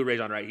guys don't know who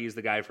Rajon Wright, he's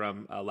the guy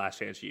from Last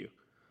Chance U.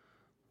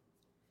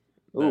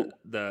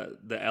 The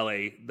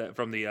LA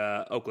from the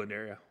Oakland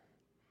area.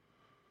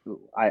 Ooh,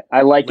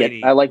 I like Lady,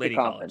 it. I like Lady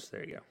the confidence. College.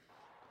 There you go.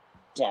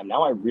 Damn,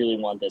 now I really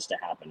want this to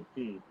happen.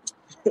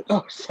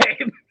 Oh,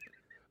 same.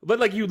 But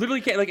like you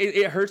literally can't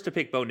it hurts to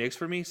pick Bo Nix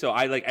for me. So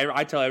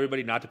I tell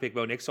everybody not to pick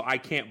Bo Nix. So I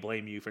can't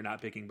blame you for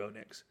not picking Bo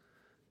Nix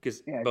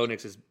because Bo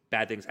Nix is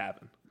bad things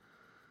happen.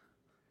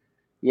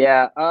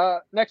 Yeah.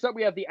 Next up,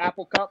 we have the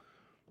Apple Cup,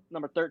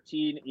 number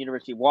 13,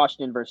 University of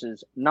Washington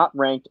versus not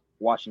ranked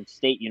Washington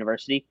State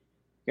University.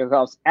 It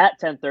goes at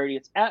 10:30.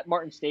 It's at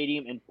Martin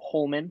Stadium in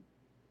Pullman.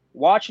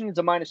 Washington's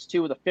a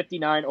 -2 with a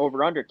 59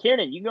 over/under.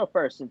 Kieran, you can go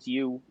first since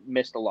you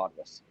missed a lot of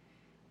this.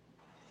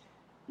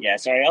 Yeah,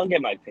 sorry, I'll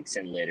get my picks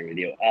in later with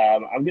you.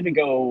 I'm going to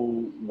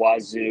go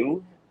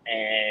Wazoo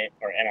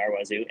or NR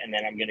Wazoo, and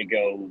then I'm going to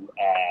go.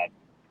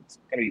 It's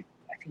going to be,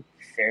 I think,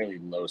 fairly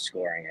low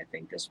scoring. I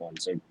think this one,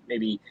 so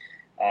maybe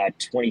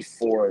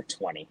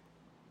 24-20.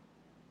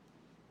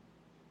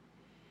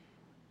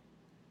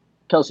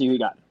 Kelsey, who you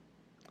got?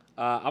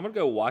 I'm going to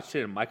go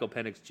Washington and Michael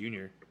Penix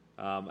Jr.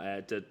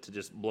 To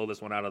just blow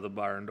this one out of the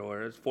barn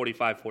door. It's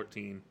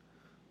 45-14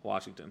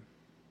 Washington.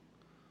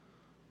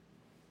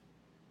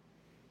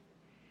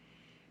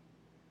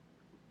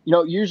 You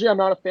know, usually I'm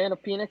not a fan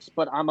of Penix,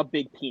 but I'm a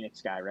big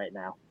Penix guy right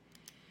now.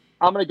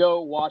 I'm going to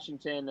go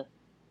Washington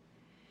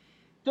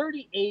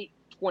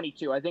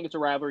 38-22. I think it's a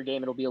rivalry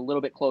game. It'll be a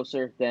little bit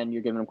closer than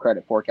you're giving them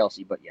credit for,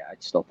 Kelsey, but yeah, I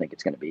still think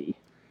it's going to be.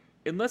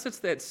 Unless it's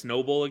that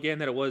Snow Bowl again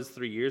that it was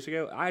 3 years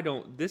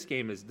ago, this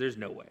game is, there's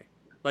no way.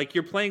 Like,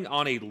 you're playing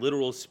on a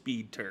literal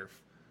speed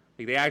turf.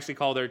 Like, they actually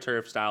call their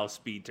turf style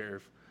speed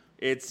turf.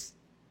 This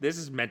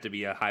is meant to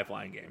be a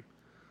high-flying game.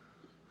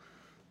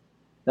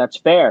 That's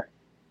fair.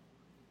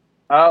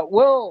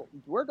 Well,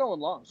 we're going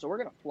long, so we're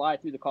going to fly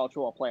through the college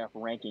football playoff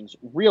rankings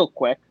real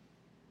quick.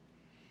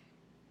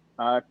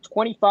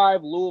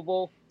 25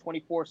 Louisville,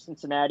 24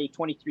 Cincinnati,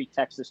 23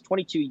 Texas,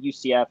 22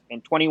 UCF,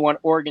 and 21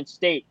 Oregon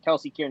State.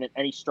 Kelsey, Kieran,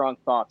 any strong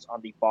thoughts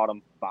on the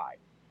bottom five?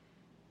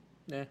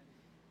 Nah.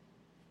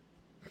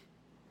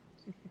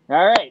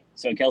 All right.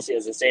 So Kelsey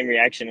has the same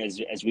reaction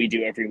as we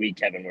do every week,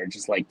 Kevin. We're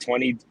just like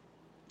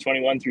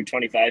 21 through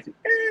 25.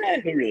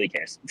 Who really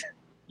cares?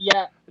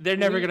 Yeah, they're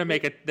never gonna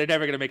make it. They're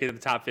never gonna make it in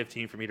the top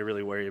 15 for me to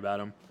really worry about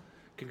them.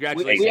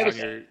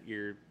 Congratulations on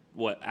your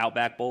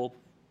Outback Bowl,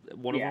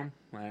 one of them.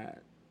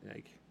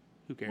 Like,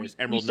 who cares?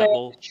 Emerald Nut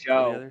Bowl.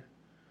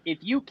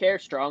 If you care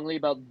strongly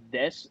about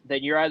this,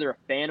 then you're either a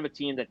fan of a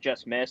team that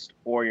just missed,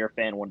 or you're a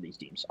fan of one of these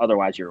teams.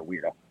 Otherwise, you're a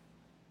weirdo.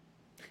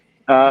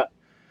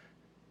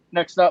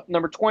 Next up,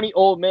 number 20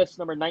 Ole Miss,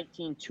 number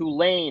 19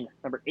 Tulane,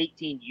 number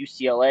 18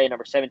 UCLA,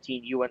 number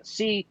 17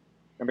 UNC,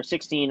 number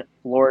 16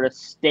 Florida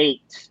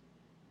State.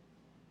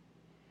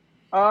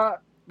 No,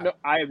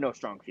 I have no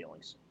strong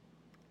feelings.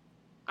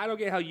 I don't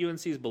get how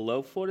UNC is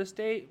below Florida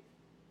State,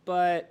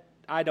 but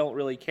I don't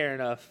really care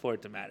enough for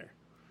it to matter.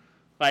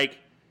 Like,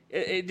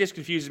 it just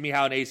confuses me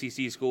how an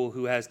ACC school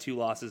who has 2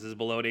 losses is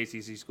below an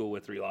ACC school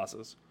with 3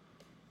 losses.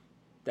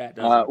 That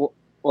doesn't.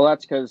 Well,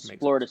 that's because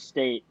Florida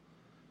State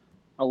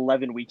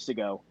 11 weeks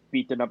ago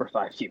beat the number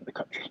 5 team in the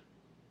country.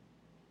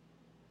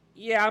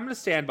 Yeah, I'm going to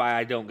stand by.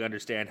 I don't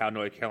understand how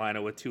North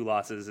Carolina with 2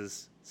 losses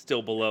is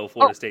still below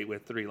Florida State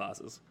with 3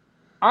 losses.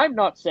 I'm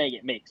not saying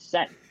it makes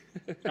sense.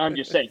 I'm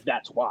just saying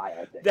that's why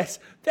I think.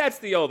 That's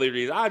the only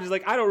reason. I'm just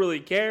like, I don't really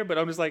care, but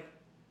I'm just like,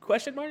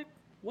 question mark?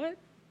 What?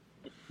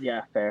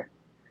 Yeah, fair.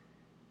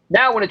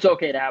 Now when it's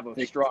okay to have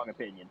a strong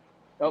opinion.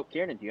 Oh,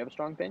 Kieran, do you have a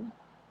strong opinion?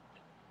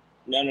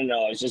 No.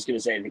 I was just going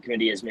to say the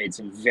committee has made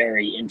some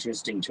very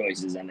interesting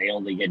choices, and they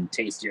only get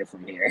tastier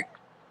from here.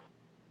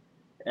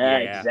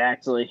 Yeah.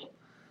 Exactly.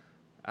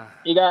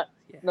 You got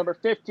number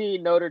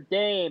 15, Notre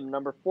Dame,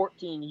 number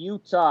 14,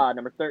 Utah,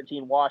 number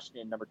 13,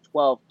 Washington, number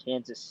 12,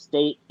 Kansas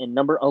State, and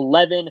number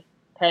 11,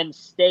 Penn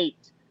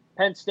State.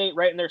 Penn State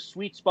right in their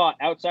sweet spot,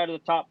 outside of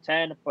the top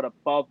 10, but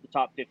above the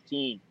top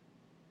 15.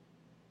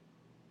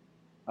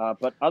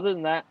 But other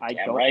than that, I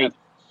don't have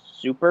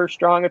super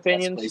strong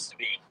opinions. Best place to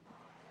be.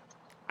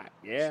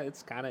 Yeah,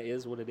 it's kind of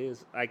is what it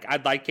is. Like,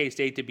 I'd like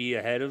K-State to be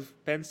ahead of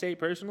Penn State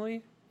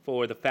personally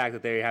for the fact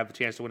that they have a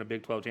chance to win a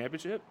Big 12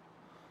 championship.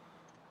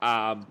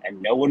 And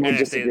no one will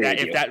disagree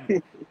with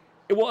you.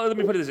 Well, let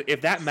me put it this way.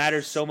 If that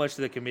matters so much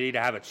to the committee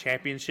to have a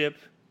championship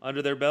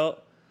under their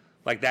belt,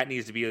 like, that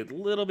needs to be a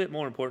little bit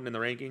more important in the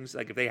rankings.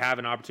 Like, if they have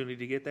an opportunity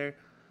to get there,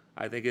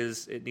 I think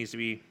it needs to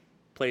be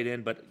played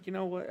in. But you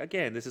know what?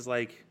 Again, this is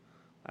like,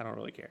 I don't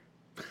really care.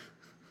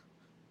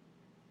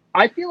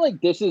 I feel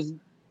like this is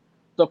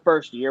the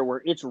first year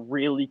where it's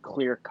really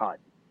clear cut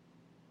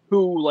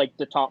who like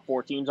the top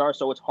 4 teams are,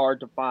 so it's hard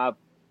to have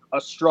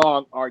a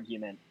strong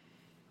argument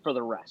for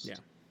the rest.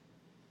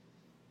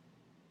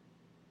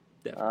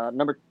 Yeah.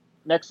 Number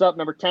Next up,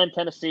 number 10,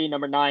 Tennessee.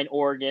 Number 9,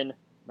 Oregon.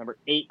 Number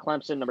 8,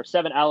 Clemson. Number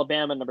 7,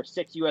 Alabama. Number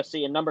 6,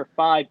 USC. And number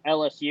 5,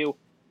 LSU.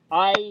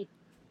 I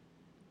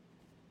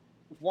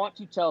want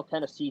to tell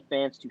Tennessee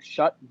fans to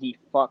shut the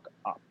fuck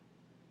up.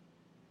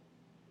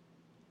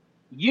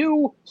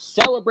 You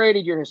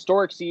celebrated your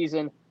historic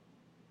season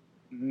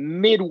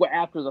midway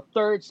after the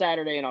third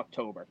Saturday in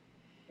October.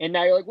 And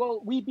now you're like,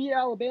 well, we beat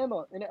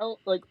Alabama in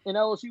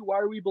LSU. Why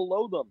are we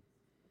below them?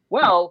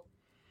 Well,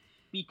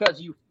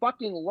 because you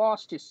fucking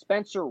lost to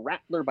Spencer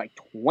Rattler by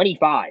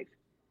 25.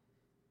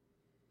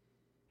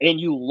 And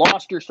you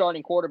lost your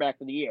starting quarterback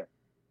for the year.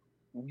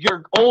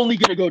 You're only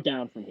going to go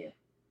down from here.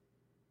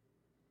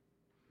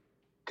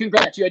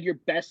 Congrats, you had your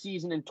best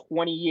season in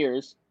 20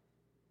 years.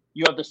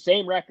 You have the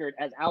same record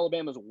as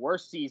Alabama's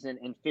worst season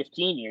in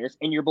 15 years,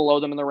 and you're below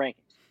them in the rankings.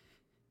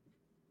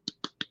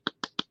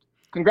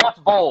 Congrats,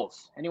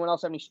 Vols. Anyone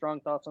else have any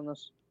strong thoughts on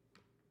this?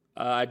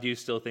 I do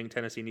still think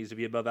Tennessee needs to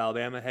be above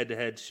Alabama.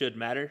 Head-to-head should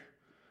matter,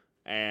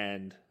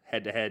 and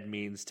head-to-head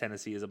means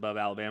Tennessee is above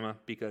Alabama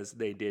because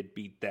they did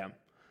beat them.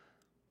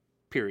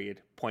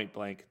 Period. Point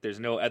blank. There's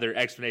no other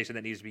explanation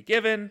that needs to be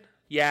given.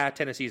 Yeah,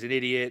 Tennessee's an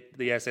idiot.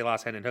 Yes, they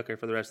lost Hendon Hooker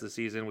for the rest of the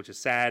season, which is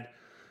sad.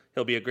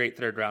 He'll be a great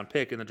third-round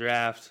pick in the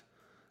draft.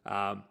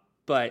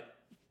 But,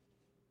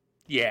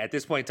 yeah, at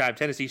this point in time,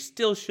 Tennessee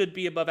still should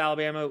be above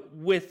Alabama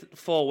with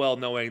full well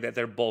knowing that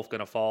they're both going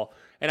to fall.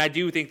 And I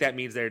do think that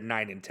means they're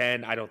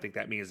 9-10. I don't think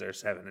that means they're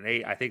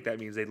 7-8. I think that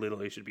means they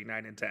literally should be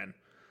 9-10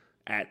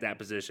 at that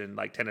position,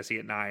 like Tennessee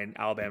at 9,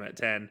 Alabama at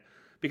 10.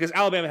 Because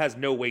Alabama has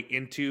no way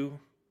into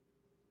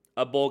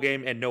a bowl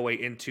game and no way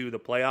into the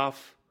playoff.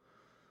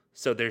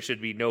 So there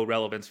should be no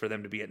relevance for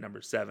them to be at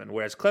number 7.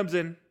 Whereas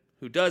Clemson,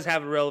 who does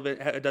have an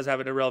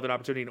irrelevant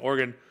opportunity, in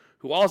Oregon,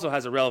 who also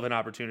has a relevant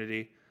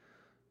opportunity,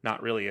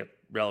 not really a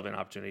relevant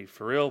opportunity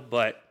for real,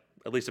 but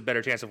at least a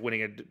better chance of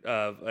winning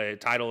a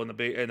title in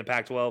the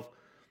Pac-12,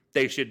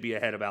 they should be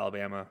ahead of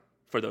Alabama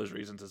for those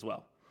reasons as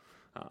well.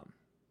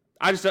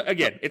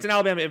 Again, it's an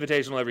Alabama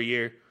Invitational every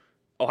year,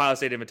 Ohio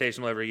State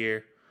Invitational every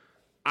year.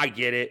 I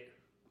get it.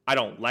 I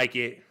don't like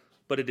it,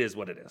 but it is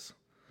what it is.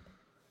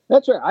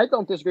 That's right. I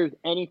don't disagree with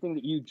anything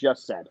that you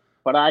just said,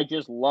 but I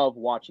just love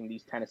watching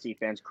these Tennessee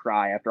fans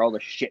cry after all the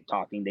shit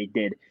talking they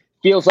did.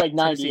 Feels like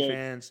 98. Tennessee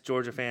fans,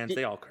 Georgia fans,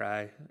 they all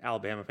cry.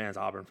 Alabama fans,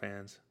 Auburn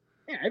fans.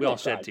 Yeah, we all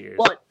shed tears.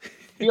 But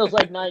feels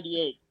like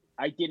 98.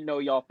 I didn't know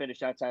y'all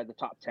finished outside the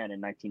top 10 in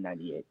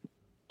 1998.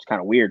 It's kind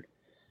of weird.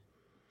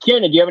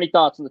 Kieran, do you have any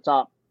thoughts on the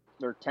top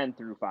or 10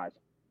 through 5?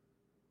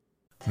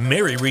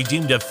 Mary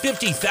redeemed a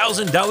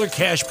 $50,000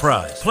 cash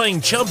prize playing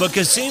Chumba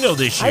Casino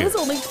this year. I was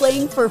only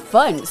playing for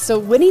fun, so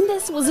winning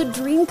this was a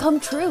dream come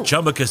true.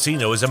 Chumba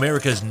Casino is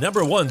America's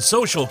 #1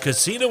 social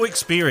casino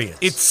experience.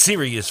 It's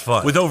serious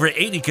fun. With over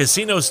 80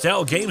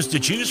 casino-style games to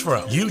choose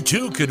from, you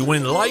too could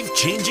win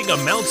life-changing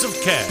amounts of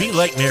cash. Be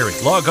like Mary.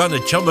 Log on to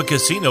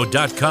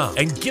ChumbaCasino.com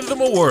and give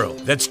them a whirl.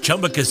 That's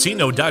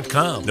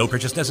ChumbaCasino.com. No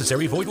purchase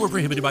necessary. Void where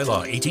prohibited by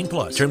law. 18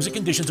 plus. Terms and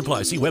conditions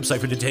apply. See website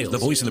for details. The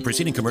voice in the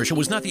preceding commercial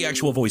was not the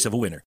actual voice of a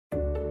winner.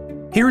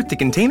 Here at the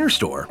Container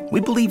Store,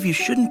 we believe you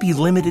shouldn't be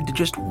limited to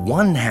just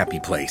one happy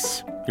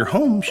place. Your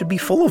home should be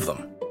full of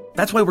them.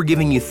 That's why we're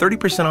giving you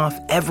 30% off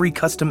every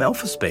custom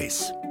Elfa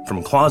space.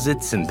 From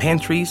closets and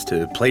pantries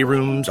to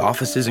playrooms,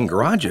 offices, and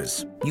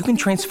garages, you can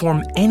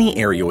transform any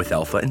area with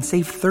Elfa and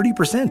save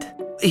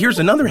 30%. Here's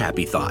another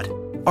happy thought.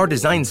 Our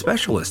design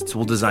specialists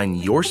will design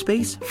your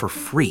space for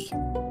free.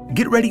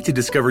 Get ready to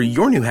discover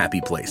your new happy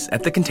place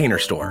at the Container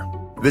Store.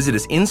 Visit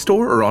us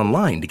in-store or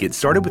online to get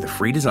started with a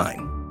free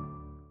design.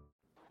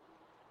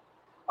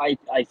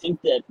 I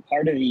think that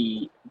part of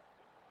the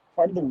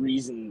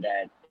reason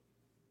that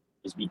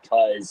is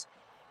because,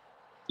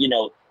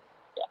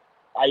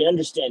 I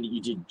understand that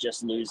you did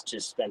just lose to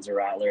Spencer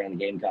Rattler and the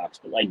Gamecocks,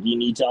 but you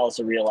need to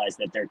also realize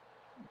that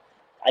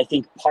I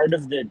think part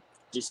of the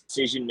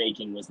decision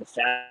making was the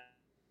fact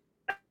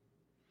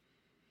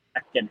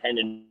that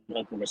Hendon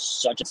Hooker was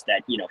such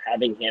that,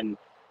 having him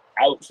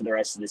out for the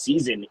rest of the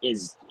season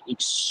is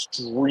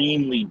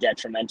extremely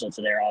detrimental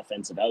to their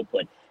offensive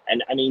output.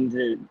 And I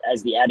mean,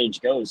 as the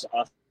adage goes,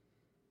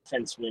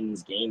 offense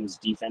wins games,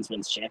 defense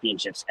wins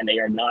championships, and they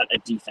are not a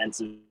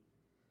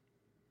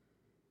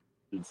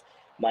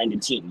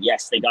defensive-minded team.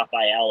 Yes, they got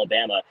by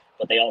Alabama,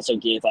 but they also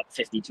gave up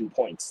 52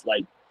 points.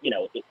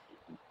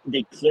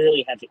 They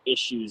clearly have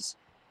issues.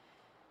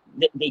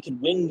 They can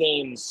win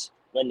games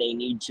when they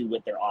need to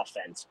with their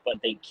offense,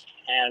 but they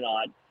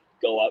cannot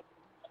go up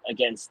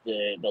against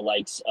the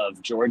likes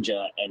of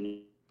Georgia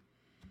and.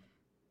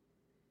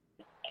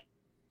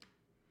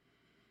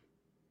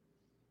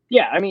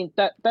 Yeah, I mean,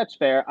 that's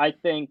fair. I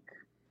think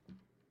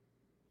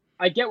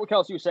I get what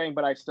Kelsey was saying,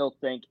 but I still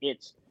think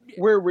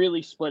we're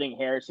really splitting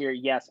hairs here.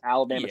 Yes,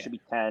 Alabama should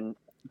be 10.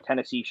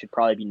 Tennessee should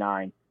probably be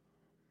 9.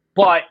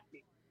 But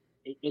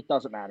it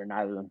doesn't matter,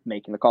 neither of them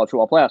making the college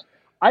football playoffs.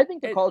 I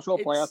think the college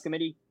football playoff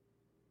committee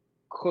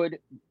could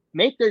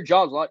make their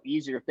jobs a lot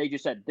easier if they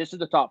just said, this is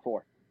the top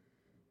 4.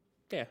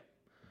 Yeah.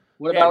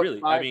 What about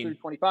 5 through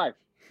 25?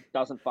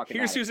 Doesn't fucking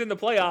Here's matter. who's in the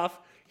playoff.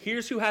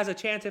 Here's who has a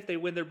chance if they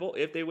win their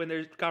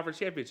conference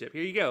championship.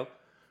 Here you go.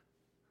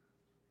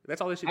 That's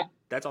all they should.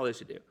 That's all they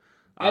should do.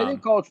 I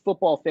think college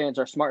football fans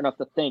are smart enough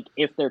to think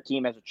if their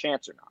team has a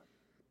chance or not.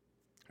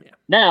 Yeah.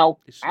 Now,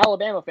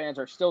 Alabama fans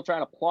are still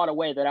trying to plot a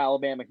way that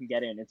Alabama can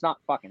get in. It's not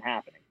fucking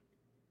happening.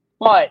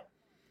 But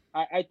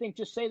I think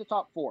just say the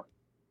top 4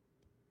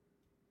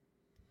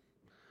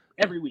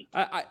 every week.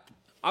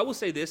 I will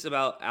say this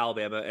about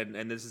Alabama,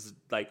 and this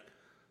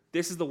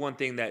is the one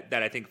thing that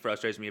I think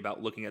frustrates me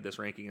about looking at this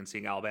ranking and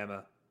seeing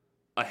Alabama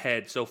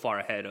so far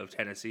ahead of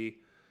Tennessee,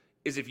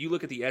 is if you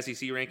look at the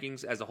SEC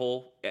rankings as a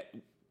whole,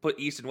 put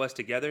East and West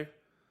together,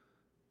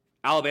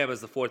 Alabama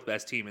is the 4th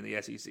best team in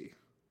the SEC.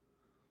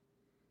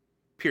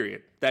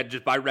 Period. That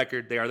just by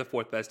record, they are the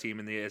 4th best team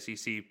in the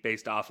SEC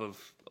based off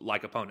of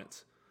like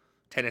opponents.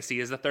 Tennessee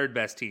is the 3rd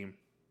best team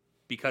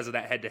because of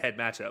that head-to-head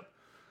matchup.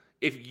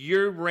 If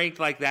you're ranked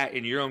like that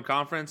in your own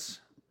conference,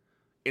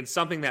 in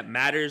something that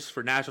matters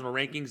for national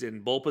rankings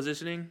and bowl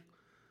positioning,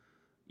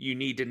 you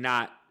need to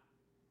not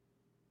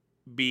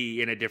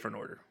be in a different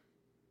order.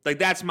 Like,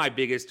 that's my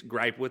biggest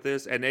gripe with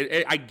this, and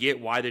I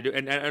get why they do.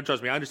 And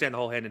trust me, I understand the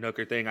whole Hendon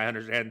Hooker thing. I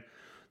understand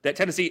that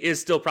Tennessee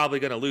is still probably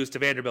going to lose to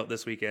Vanderbilt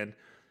this weekend,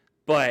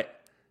 but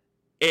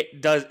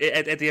at the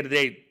end of the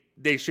day,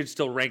 they should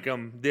still rank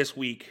them this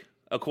week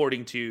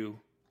according to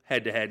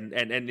head-to-head,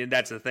 and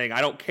that's the thing.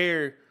 I don't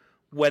care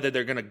whether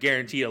they're going to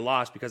guarantee a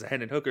loss because of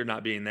Hendon Hooker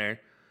not being there,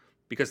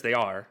 because they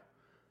are,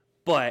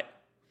 but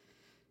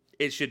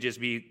it should just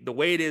be the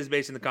way it is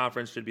based in the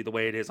conference should be the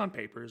way it is on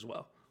paper as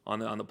well on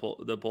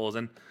the polls.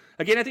 And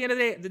again, at the end of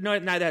the day,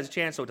 neither has a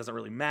chance, so it doesn't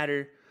really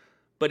matter.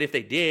 But if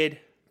they did,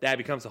 that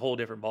becomes a whole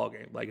different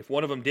ballgame. Like if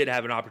one of them did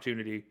have an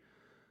opportunity,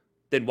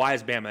 then why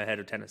is Bama ahead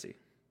of Tennessee?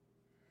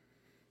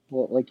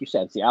 Well, like you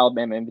said, it's the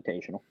Alabama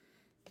Invitational.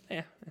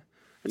 Yeah.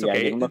 It's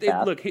okay.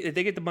 Look, if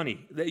they get the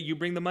money, you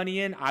bring the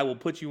money in, I will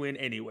put you in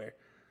anywhere.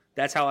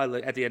 That's how I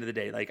look at the end of the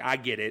day. Like, I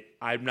get it.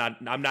 I'm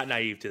not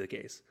naive to the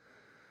case.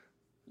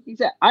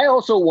 Exactly. I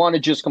also want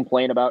to just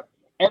complain about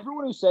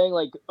everyone who's saying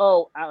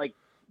I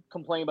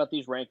complain about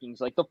these rankings.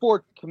 Like the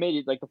 4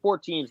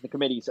 teams, the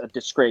committee's a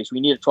disgrace.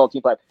 We need a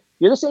 12-team playoff.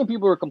 You're the same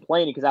people who are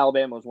complaining because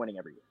Alabama was winning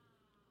every year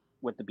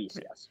with the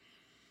BCS.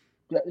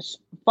 Just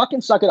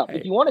fucking suck it up. Hey.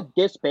 If you want to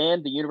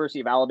disband the University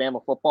of Alabama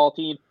football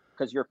team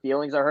because your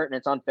feelings are hurt and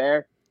it's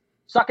unfair,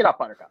 suck it up,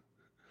 Buttercup.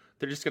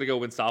 They're just gonna go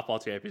win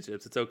softball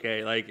championships. It's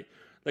okay. Like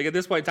at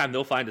this point in time,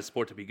 they'll find a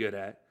sport to be good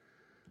at.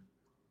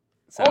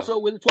 So. Also,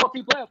 with a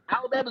 12-team playoff,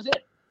 Alabama's in.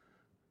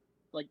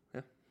 Like,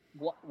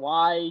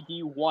 why do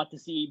you want to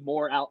see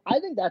more out? I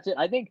think that's it.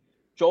 I think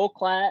Joel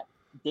Klatt,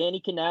 Danny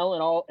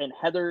Cannell, and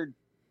Heather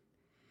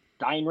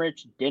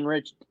Dinrich,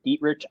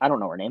 I don't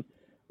know her name.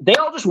 They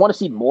all just want to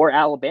see more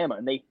Alabama,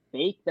 and they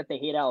fake that they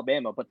hate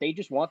Alabama, but they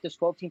just want this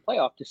 12-team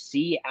playoff to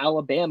see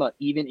Alabama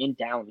even in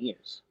down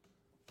years.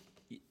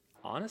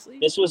 Honestly,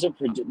 this was a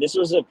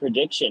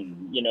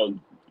prediction,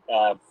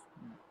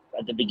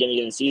 at the beginning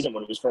of the season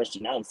when it was first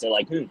announced. They're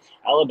like,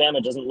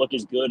 Alabama doesn't look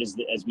as good as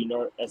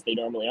they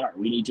normally are.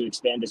 We need to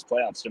expand this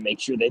playoffs to make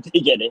sure that they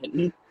get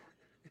in.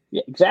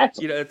 Yeah,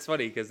 exactly. It's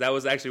funny because that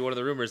was actually one of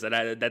the rumors that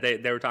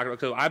they were talking about.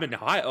 So I'm in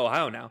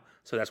Ohio now,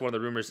 so that's one of the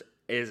rumors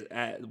is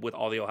with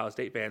all the Ohio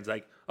State fans,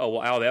 like, oh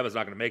well, Alabama's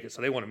not going to make it, so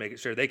they want to make it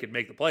sure they can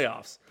make the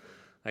playoffs.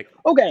 Like,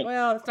 okay,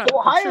 well, it's not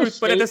Ohio the truth,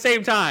 State, but at the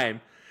same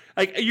time,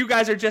 like, you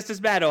guys are just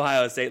as bad,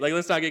 Ohio State. Like,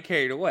 let's not get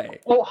carried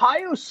away.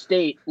 Ohio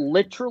State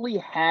literally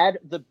had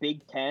the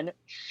Big Ten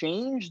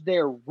change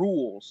their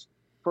rules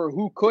for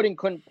who could and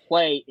couldn't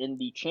play in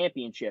the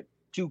championship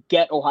to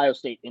get Ohio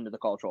State into the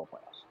college football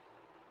playoffs.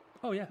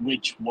 Oh, yeah.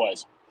 Which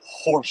was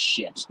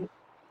horseshit.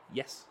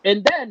 Yes.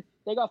 And then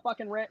they got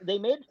they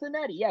made it to the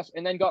Natty, yes,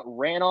 and then got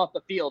ran off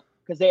the field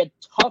because they had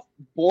Tough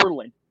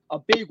Borland, a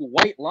big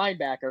white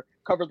linebacker,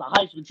 cover the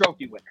Heisman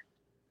Trophy winner.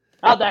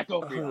 How'd that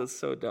go for you? That was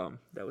so dumb.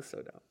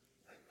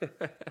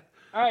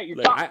 All right, your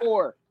top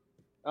 4.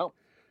 Oh,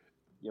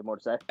 you have more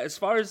to say? As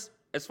far as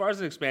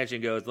an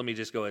expansion goes, let me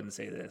just go ahead and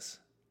say this.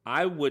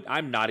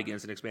 I'm not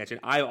against an expansion.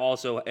 I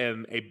also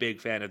am a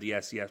big fan of the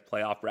FCS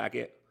playoff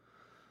bracket.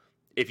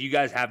 If you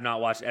guys have not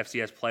watched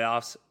FCS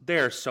playoffs,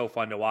 they're so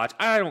fun to watch.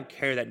 I don't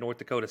care that North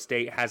Dakota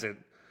State has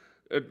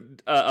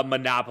a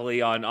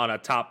monopoly on a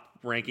top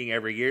ranking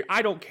every year.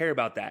 I don't care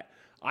about that.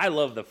 I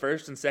love the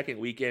first and second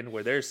weekend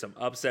where there's some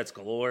upsets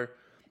galore,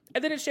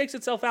 and then it shakes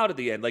itself out at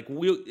the end. Like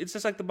it's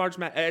just like March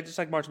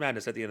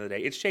Madness at the end of the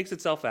day. It shakes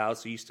itself out,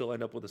 so you still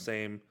end up with the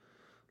same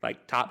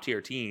like top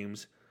tier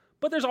teams,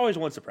 but there's always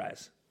one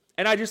surprise.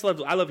 And I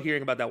love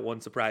hearing about that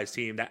one surprise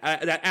team, that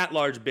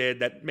at-large bid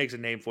that makes a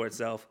name for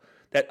itself,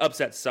 that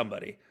upsets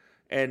somebody.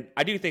 And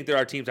I do think there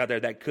are teams out there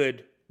that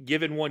could,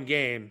 given one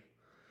game,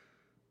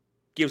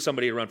 give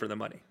somebody a run for their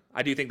money.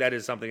 I do think that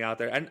is something out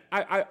there. And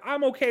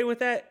I'm okay with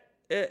that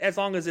as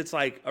long as it's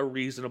like a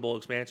reasonable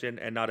expansion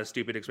and not a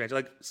stupid expansion.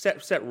 Like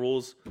set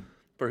rules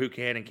for who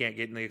can and can't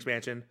get in the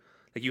expansion.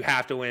 Like you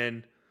have to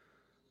win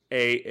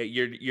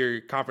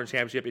your conference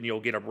championship and you'll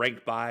get a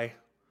ranked bye.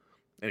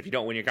 And if you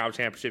don't win your conference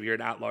championship, you're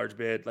an at-large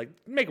bid. Like,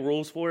 make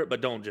rules for it, but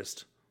don't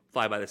just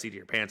fly by the seat of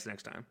your pants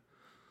next time.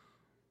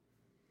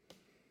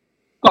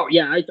 Oh,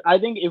 yeah. I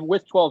think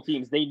with 12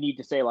 teams, they need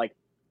to say, like,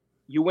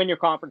 You win your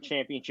conference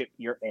championship,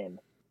 you're in.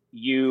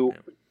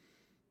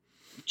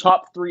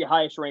 Top 3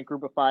 highest ranked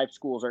group of 5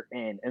 schools are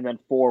in, and then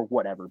 4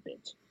 whatever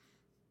bids.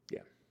 Yeah,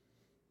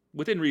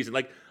 within reason.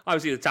 Like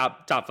obviously the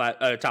top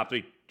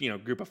 3,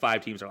 group of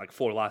 5 teams are like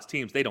 4 lost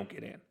teams. They don't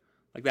get in.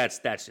 Like that's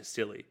just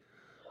silly.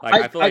 Like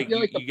I feel like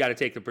you got to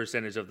take the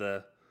percentage of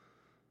the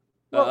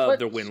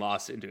their win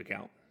loss into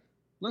account.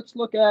 Let's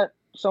look at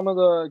some of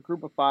the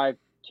group of 5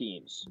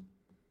 teams.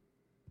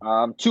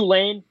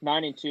 Tulane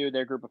 9-2,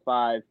 their group of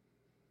 5.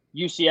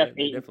 UCF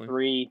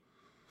 8-3.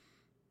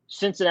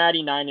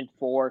 Cincinnati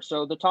 9-4.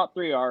 So the top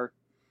 3 are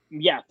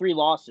 3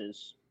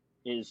 losses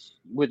is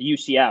with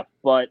UCF,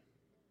 but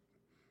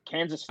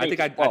Kansas State.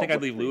 I think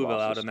I'd leave Louisville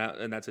out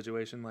in that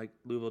situation. Like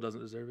Louisville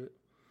doesn't deserve it.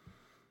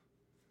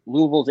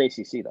 Louisville's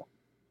ACC though.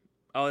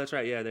 Oh, that's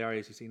right. Yeah, they are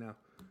ACC now.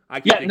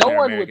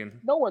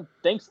 No one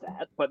thinks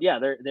that, but yeah,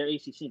 they're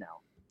ACC now.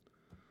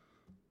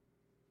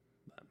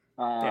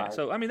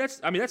 So I mean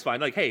that's fine.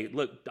 Like, hey,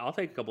 look, I'll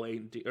take a couple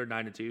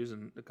 9-2s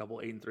and a couple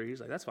 8-3s.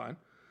 Like that's fine.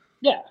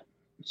 Yeah.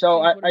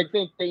 So I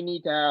think they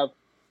need to have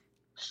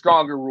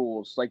stronger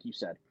rules, like you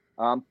said.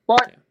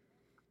 But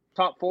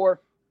top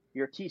 4,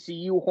 your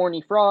TCU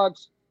Horny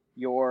Frogs,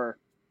 your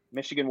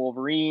Michigan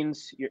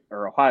Wolverines,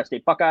 or Ohio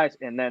State Buckeyes,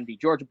 and then the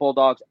Georgia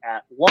Bulldogs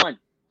at 1.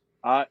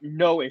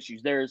 No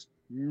issues. There's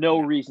no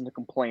reason to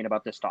complain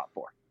about this top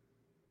 4.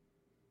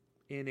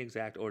 In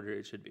exact order,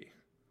 it should be.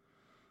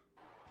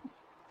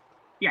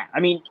 Yeah, I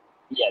mean,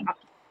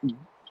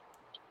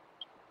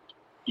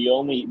 The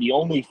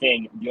only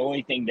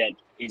thing that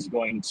is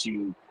going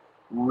to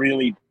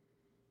really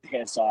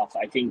piss off,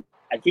 I think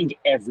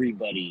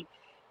everybody,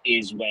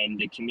 is when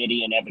the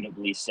committee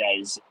inevitably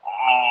says,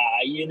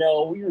 we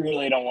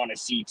really don't want to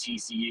see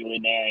TCU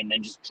in there, and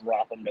then just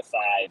drop them to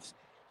 5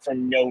 for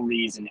no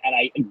reason. And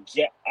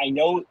I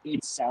know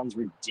it sounds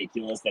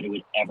ridiculous that it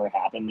would ever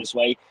happen this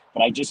way,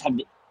 but I just have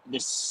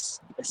this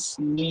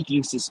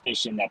sneaking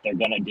suspicion that they're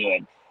going to do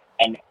it,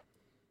 and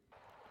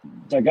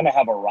they're going to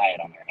have a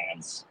riot on their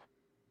hands.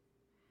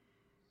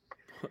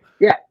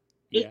 Yeah.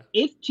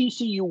 If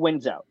TCU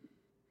wins out,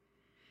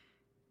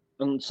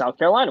 and South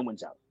Carolina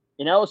wins out,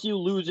 and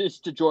LSU loses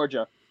to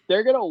Georgia,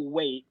 they're going to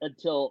wait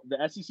until the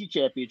SEC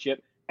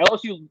championship.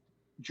 LSU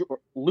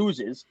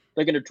loses.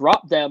 They're going to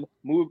drop them,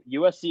 move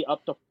USC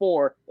up to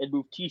 4, and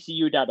move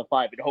TCU down to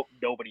 5, and hope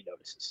nobody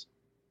notices.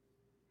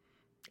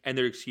 And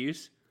their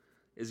excuse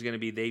is going to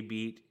be they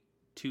beat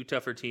 2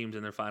 tougher teams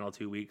in their final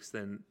 2 weeks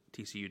than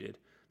TCU did.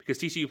 Because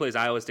TCU plays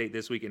Iowa State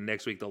this week, and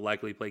next week they'll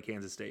likely play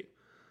Kansas State,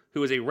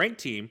 who is a ranked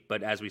team,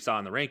 but as we saw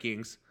in the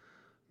rankings,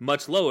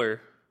 much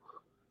lower,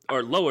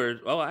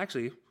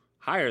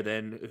 higher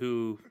than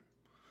who.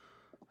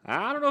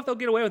 I don't know if they'll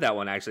get away with that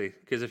one, actually,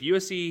 because if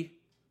USC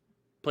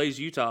plays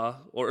Utah,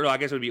 I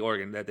guess it would be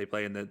Oregon that they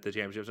play in the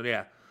championship. So,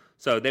 yeah.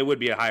 So they would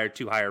be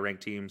 2 higher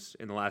ranked teams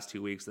in the last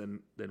 2 weeks than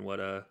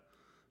what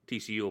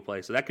TCU will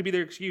play. So that could be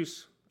their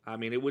excuse. I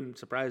mean, it wouldn't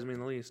surprise me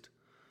in the least.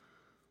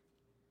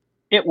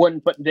 It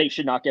wouldn't, but they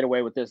should not get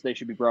away with this. They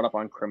should be brought up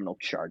on criminal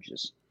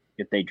charges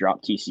if they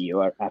drop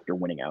TCU after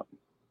winning out.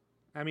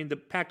 I mean, the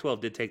Pac-12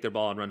 did take their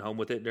ball and run home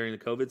with it during the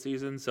COVID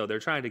season, so they're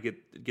trying to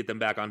get them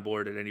back on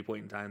board at any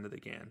point in time that they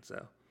can.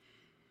 So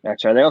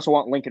that's right. They also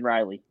want Lincoln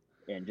Riley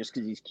in just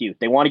because he's cute.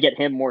 They want to get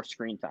him more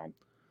screen time.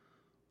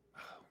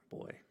 Oh,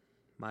 boy,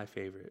 my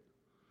favorite.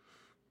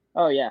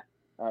 Oh, yeah.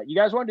 You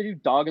guys want to do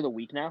Dog of the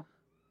Week now?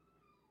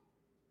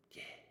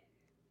 Yeah.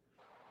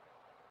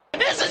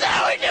 This is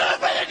how we do it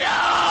for the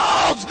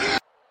dogs!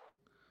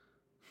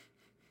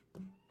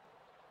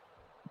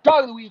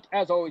 Dog of the Week,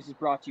 as always, is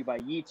brought to you by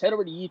Yeats. Head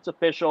over to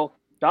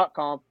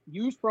yeatsofficial.com.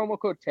 Use promo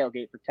code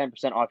TAILGATE for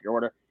 10% off your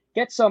order.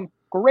 Get some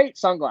great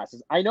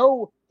sunglasses. I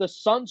know the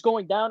sun's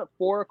going down at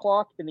 4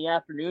 o'clock in the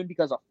afternoon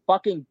because of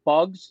fucking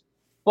bugs,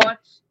 but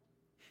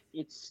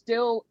it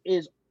still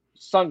is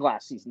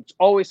sunglass season. It's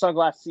always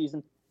sunglass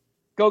season.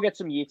 Go get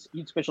some Yeats.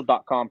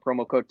 Yeatsofficial.com,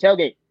 promo code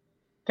TAILGATE.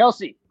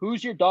 Kelsey,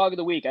 who's your Dog of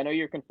the Week? I know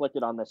you're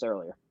conflicted on this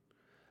earlier.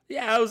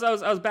 Yeah, I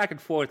was back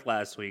and forth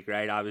last week,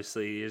 right?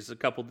 Obviously, there's a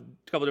couple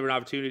different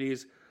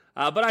opportunities,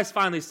 but I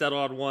finally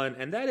settled on one,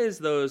 and that is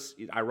those.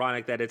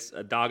 Ironic that it's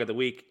a Dog of the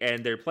Week,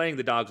 and they're playing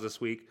the Dogs this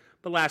week,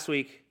 but last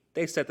week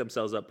they set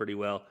themselves up pretty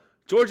well.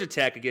 Georgia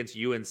Tech against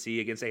UNC,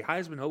 against a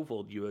Heisman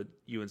hopeful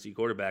UNC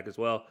quarterback as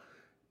well,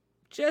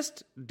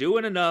 just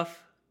doing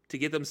enough to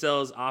get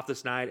themselves off the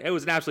snide. It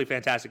was an absolutely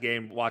fantastic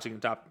game, watching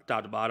them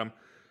top to bottom.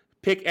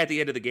 Pick at the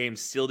end of the game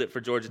sealed it for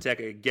Georgia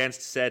Tech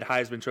against said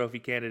Heisman Trophy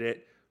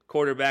candidate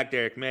quarterback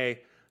Derek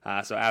May.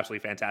 So absolutely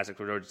fantastic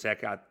for Georgia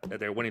Tech.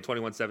 They're winning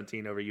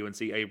 21-17 over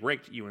UNC, a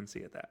ranked UNC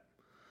at that.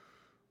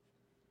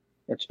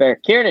 That's fair.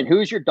 Kieran,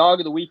 who's your Dog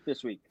of the Week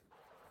this week?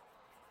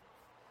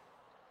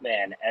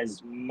 Man,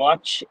 as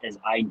much as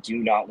I do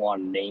not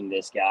want to name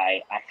this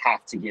guy, I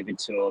have to give it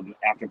to him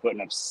after putting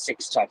up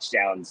 6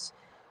 touchdowns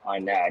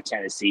on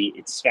Tennessee.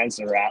 It's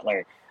Spencer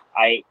Rattler.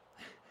 I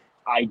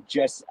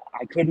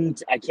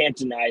can't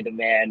deny the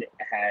man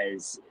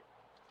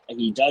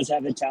he does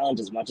have the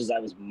talent. As much as I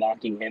was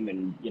mocking him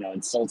and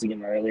insulting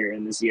him earlier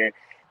in this year,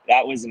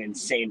 That was an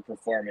insane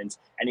performance,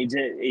 and he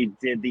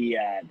did the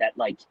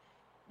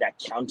that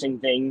counting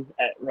thing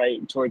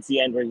right towards the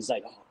end where he's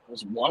like, "Oh, it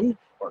was one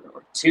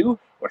or two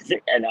or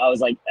three," and I was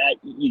like,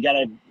 "You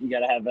gotta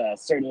have a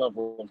certain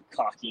level of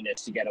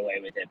cockiness to get away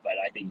with it." But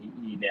I think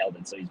he nailed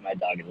it, so he's my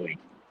dog of the week.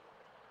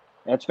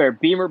 That's fair.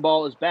 Beamer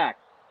Ball is back.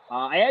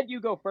 I had you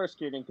go first,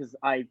 Kieran, because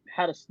I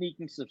had a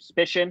sneaking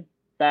suspicion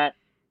that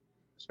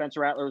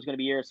Spencer Rattler was going to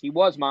be yours. He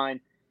was mine.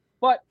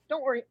 But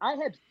don't worry, I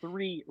had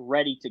 3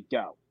 ready to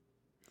go.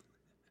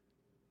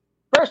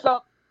 First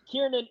up,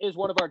 Kieran is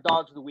one of our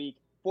dogs of the week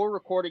for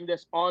recording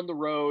this on the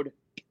road.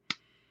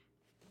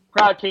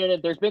 Proud Kieran.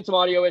 There's been some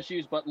audio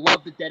issues, but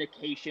love the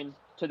dedication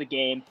to the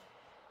game.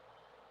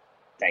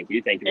 Thank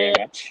you very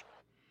much.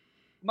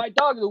 My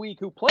dog of the week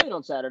who played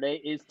on Saturday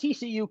is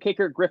TCU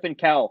kicker Griffin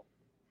Kell.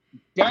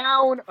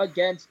 Down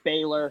against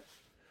Baylor.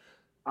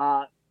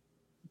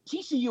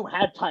 TCU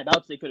had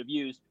timeouts they could have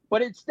used,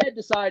 but instead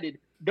decided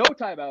no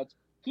timeouts.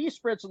 He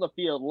sprints on the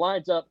field,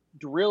 lines up,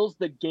 drills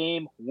the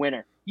game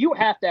winner. You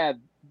have to have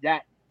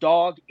that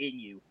dog in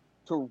you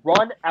to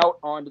run out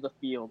onto the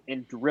field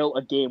and drill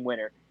a game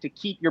winner to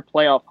keep your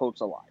playoff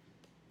hopes alive.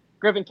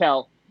 Griffin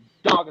Kell,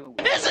 dog of the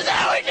week. This is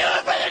how we do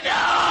it for the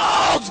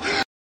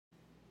dogs!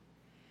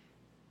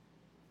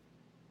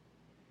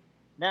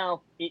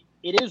 Now, it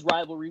is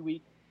rivalry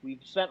week.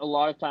 We've spent a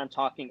lot of time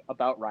talking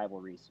about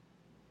rivalries.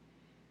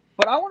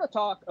 But I want to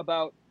talk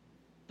about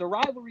the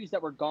rivalries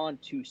that were gone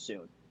too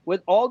soon.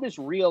 With all this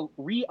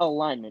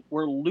realignment,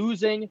 we're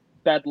losing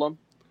Bedlam.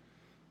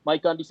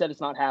 Mike Gundy said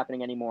it's not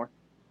happening anymore.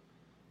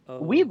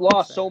 We've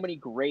lost so many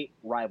great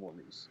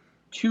rivalries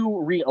to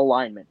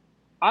realignment.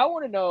 I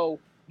want to know,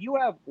 you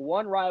have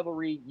one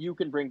rivalry you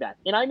can bring back.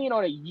 And I mean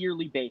on a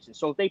yearly basis.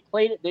 So if they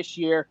played it this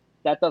year,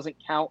 that doesn't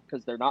count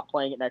because they're not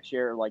playing it next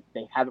year. Like,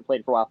 they haven't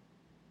played it for a while.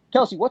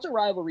 Kelsey, what's a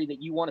rivalry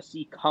that you want to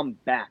see come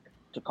back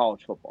to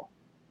college football?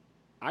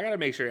 I got to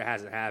make sure it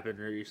hasn't happened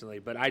recently,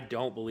 but I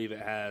don't believe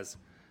it has.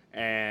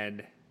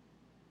 And,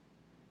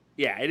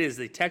 yeah, it is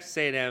the Texas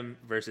A&M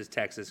versus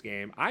Texas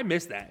game. I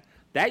miss that.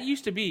 That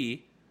used to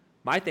be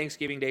my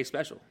Thanksgiving Day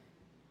special.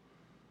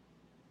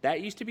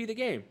 That used to be the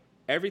game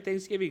every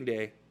Thanksgiving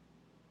Day.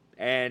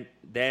 And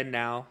then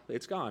now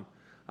it's gone.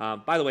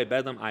 By the way,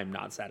 Bedlam, I'm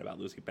not sad about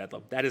losing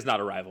Bedlam. That is not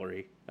a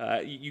rivalry.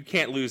 You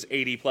can't lose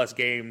 80-plus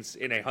games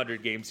in a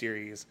 100-game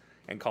series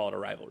and call it a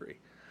rivalry.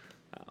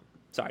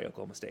 Sorry,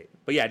 Oklahoma State.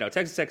 But, yeah, no,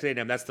 Texas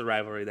A&M, that's the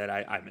rivalry that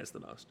I miss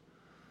the most.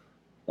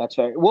 That's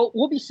fair.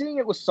 We'll be seeing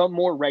it with some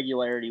more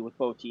regularity with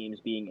both teams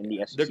being in the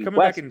SEC They're coming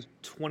West. back in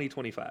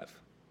 2025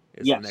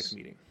 is Yes. the next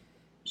meeting.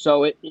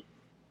 So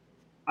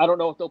I don't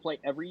know if they'll play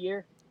every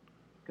year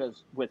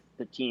because with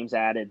the teams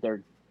added,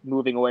 they're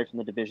moving away from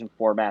the division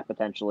format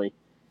potentially.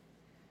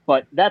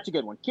 But that's a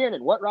good one.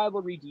 Kieran, what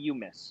rivalry do you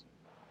miss?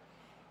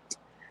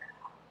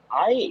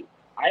 I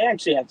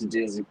actually have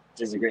to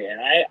disagree, and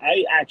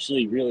I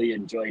actually really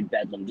enjoyed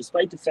Bedlam,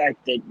 despite the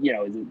fact that, you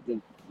know,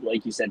 the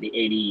like you said, the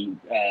 80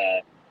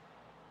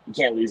 you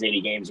can't lose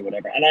 80 games or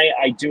whatever, and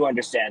I do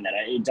understand that.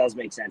 It does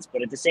make sense,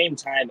 but at the same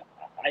time,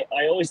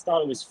 I always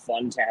thought it was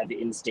fun to have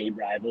in-state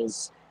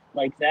rivals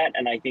like that,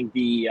 and I think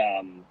the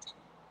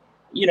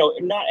you know,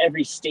 not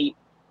every state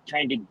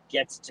kind of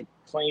gets to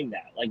claim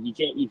that. Like,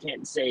 you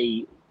can't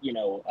say, you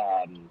know,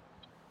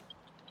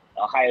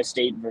 Ohio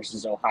State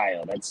versus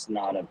Ohio. That's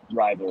not a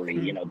rivalry.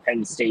 You know,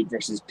 Penn State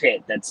versus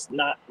Pitt. That's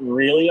not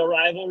really a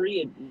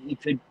rivalry. You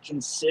could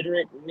consider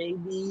it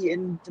maybe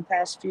in the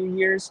past few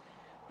years,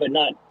 but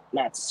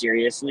not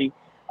seriously.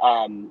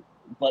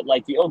 But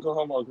like the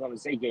Oklahoma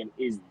State game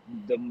is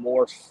the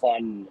more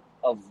fun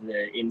of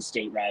the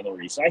in-state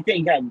rivalry. So I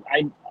think I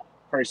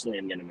personally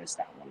am going to miss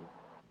that one.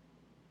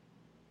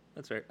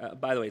 That's right.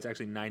 By the way, it's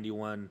actually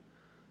 91-19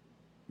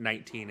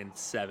 and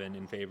 7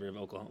 in favor of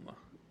Oklahoma.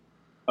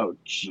 Oh,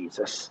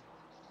 Jesus.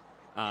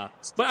 But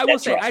I will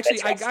say, rough. actually,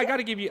 That's rough. I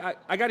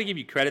got to give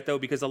you credit though,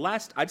 because the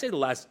last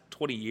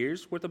 20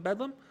 years worth of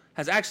Bedlam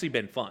has actually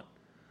been fun.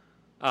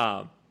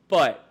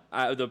 But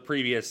the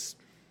previous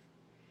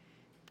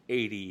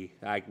 80,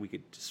 we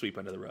could sweep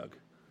under the rug.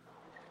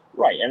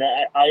 Right, and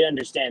I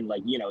understand.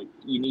 Like, you know,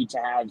 you need to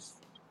have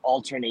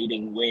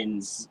alternating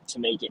wins to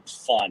make it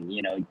fun.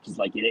 You know, because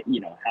like it, you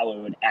know, how it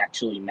would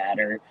actually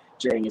matter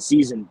during a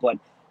season. But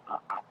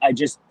I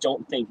just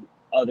don't think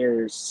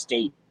other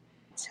states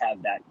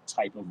have that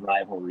type of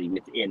rivalry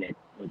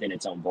within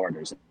its own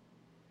borders,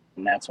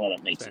 and that's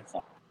what makes it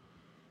fun.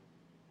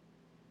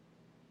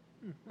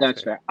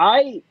 That's fair.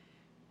 I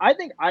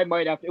think I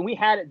might have to, and we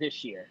had it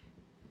this year,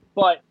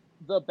 but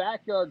the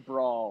backyard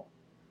brawl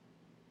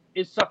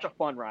is such a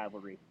fun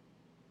rivalry.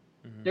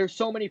 Mm-hmm. There's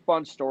so many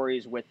fun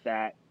stories with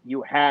that.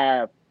 You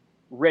have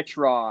Rich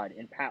Rod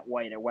and Pat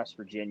White at West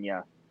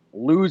Virginia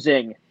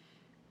losing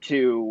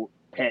to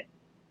Pitt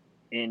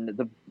in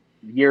the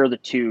year of the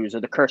twos, or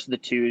the curse of the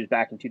twos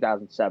back in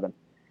 2007.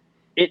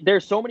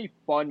 There's so many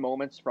fun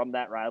moments from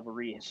that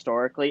rivalry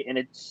historically, and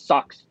it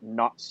sucks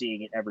not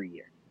seeing it every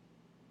year.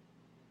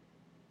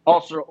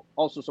 Also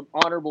some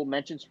honorable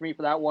mentions for me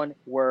for that one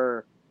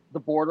were the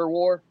border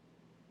war,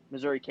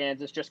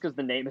 Missouri-Kansas, just because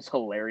the name is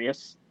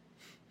hilarious.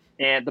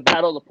 and the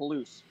Battle of the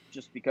Palouse,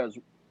 just because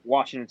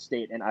Washington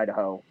State and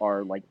Idaho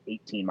are like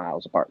 18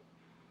 miles apart.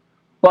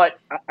 But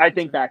I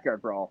think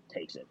Backyard Brawl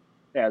takes it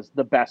as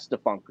the best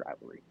defunct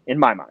rivalry, in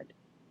my mind.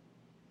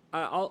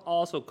 I'll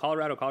also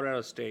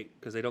Colorado State,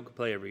 because they don't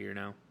play every year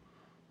now.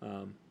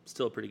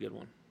 Still a pretty good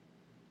one.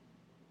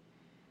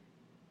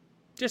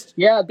 Just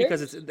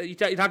because it's you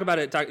talk about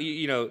it, to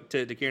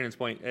Kiernan's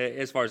point,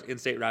 as far as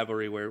in-state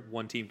rivalry where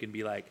one team can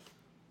be like,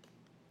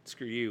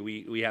 screw you,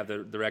 we have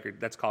the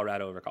record. That's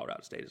Colorado over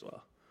Colorado State as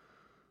well.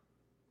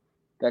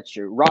 That's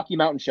true. Rocky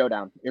Mountain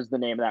Showdown is the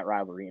name of that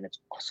rivalry, and it's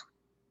awesome.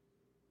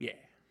 Yeah.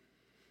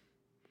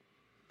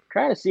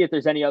 Trying to see if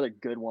there's any other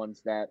good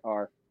ones that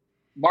are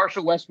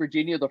Marshall, West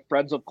Virginia, the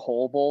Friends of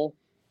Coal Bowl.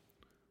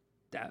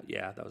 That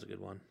was a good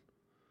one.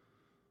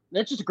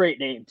 That's just a great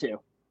name too.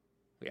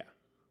 Yeah.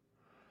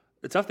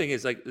 The tough thing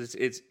is like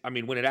it's I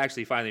mean when it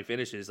actually finally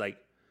finishes, like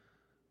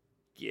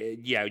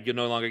yeah, you'll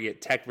no longer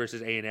get Tech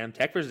versus A&M.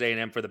 Tech versus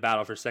A&M for the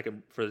battle for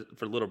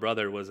Little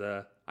Brother was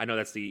I know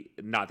that's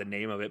not the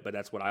name of it, but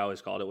that's what I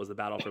always called it, was the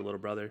battle for Little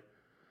Brother.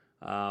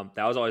 That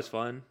was always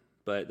fun,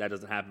 but that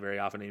doesn't happen very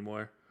often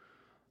anymore.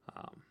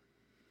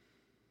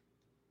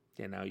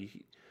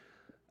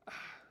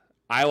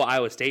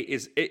 Iowa State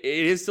it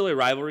is still a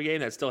rivalry game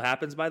that still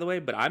happens, by the way,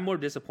 but I'm more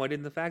disappointed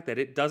in the fact that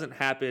it doesn't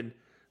happen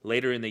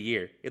later in the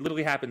year. It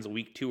literally happens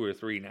week 2 or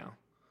 3 now.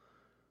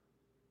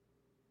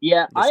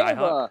 Yeah,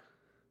 I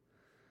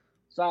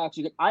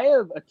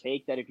have a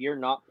take that if you're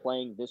not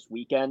playing this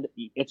weekend,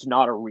 it's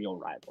not a real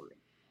rivalry.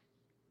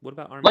 What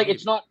about Army? Like Navy?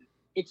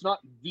 it's not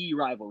the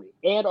rivalry.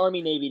 And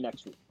Army Navy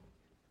next week.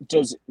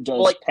 Does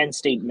Penn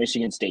State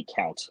Michigan State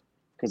count?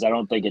 Because I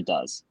don't think it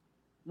does.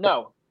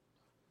 No.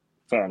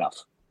 Fair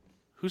enough.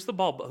 Who's the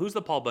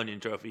Paul Bunyan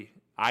Trophy?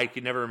 I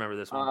can never remember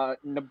this one.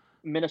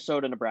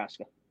 Minnesota,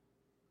 Nebraska.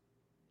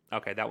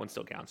 Okay, that one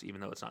still counts, even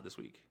though it's not this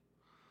week.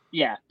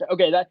 Yeah.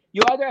 Okay. That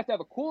you either have to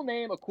have a cool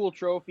name, a cool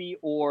trophy,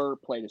 or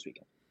play this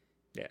weekend.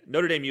 Yeah.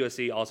 Notre Dame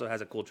USC also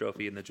has a cool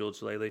trophy in the Jules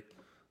Shillelagh.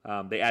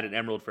 They add an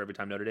emerald for every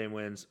time Notre Dame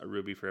wins, a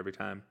ruby for every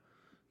time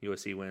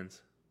USC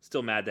wins.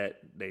 Still mad that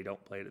they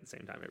don't play it at the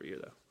same time every year,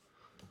 though.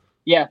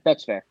 Yeah,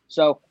 that's fair.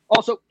 So,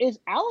 also, is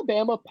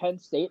Alabama Penn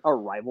State a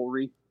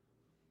rivalry?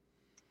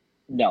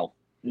 No,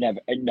 never.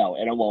 No,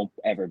 and it won't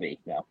ever be.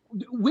 No.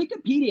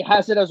 Wikipedia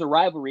has it as a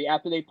rivalry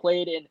after they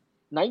played in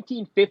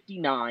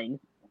 1959,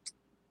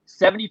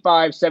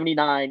 75,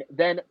 79,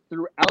 then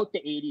throughout the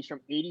 80s from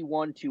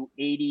 81 to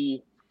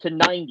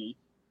 90,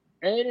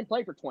 and they didn't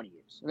play for 20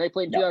 years. And they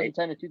played in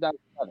 2010 and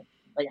 2007.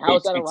 Like, how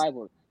is that a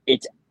rivalry?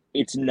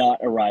 It's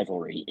not a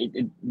rivalry.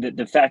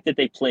 The fact that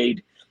they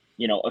played,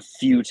 a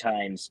few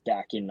times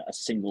back in a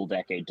single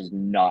decade does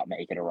not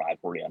make it a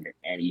rivalry under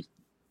any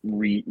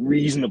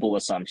reasonable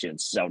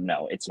assumptions. So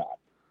no, it's not.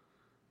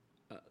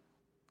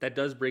 That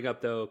does bring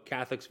up, though,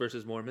 Catholics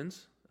versus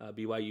Mormons,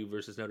 BYU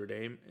versus Notre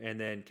Dame, and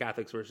then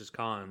Catholics versus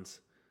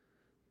Cons,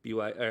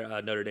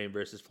 Notre Dame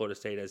versus Florida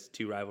State as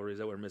 2 rivalries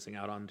that we're missing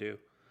out on too.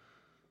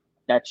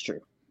 That's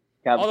true.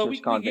 Although we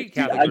get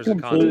Catholics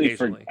versus Cons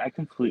occasionally. I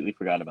completely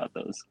forgot about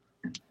those.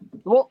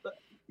 Well,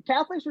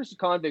 Catholics versus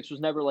Convicts was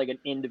never like an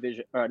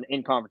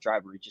in-conference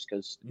rivalry just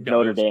because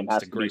Notre Dame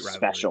has to be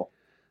special.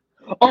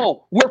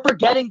 Oh, we're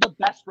forgetting the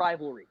best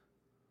rivalry.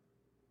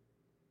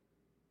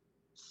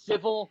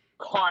 Civil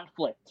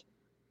conflict.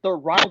 The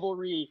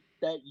rivalry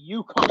that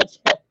UConn's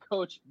head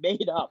coach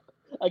made up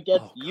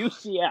against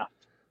UCF.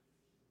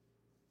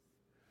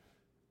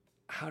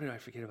 How did I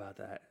forget about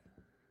that?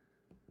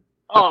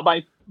 Oh,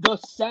 the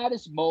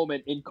saddest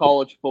moment in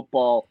college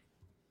football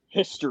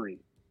history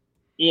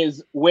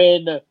is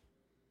when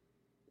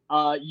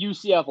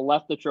UCF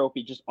left the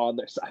trophy just on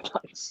their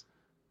sidelines.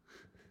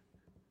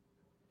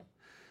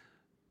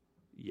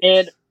 Yes.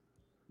 And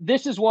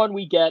this is one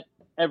we get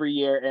every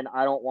year, and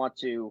I don't want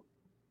to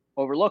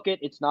overlook it.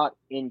 It's not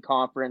in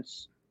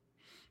conference,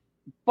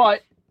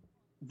 but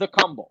the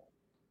Cum Bowl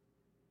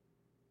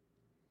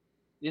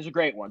is a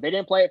great one. They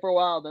didn't play it for a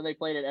while, then they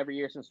played it every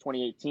year since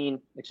 2018,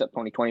 except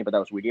 2020, but that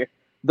was a weird year.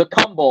 The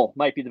Cum Bowl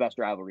might be the best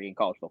rivalry in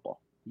college football.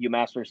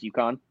 UMass versus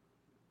UConn.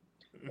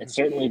 It's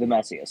certainly the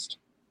messiest.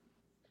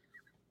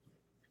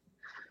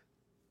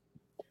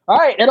 All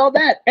right, and on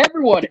that,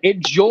 everyone,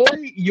 enjoy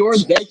your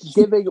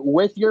Thanksgiving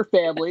with your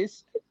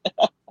families.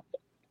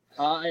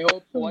 I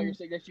hope while you're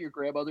sitting next to your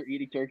grandmother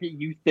eating turkey,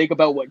 you think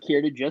about what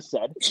Kieran just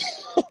said.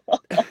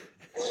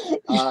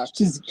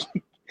 Just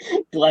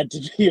glad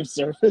to be of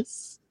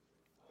service.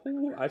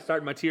 I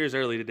started my tears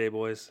early today,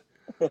 boys.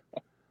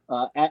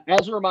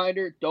 As a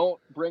reminder, don't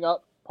bring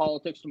up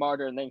politics tomorrow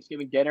during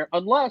Thanksgiving dinner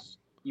unless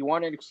you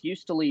want an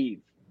excuse to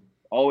leave.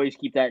 Always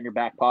keep that in your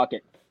back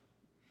pocket.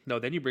 No,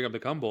 then you bring up the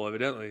Cum Bowl,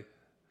 evidently.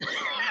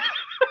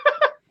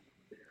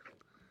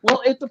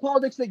 Well, if the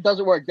politics thing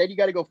doesn't work, then you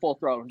got to go full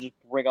throttle and just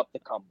bring up the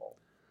Cum Bowl.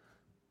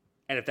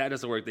 And if that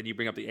doesn't work, then you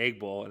bring up the Egg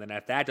Bowl. And then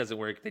if that doesn't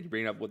work, then you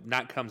bring up what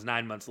not comes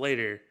 9 months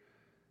later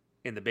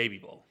in the Baby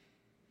Bowl.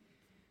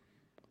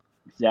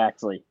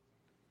 Exactly.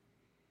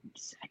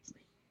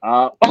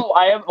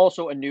 I have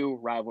also a new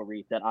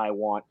rivalry that I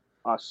want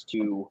us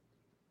to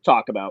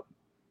talk about.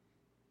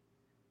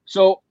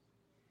 So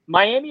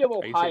Miami of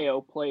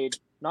Ohio played,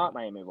 not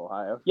Miami of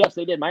Ohio. Yes,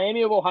 they did.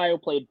 Miami of Ohio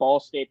played Ball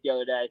State the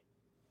other day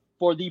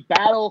for the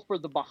battle for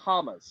the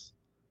Bahamas,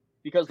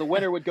 because the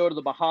winner would go to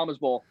the Bahamas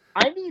Bowl.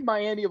 I need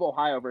Miami of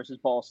Ohio versus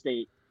Ball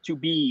State to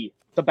be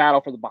the battle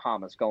for the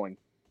Bahamas going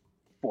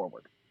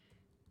forward.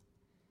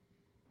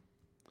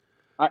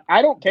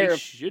 I don't care. It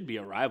should be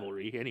a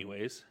rivalry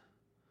anyways.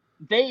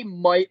 They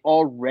might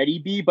already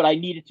be, but I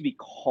need it to be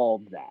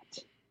called that.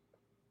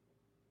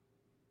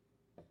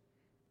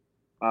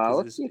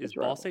 Let's see if is it's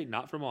Ball State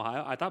not from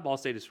Ohio? I thought Ball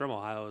State is from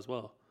Ohio as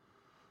well.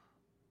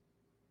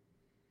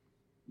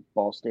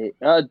 Ball State.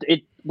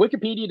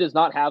 Wikipedia does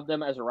not have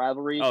them as a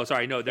rivalry. Oh,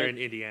 sorry. No, they're in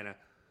Indiana.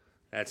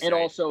 That's and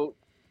right. Also,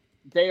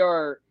 they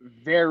are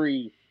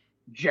very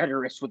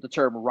generous with the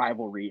term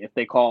rivalry if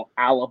they call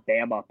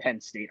Alabama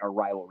Penn State a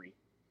rivalry.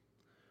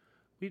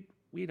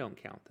 We don't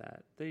count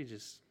that. They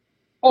just...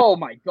 Oh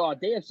my God,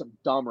 they have some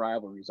dumb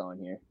rivalries on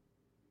here.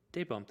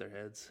 They bump their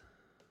heads.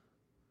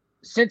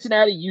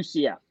 Cincinnati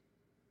UCF.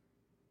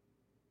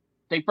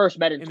 They first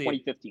met in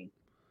 2015.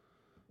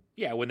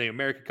 Yeah, when the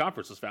American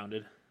Conference was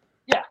founded.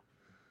 Yeah.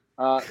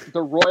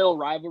 The Royal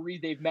Rivalry,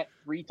 they've met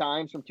 3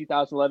 times from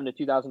 2011 to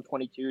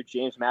 2022.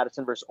 James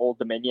Madison versus Old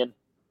Dominion.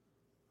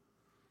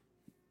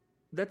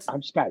 That's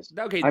guys.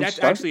 Okay, I'm that's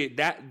stunned. actually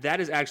that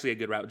is actually a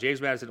good route. James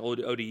Madison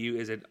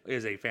ODU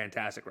is a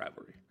fantastic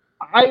rivalry.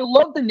 I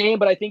love the name,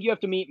 but I think you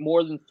have to meet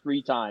more than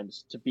 3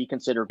 times to be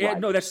considered Yeah,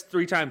 rival. no, that's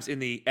 3 times in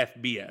the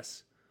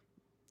FBS.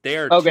 They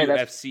are Okay, 2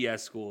 FCS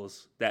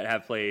schools that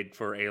have played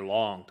for a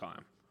long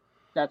time.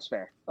 That's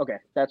fair. Okay,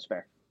 that's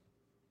fair.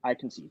 I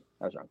concede.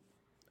 I was wrong.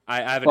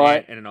 I have an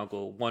aunt and an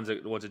uncle. One's a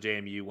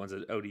JMU, one's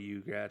an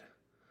ODU grad.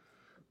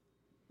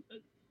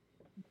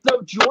 The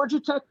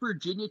Georgia Tech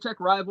Virginia Tech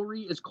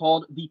rivalry is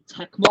called the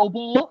Tecmo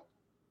Bowl.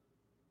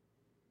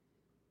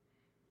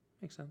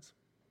 Makes sense.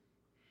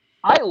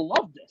 I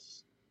love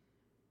this.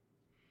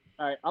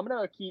 All right, I'm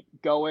gonna keep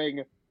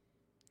going.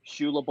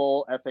 Shula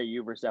Bowl,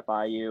 FAU versus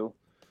FIU.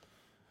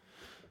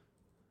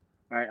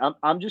 All right,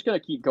 I'm just gonna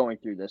keep going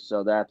through this.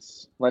 So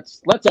let's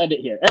end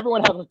it here.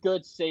 Everyone have a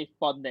good, safe,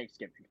 fun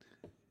Thanksgiving.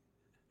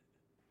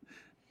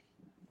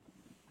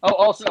 Oh,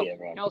 also,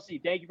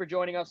 Kelsey, thank you for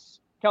joining us.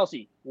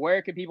 Kelsey,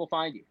 where can people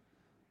find you?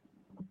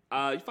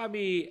 You find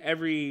me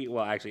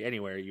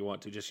anywhere you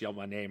want to. Just yell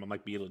my name. I'm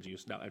like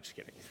Beetlejuice. No, I'm just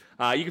kidding.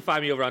 You can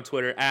find me over on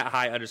Twitter at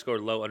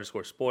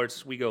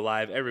 @high_low_sports. We go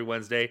live every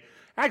Wednesday,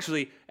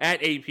 actually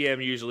at 8 p.m.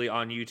 usually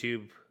on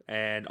YouTube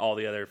and all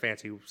the other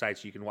fancy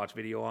sites you can watch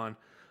video on.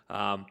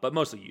 But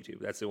mostly YouTube.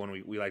 That's the one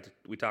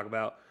we talk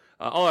about.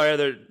 All our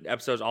other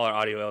episodes, all our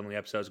audio only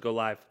episodes, go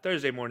live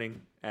Thursday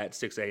morning at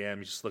 6 a.m.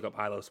 You just look up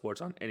High Low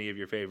Sports on any of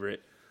your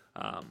favorite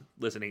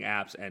listening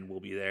apps, and we'll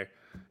be there.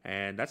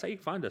 And that's how you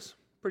can find us.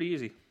 Pretty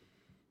easy.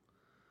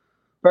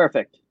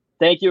 Perfect.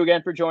 Thank you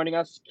again for joining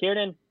us.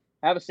 Kieran,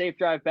 have a safe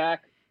drive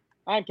back.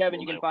 I'm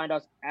Kevin. You can find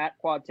us at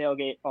Quad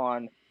Tailgate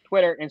on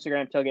Twitter,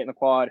 Instagram, Tailgate in the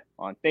Quad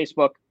on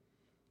Facebook.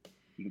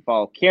 You can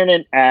follow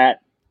Kieran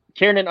at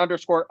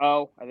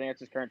Kieran_O. I think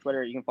that's his current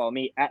Twitter. You can follow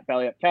me at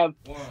BellyUpKev.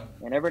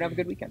 And everyone have a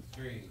good weekend.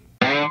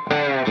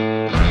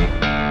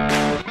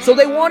 So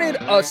they wanted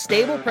a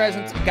stable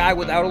presence, a guy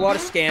without a lot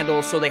of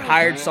scandals, so they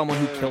hired someone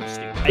who killed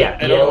Stu. Yeah,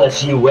 the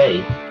LSU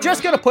way.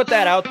 Just going to put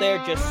that out there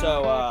just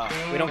so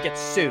we don't get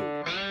sued.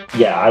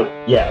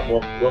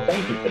 Well,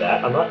 thank you for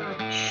that. I'm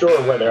not sure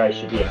whether I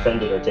should be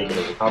offended or take it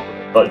as a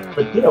compliment, but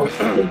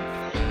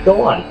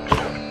go on.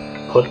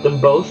 Put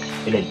them both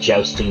in a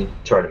jousting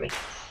tournament.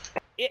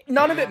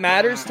 None of it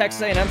matters.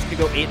 Texas A&M's going to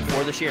go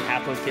 8-4 this year, and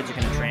half those kids are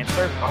going to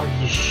transfer. Are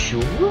you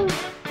sure?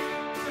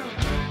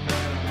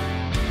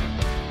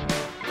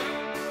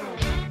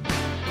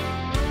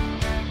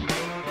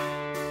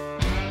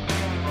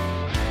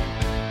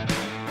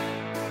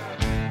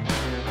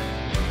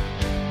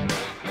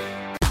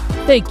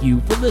 Thank you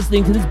for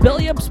listening to this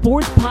Belly Up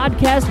Sports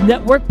Podcast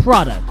Network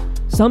product.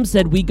 Some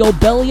said we go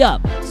belly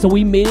up, so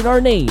we made it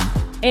our name,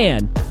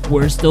 and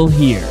we're still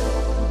here.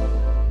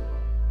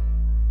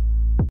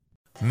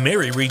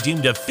 Mary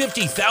redeemed a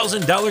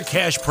 $50,000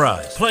 cash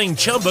prize playing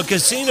Chumba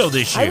Casino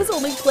this year. I was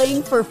only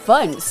playing for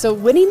fun, so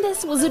winning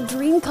this was a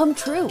dream come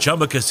true.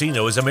 Chumba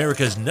Casino is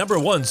America's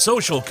 #1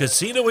 social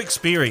casino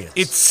experience.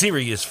 It's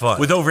serious fun.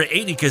 With over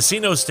 80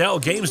 casino-style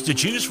games to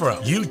choose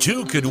from, you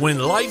too could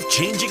win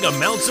life-changing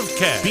amounts of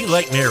cash. Be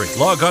like Mary.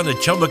 Log on to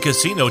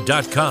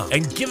ChumbaCasino.com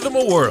and give them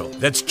a whirl.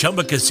 That's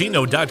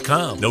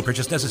ChumbaCasino.com. No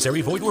purchase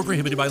necessary. Void where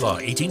prohibited by law.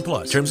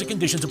 18+. Terms and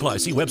conditions apply.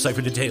 See website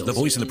for details. The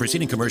voice in the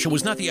preceding commercial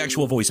was not the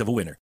actual voice of a winner.